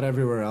might do that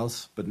everywhere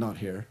else, but not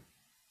here.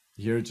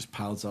 Here it just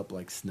piles up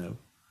like snow.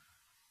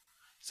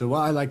 So what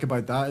I like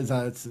about that is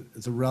that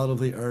it's a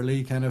relatively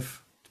early kind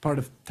of part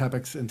of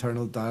Tepic's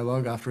internal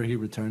dialogue after he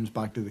returns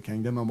back to the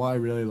kingdom. And what I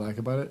really like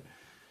about it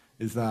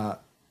is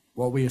that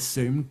what we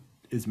assume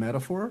is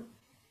metaphor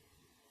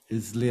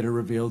is later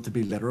revealed to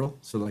be literal.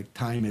 So like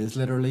time is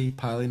literally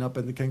piling up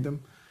in the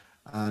kingdom,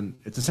 and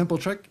it's a simple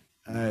trick.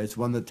 It's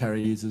one that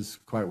Terry uses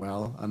quite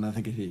well, and I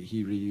think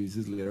he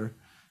reuses later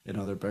in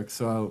other books.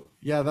 So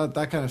yeah,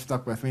 that kind of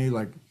stuck with me.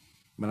 Like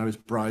when I was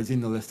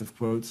browsing the list of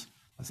quotes,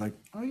 I was like,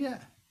 oh yeah,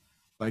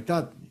 like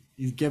that.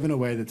 He's given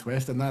away the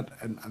twist, and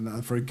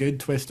and for a good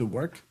twist to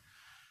work,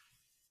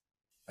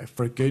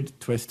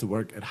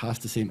 it has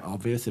to seem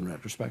obvious in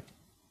retrospect.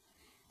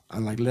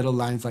 And like little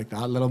lines like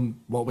that, little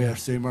what we Yeah,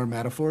 assume are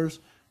metaphors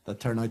that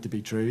turn out to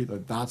be true.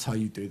 Like that's how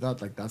you do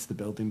that. Like that's the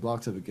building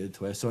blocks of a good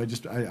twist. So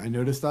I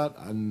noticed that,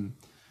 and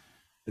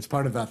it's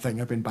part of that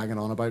thing I've been banging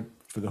on about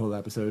for the whole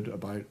episode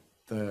about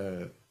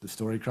the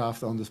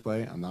storycraft on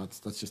display, and that's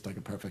just like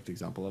a perfect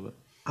example of it.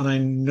 And I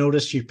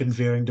notice you've been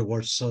veering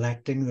towards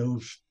selecting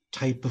those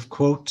type of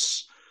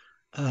quotes.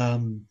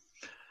 Um,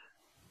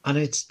 and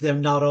they're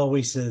not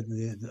always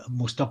the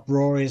most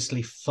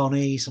uproariously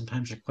funny.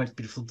 Sometimes they're quite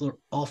beautiful. They're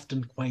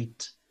often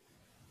quite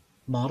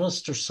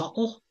modest or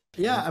subtle.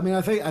 Yeah, I mean,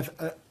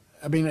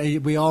 I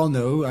mean, we all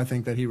know. I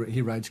think that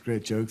he writes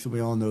great jokes, and we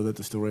all know that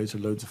the stories are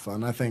loads of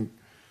fun. I think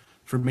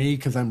for me,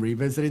 because I'm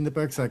revisiting the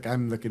books, like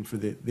I'm looking for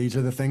these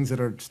are the things that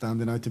are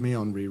standing out to me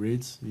on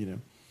rereads. You know.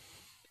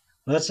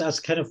 Well, that's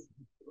kind of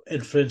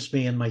influenced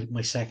me in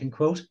my second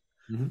quote,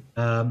 Hmm.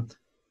 um,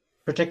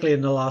 particularly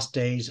in the last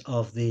days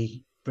of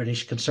the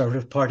British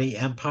Conservative Party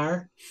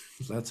empire,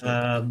 Let's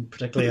hope.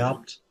 particularly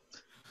apt.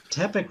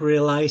 Tepic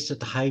realized that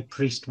the high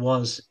priest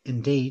was,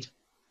 indeed,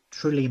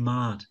 truly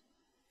mad.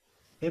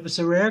 It was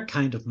a rare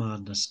kind of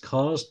madness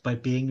caused by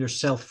being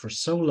yourself for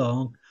so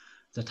long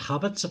that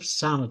habits of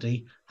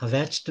sanity have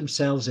etched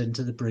themselves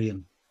into the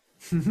brain.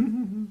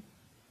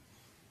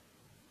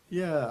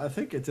 Yeah, I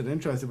think it's an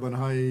interesting one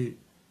how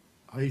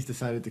he's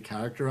decided to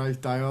characterize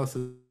Dios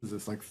as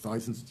this like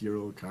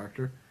thousands-year-old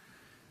character.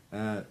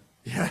 Uh,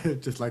 yeah,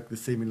 just like the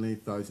seemingly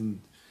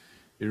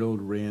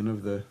thousand-year-old reign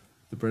of the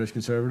British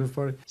Conservative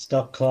Party.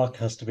 Stop clock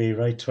has to be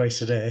right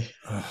twice a day.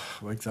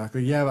 Well,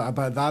 exactly. Yeah,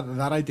 but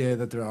that idea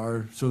that there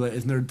are so that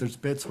isn't there? There's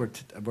bits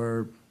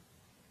where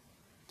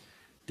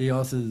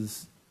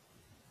Dios's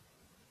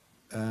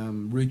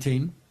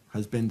routine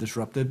has been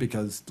disrupted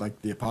because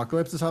like the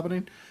apocalypse is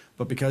happening,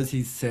 but because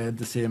he's said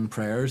the same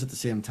prayers at the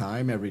same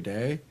time every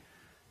day,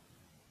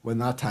 when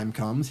that time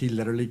comes, he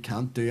literally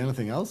can't do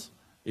anything else,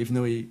 even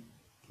though he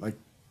like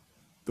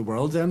the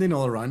world's ending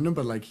all around him,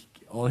 but like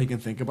all he can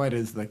think about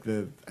is like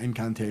the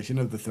incantation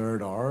of the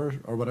third hour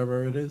or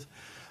whatever it is,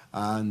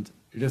 and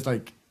you're just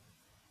like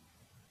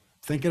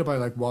thinking about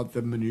like what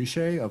the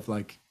minutiae of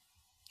like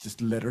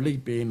just literally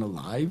being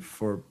alive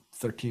for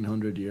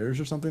 1300 years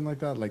or something like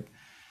that. Like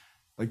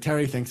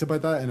Terry thinks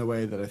about that in a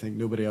way that I think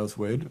nobody else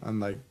would, and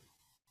like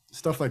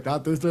stuff like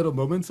that. Those little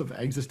moments of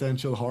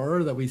existential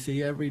horror that we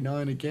see every now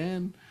and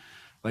again,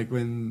 like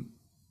when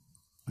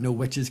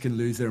witches can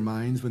lose their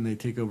minds when they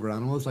take over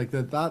animals, like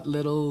that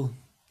little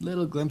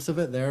glimpse of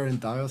it there in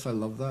Dios. I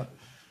love that.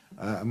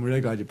 I'm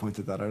really glad you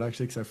pointed that out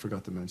actually, because I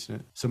forgot to mention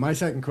it. So my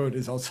second quote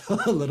is also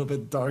a little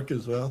bit dark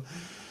as well,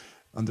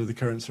 under the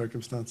current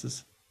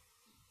circumstances.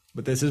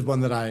 But this is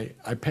one that I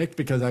picked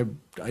because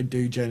I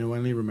do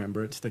genuinely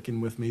remember it sticking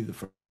with me the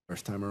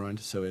first time around.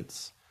 So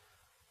it's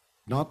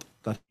not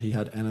that he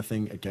had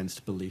anything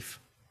against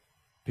belief.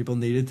 People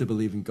needed to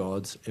believe in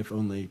gods, if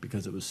only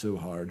because it was so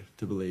hard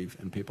to believe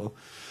in people.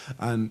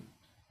 And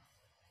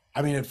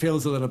I mean, it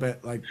feels a little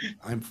bit like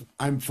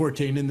I'm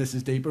 14 and this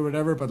is deep or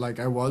whatever, but like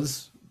I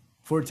was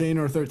 14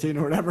 or 13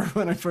 or whatever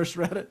when I first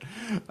read it,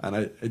 and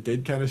it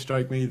did kind of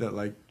strike me that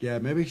like yeah,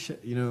 maybe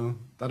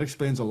that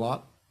explains a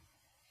lot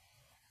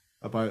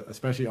about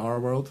especially our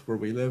world where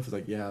we live.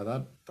 Like yeah,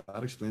 that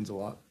explains a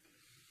lot.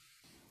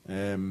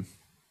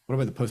 What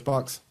about the post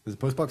box? Is it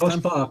post box Post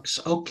time? box.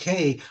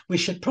 Okay, we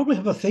should probably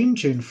have a theme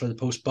tune for the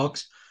post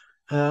box.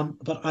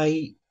 But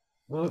I,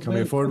 well, Can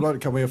we afford one?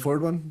 Can we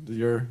afford one? Does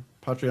your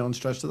Patreon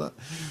stretch to that?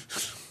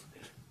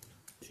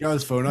 He's got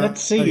his phone out.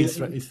 let's see. He's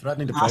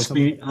threatening to play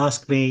something.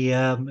 Ask me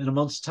in a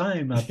month's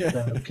time at Yeah.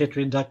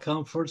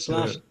 patreon.com/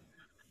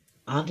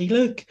 Andy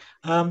Luke.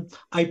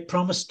 I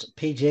promised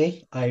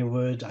PJ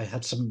I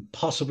had some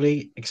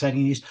possibly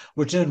exciting news.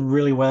 We're doing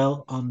really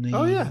well on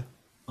Oh yeah.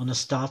 the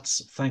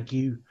stats. Thank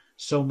you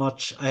so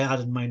much. I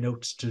added my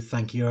notes to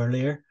thank you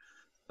earlier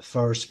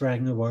for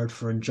spreading the word,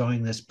 for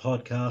enjoying this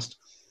podcast.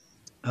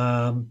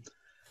 Um,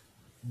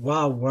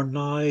 wow, we're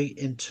now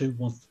into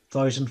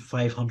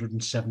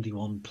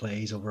 1,571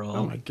 plays Oh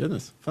overall. my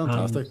goodness. And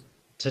Fantastic.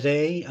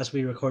 today, as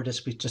we record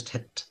this, we just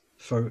hit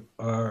for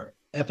our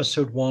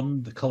episode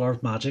 1, The Color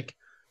of Magic,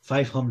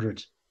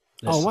 500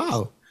 Oh listens.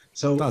 wow.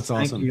 So That's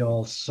thank awesome. you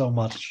all so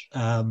much.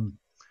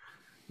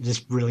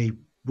 This really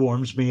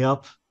warms me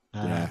up.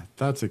 Uh, Yeah,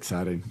 that's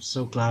exciting. I'm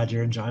so glad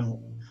you're enjoying what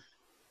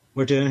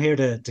we're doing here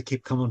to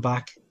keep coming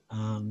back.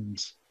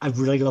 And I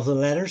really love the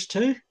letters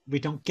too. We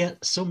don't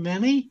get so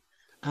many,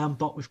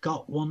 but we've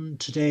got one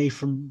today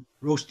from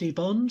Roasty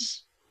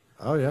Buns.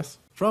 Oh yes.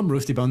 From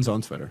Roasty Buns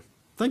on Twitter.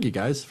 Thank you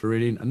guys for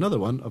reading another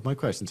one of my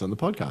questions on the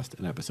podcast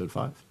in episode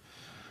 5.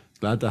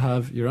 Glad to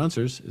have your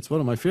answers. It's one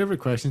of my favorite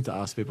questions to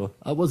ask people.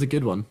 That was a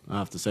good one, I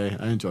have to say.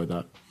 I enjoyed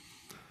that.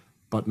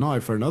 But now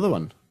for another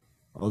one.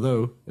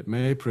 Although it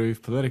may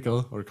prove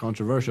political or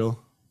controversial.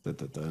 Dun,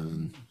 dun,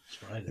 dun.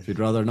 That's right. If you'd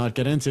rather not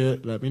get into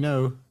it, let me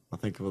know. I'll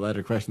think of a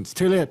later question. It's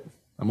too late.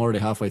 I'm already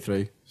halfway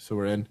through, so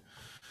we're in.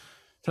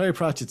 Terry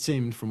Pratchett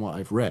seemed, from what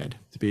I've read,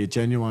 to be a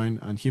genuine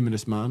and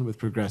humanist man with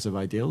progressive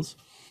ideals.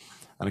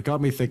 And it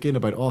got me thinking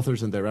about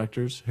authors and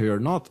directors who are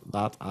not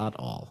that at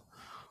all.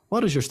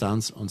 What is your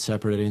stance on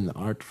separating the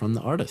art from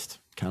the artist?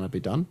 Can it be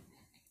done?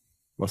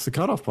 What's the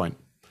cutoff point?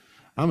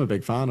 I'm a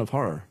big fan of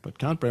horror, but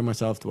can't bring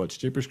myself to watch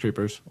Jeepers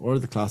Creepers or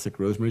the classic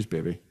Rosemary's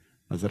Baby,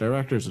 as the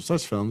directors of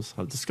such films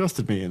have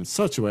disgusted me in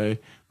such a way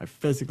I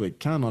physically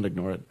cannot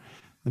ignore it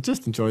and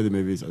just enjoy the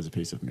movies as a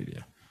piece of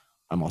media.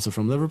 I'm also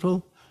from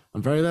Liverpool,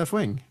 and very left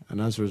wing,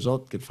 and as a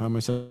result, could find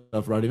myself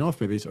writing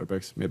off movies or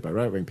books made by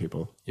right wing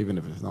people, even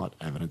if it's not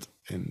evident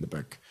in the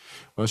book.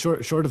 Well,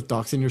 short of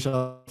doxing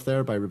yourself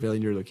there by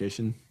revealing your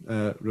location,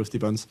 Roasty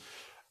Buns,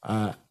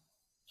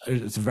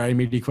 it's a very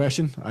meaty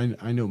question.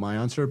 I know my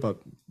answer,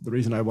 but the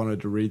reason I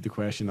wanted to read the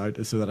question out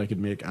is so that I could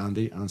make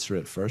Andy answer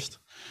it first.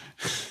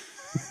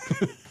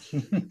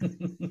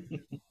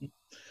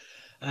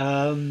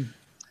 I'm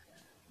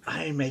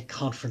a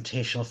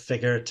confrontational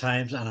figure at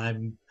times,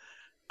 and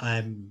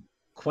I'm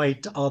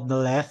quite on the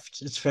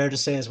left, it's fair to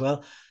say as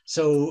well.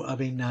 So, I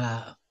mean,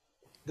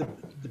 the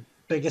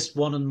biggest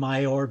one in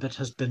my orbit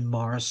has been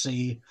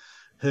Morrissey,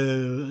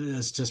 who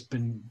has just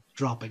been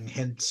dropping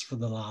hints for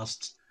the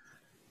last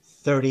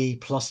 30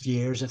 plus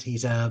years that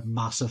he's a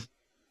massive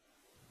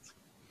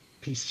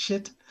piece of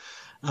shit.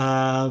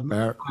 And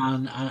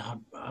I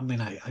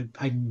mean,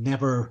 I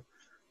never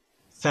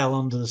fell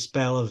under the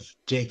spell of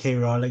J.K.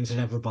 Rowling to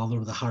never bother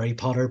with the Harry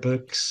Potter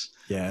books.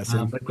 Yeah,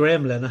 But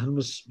Graham Linehan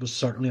was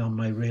certainly on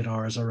my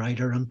radar as a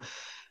writer, and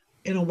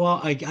you know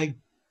what, I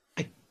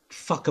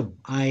fuck him.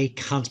 I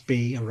can't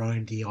be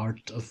around the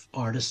art of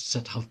artists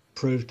that have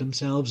proved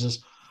themselves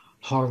as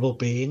horrible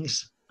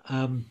beings.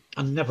 And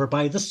never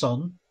by the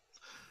sun.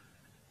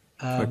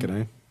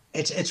 fucking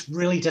It's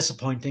really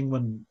disappointing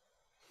when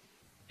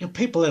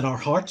people in our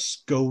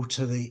hearts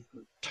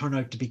turn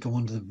out to be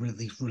going to the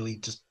really really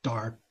just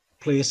dark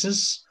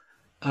places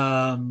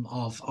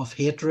of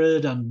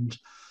hatred and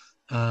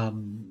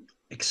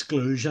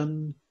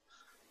exclusion,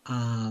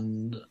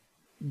 and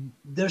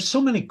there's so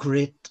many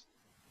great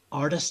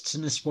artists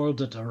in this world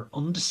that are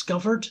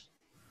undiscovered,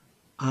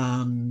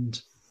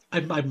 and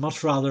I'd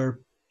much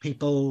rather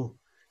people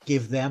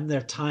give them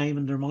their time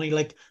and their money.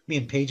 Like me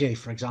and PJ,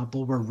 for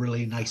example, we're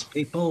really nice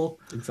people.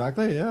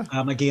 exactly, yeah.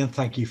 Again,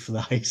 thank you for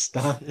the high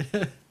stat.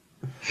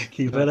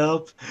 Keep it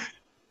up.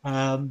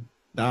 Nah,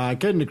 I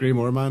couldn't agree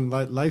more, man.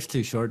 Life's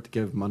too short to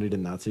give money to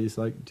Nazis.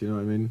 Like, do you know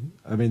what I mean?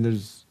 I mean,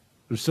 there's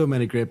so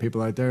many great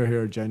people out there who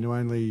are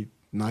genuinely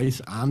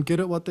nice and good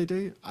at what they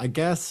do. I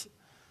guess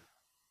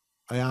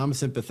I am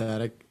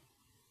sympathetic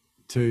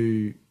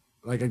to,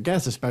 like, I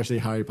guess especially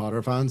Harry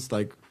Potter fans,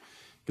 like,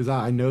 because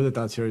I know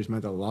that series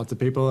meant a lot to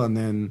people, and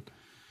then,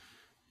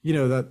 you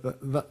know,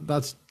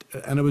 that's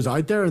and it was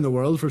out there in the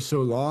world for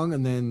so long,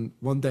 and then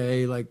one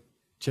day, like,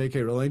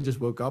 J.K. Rowling just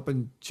woke up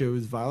and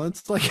chose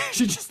violence. Like,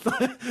 she just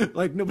thought,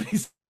 like, nobody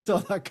saw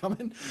that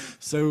coming.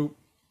 So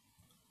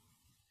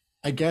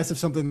I guess if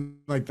something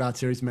like that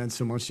series meant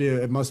so much to you,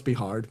 it must be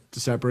hard to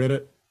separate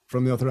it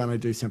from the other, and I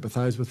do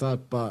sympathize with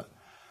that. But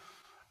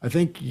I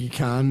think you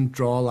can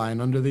draw a line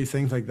under these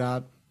things like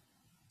that.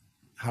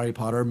 Harry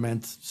Potter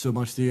meant so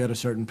much to you at a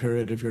certain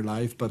period of your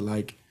life, but,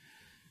 like,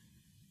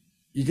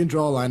 you can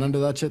draw a line under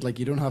that shit. Like,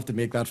 you don't have to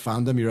make that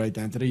fandom your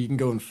identity. You can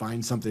go and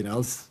find something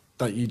else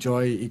that you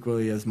enjoy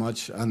equally as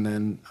much, and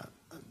then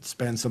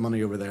spend some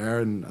money over there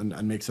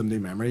and make some new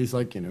memories,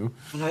 like, you know.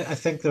 And I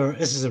think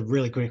this is a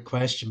really great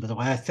question, by the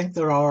way. I think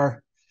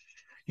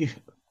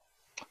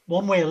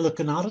one way of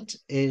looking at it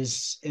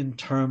is in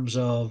terms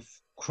of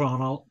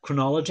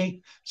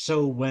chronology.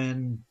 So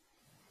when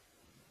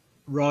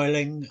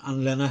Rowling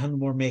and Linehan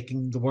were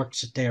making the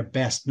works that they're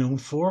best known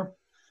for,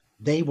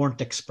 they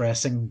weren't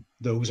expressing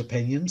those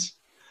opinions.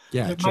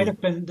 Yeah, There true.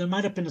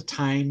 might have been a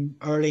time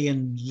early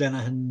in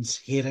Linehan's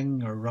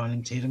hating or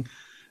Rowling's hating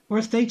where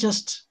if they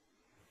just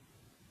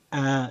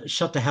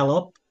shut the hell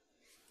up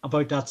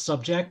about that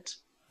subject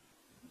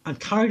and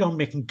carried on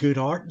making good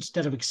art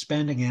instead of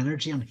expending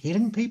energy on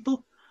hating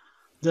people,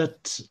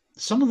 that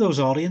some of those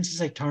audiences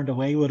they turned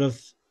away would have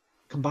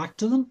come back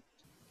to them.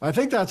 I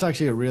think that's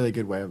actually a really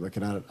good way of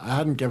looking at it. I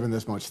hadn't given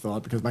this much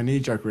thought because my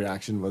knee-jerk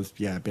reaction was,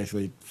 yeah,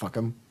 basically, fuck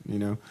him, you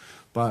know.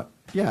 But,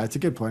 yeah, it's a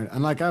good point.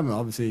 And, like, I'm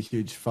obviously a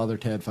huge Father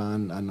Ted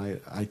fan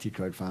and IT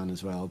Crowd fan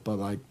as well. But,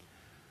 like,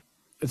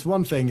 it's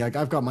one thing. Like,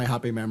 I've got my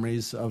happy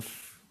memories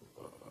of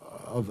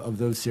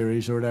those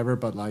series or whatever.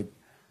 But, like,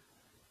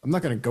 I'm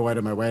not going to go out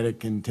of my way to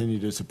continue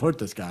to support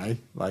this guy,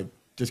 like,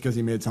 just because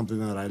he made something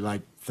that I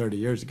liked 30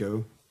 years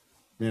ago,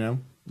 you know.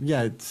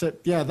 Yeah,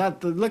 that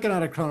looking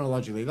at it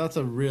chronologically, that's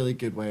a really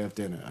good way of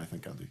doing it, I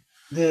think, Andy.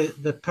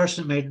 The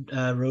person that made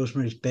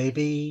Rosemary's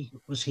Baby,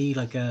 was he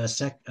like a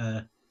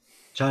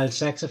child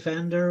sex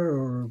offender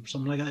or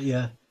something like that?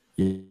 Yeah.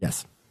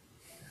 Yes.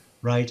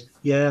 Right.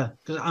 Yeah.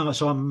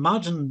 So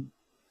imagine,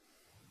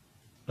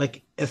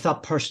 like, if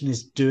that person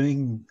is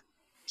doing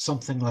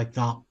something like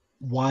that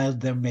while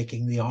they're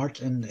making the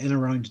art in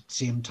around the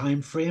same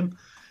time frame,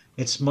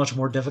 it's much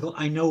more difficult.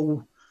 I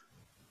know.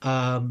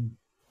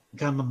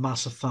 I'm a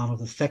massive fan of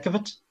the thick of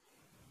it,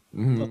 but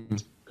Mm-hmm.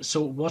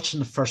 so watching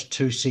the first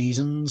two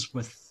seasons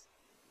with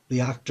the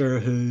actor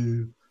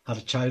who had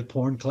a child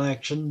porn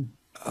collection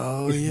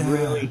Oh, is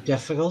really yeah.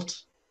 difficult.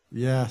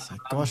 Yes.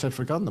 Gosh, I'd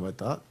forgotten about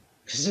that.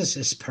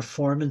 His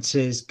performance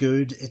is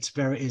good.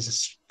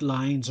 His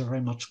lines are very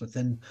much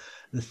within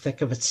the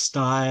thick of its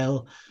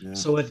style. Yeah.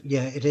 So it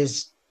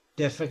is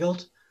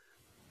difficult.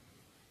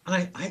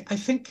 And I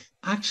think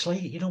actually,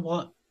 you know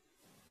what?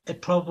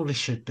 It probably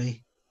should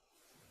be.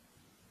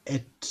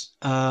 It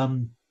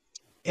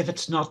If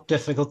it's not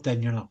difficult,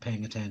 then you're not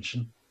paying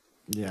attention.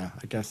 Yeah,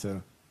 I guess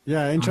so.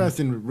 Yeah, And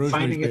interesting. Rosemary's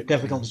finding it Baby.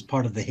 difficult is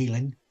part of the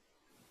healing.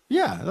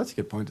 Yeah, that's a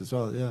good point as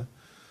well. Yeah.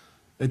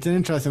 It's an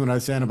interesting what I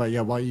was saying about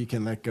what you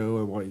can let go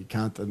and what you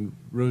can't, and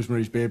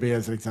Rosemary's Baby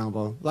as an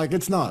example. Like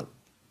it's not.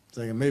 It's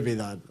like a movie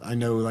that I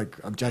know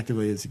like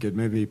objectively is a good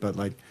movie, but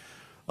like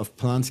of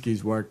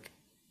Polanski's work,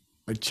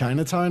 like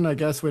Chinatown, I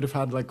guess would have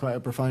had like quite a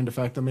profound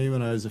effect on me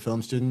when I was a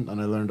film student,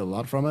 and I learned a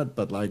lot from it.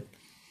 But like,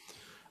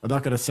 I'm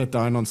not gonna sit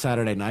down on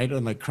Saturday night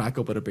and like crack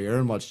open a beer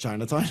and watch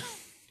Chinatown.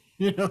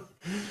 You know,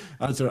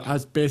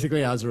 as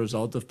basically as a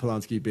result of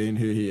Polanski being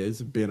who he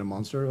is, being a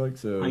monster. Like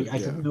so, I yeah.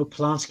 didn't know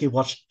Polanski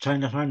watched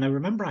Chinatown. I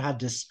remember I had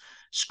this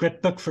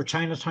script book for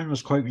Chinatown. I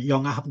was quite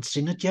young. I haven't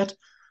seen it yet.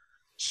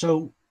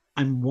 So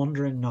I'm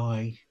wondering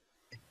now.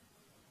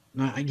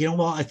 Now, you know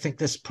what? I think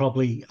this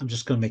probably, I'm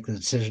just going to make the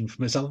decision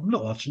for myself. I'm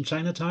not watching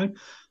Chinatown.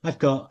 I've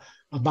got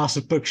a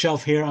massive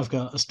bookshelf here. I've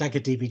got a stack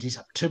of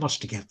DVDs. Too much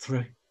to get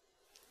through.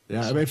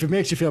 Yeah, I So mean, if it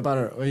makes you feel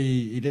better,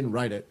 he didn't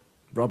write it.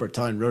 Robert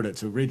Town wrote it,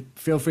 so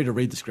feel free to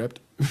read the script.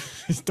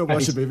 Don't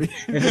watch the right. movie.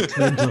 If it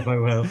turns up, I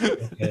will.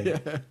 Okay.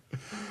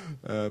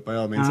 Yeah, by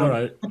all means. All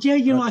right. But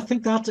yeah, I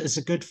think that is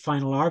a good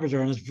final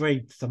arbiter and it's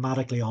very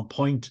thematically on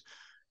point.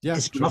 Yeah,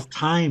 Is it true. enough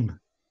time?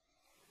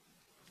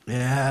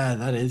 Yeah,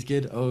 that is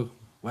good. Oh,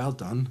 well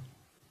done.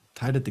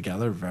 Tied it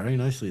together very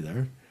nicely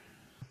there.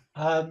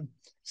 Um,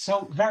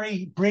 so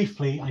very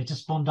briefly, I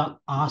just want to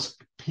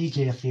ask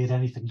PJ if he had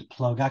anything to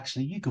plug.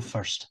 Actually, you go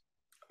first.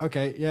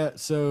 Okay, yeah.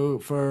 So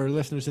for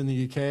listeners in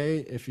the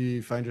UK, if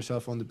you find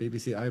yourself on the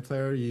BBC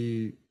iPlayer,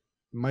 you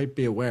might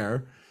be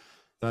aware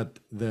that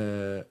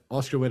the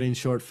Oscar-winning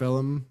short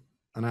film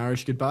 "An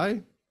Irish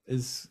Goodbye"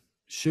 is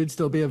should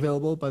still be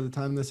available by the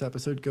time this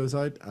episode goes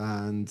out.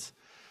 And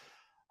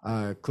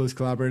a close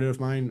collaborator of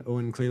mine,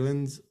 Owen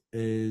Cleland,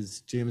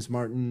 is James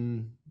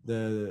Martin,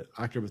 the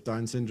actor with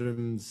Down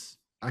syndrome's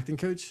acting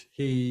coach.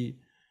 He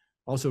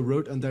also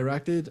wrote and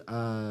directed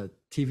a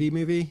TV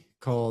movie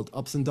called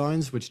Ups and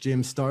Downs, which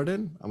James starred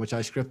in and which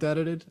I script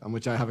edited and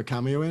which I have a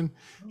cameo in.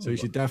 So you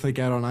should definitely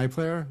get on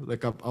iPlayer,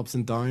 look up Ups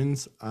and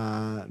Downs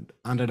and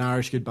An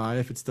Irish Goodbye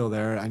if it's still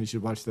there, and you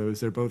should watch those.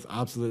 They're both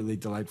absolutely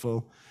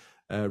delightful,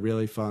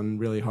 really fun,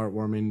 really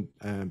heartwarming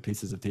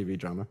pieces of TV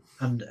drama.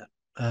 And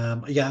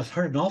yeah, I've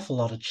heard an awful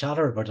lot of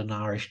chatter about An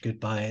Irish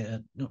Goodbye.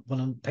 When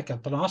I pick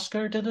up an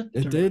Oscar, did it?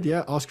 It did,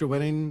 yeah. Oscar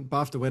winning,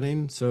 BAFTA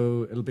winning.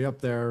 So it'll be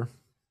up there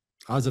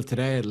as of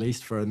today, at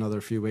least for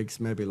another few weeks,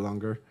 maybe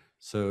longer.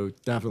 So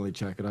definitely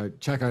check it out.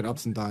 Check out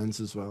Ups and Downs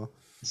as well.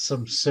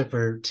 Some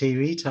super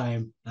TV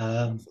time.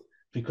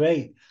 Be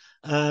great.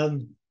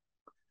 Um,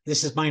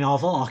 this is my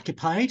novel,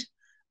 Occupied.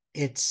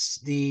 It's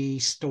the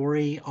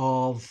story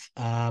of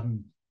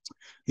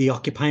the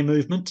Occupy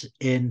movement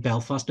in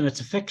Belfast. Now, it's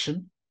a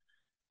fiction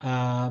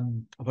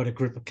about a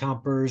group of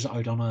campers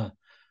out on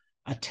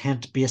a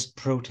tent-based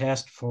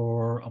protest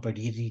for about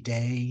 80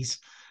 days.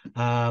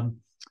 Um,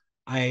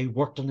 I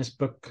worked on this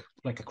book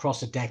like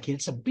across a decade.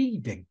 It's a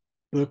big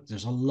book.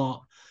 There's a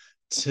lot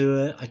to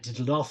it. I did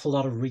an awful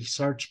lot of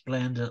research,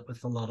 blended it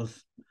with a lot of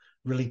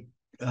really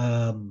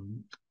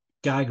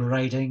gag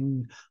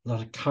writing, a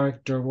lot of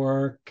character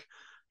work.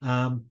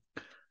 Um,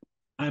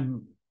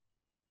 I'm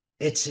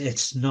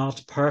it's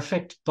not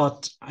perfect,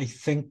 but I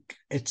think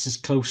it's as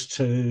close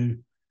to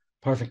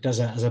perfect as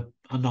a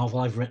novel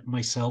I've written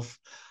myself.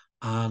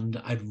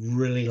 And I'd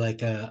really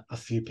like a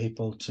few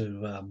people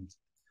to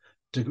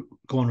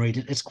go and read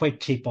it. It's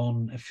quite cheap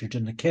on if you're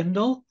doing the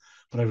Kindle,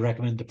 but I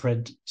recommend the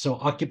print. So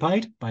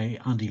Occupied by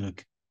Andy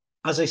Luke.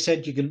 As I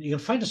said, you can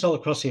find us all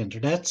across the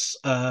internet.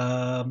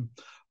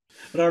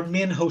 But our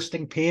main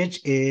hosting page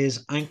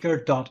is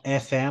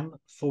anchor.fm/.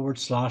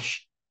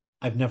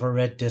 I've never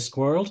read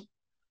Discworld.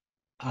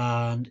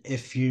 And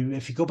if you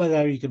go by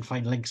there, you can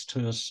find links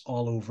to us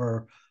all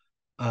over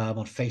on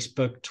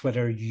Facebook,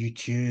 Twitter,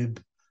 YouTube,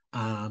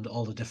 and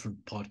all the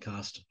different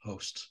podcast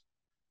hosts.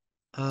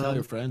 Tell your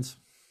Um, friends.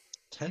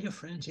 tell your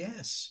friends,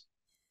 yes.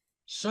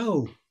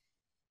 So,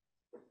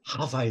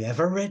 have I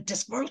ever read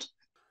Discworld?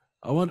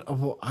 Do you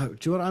know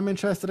what I'm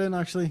interested in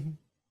actually?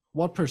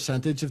 What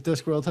percentage of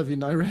Discworld have you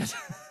now read?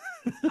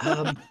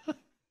 Um,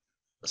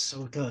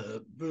 so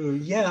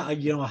yeah,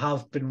 I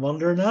have been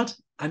wondering that.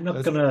 I'm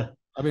not gonna.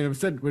 I mean, I'm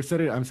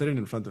sitting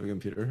in front of a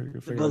computer. You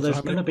can figure Well, out. So there's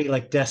how many? gonna be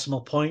like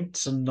decimal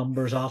points and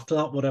numbers after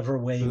that, whatever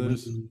way So we.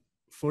 there's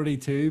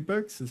 42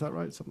 books. Is that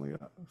right? Something like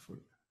that.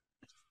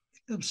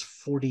 It was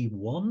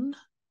 41.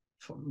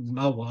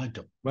 Oh, well, I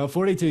don't. Well,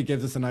 42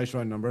 gives us a nice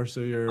round number.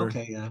 So you're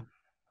Okay, yeah.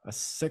 a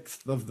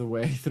sixth of the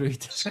way through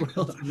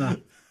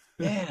Discworld.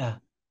 Yeah,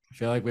 I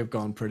feel like we've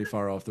gone pretty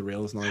far off the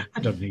rails now. I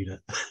don't need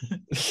it.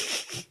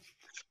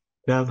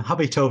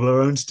 Happy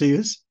Toblerones to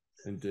you.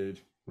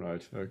 Indeed.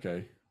 Right.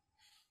 Okay.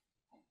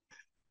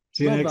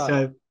 See you Love next that.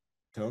 time.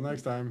 Till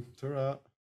next time. Ta-ra.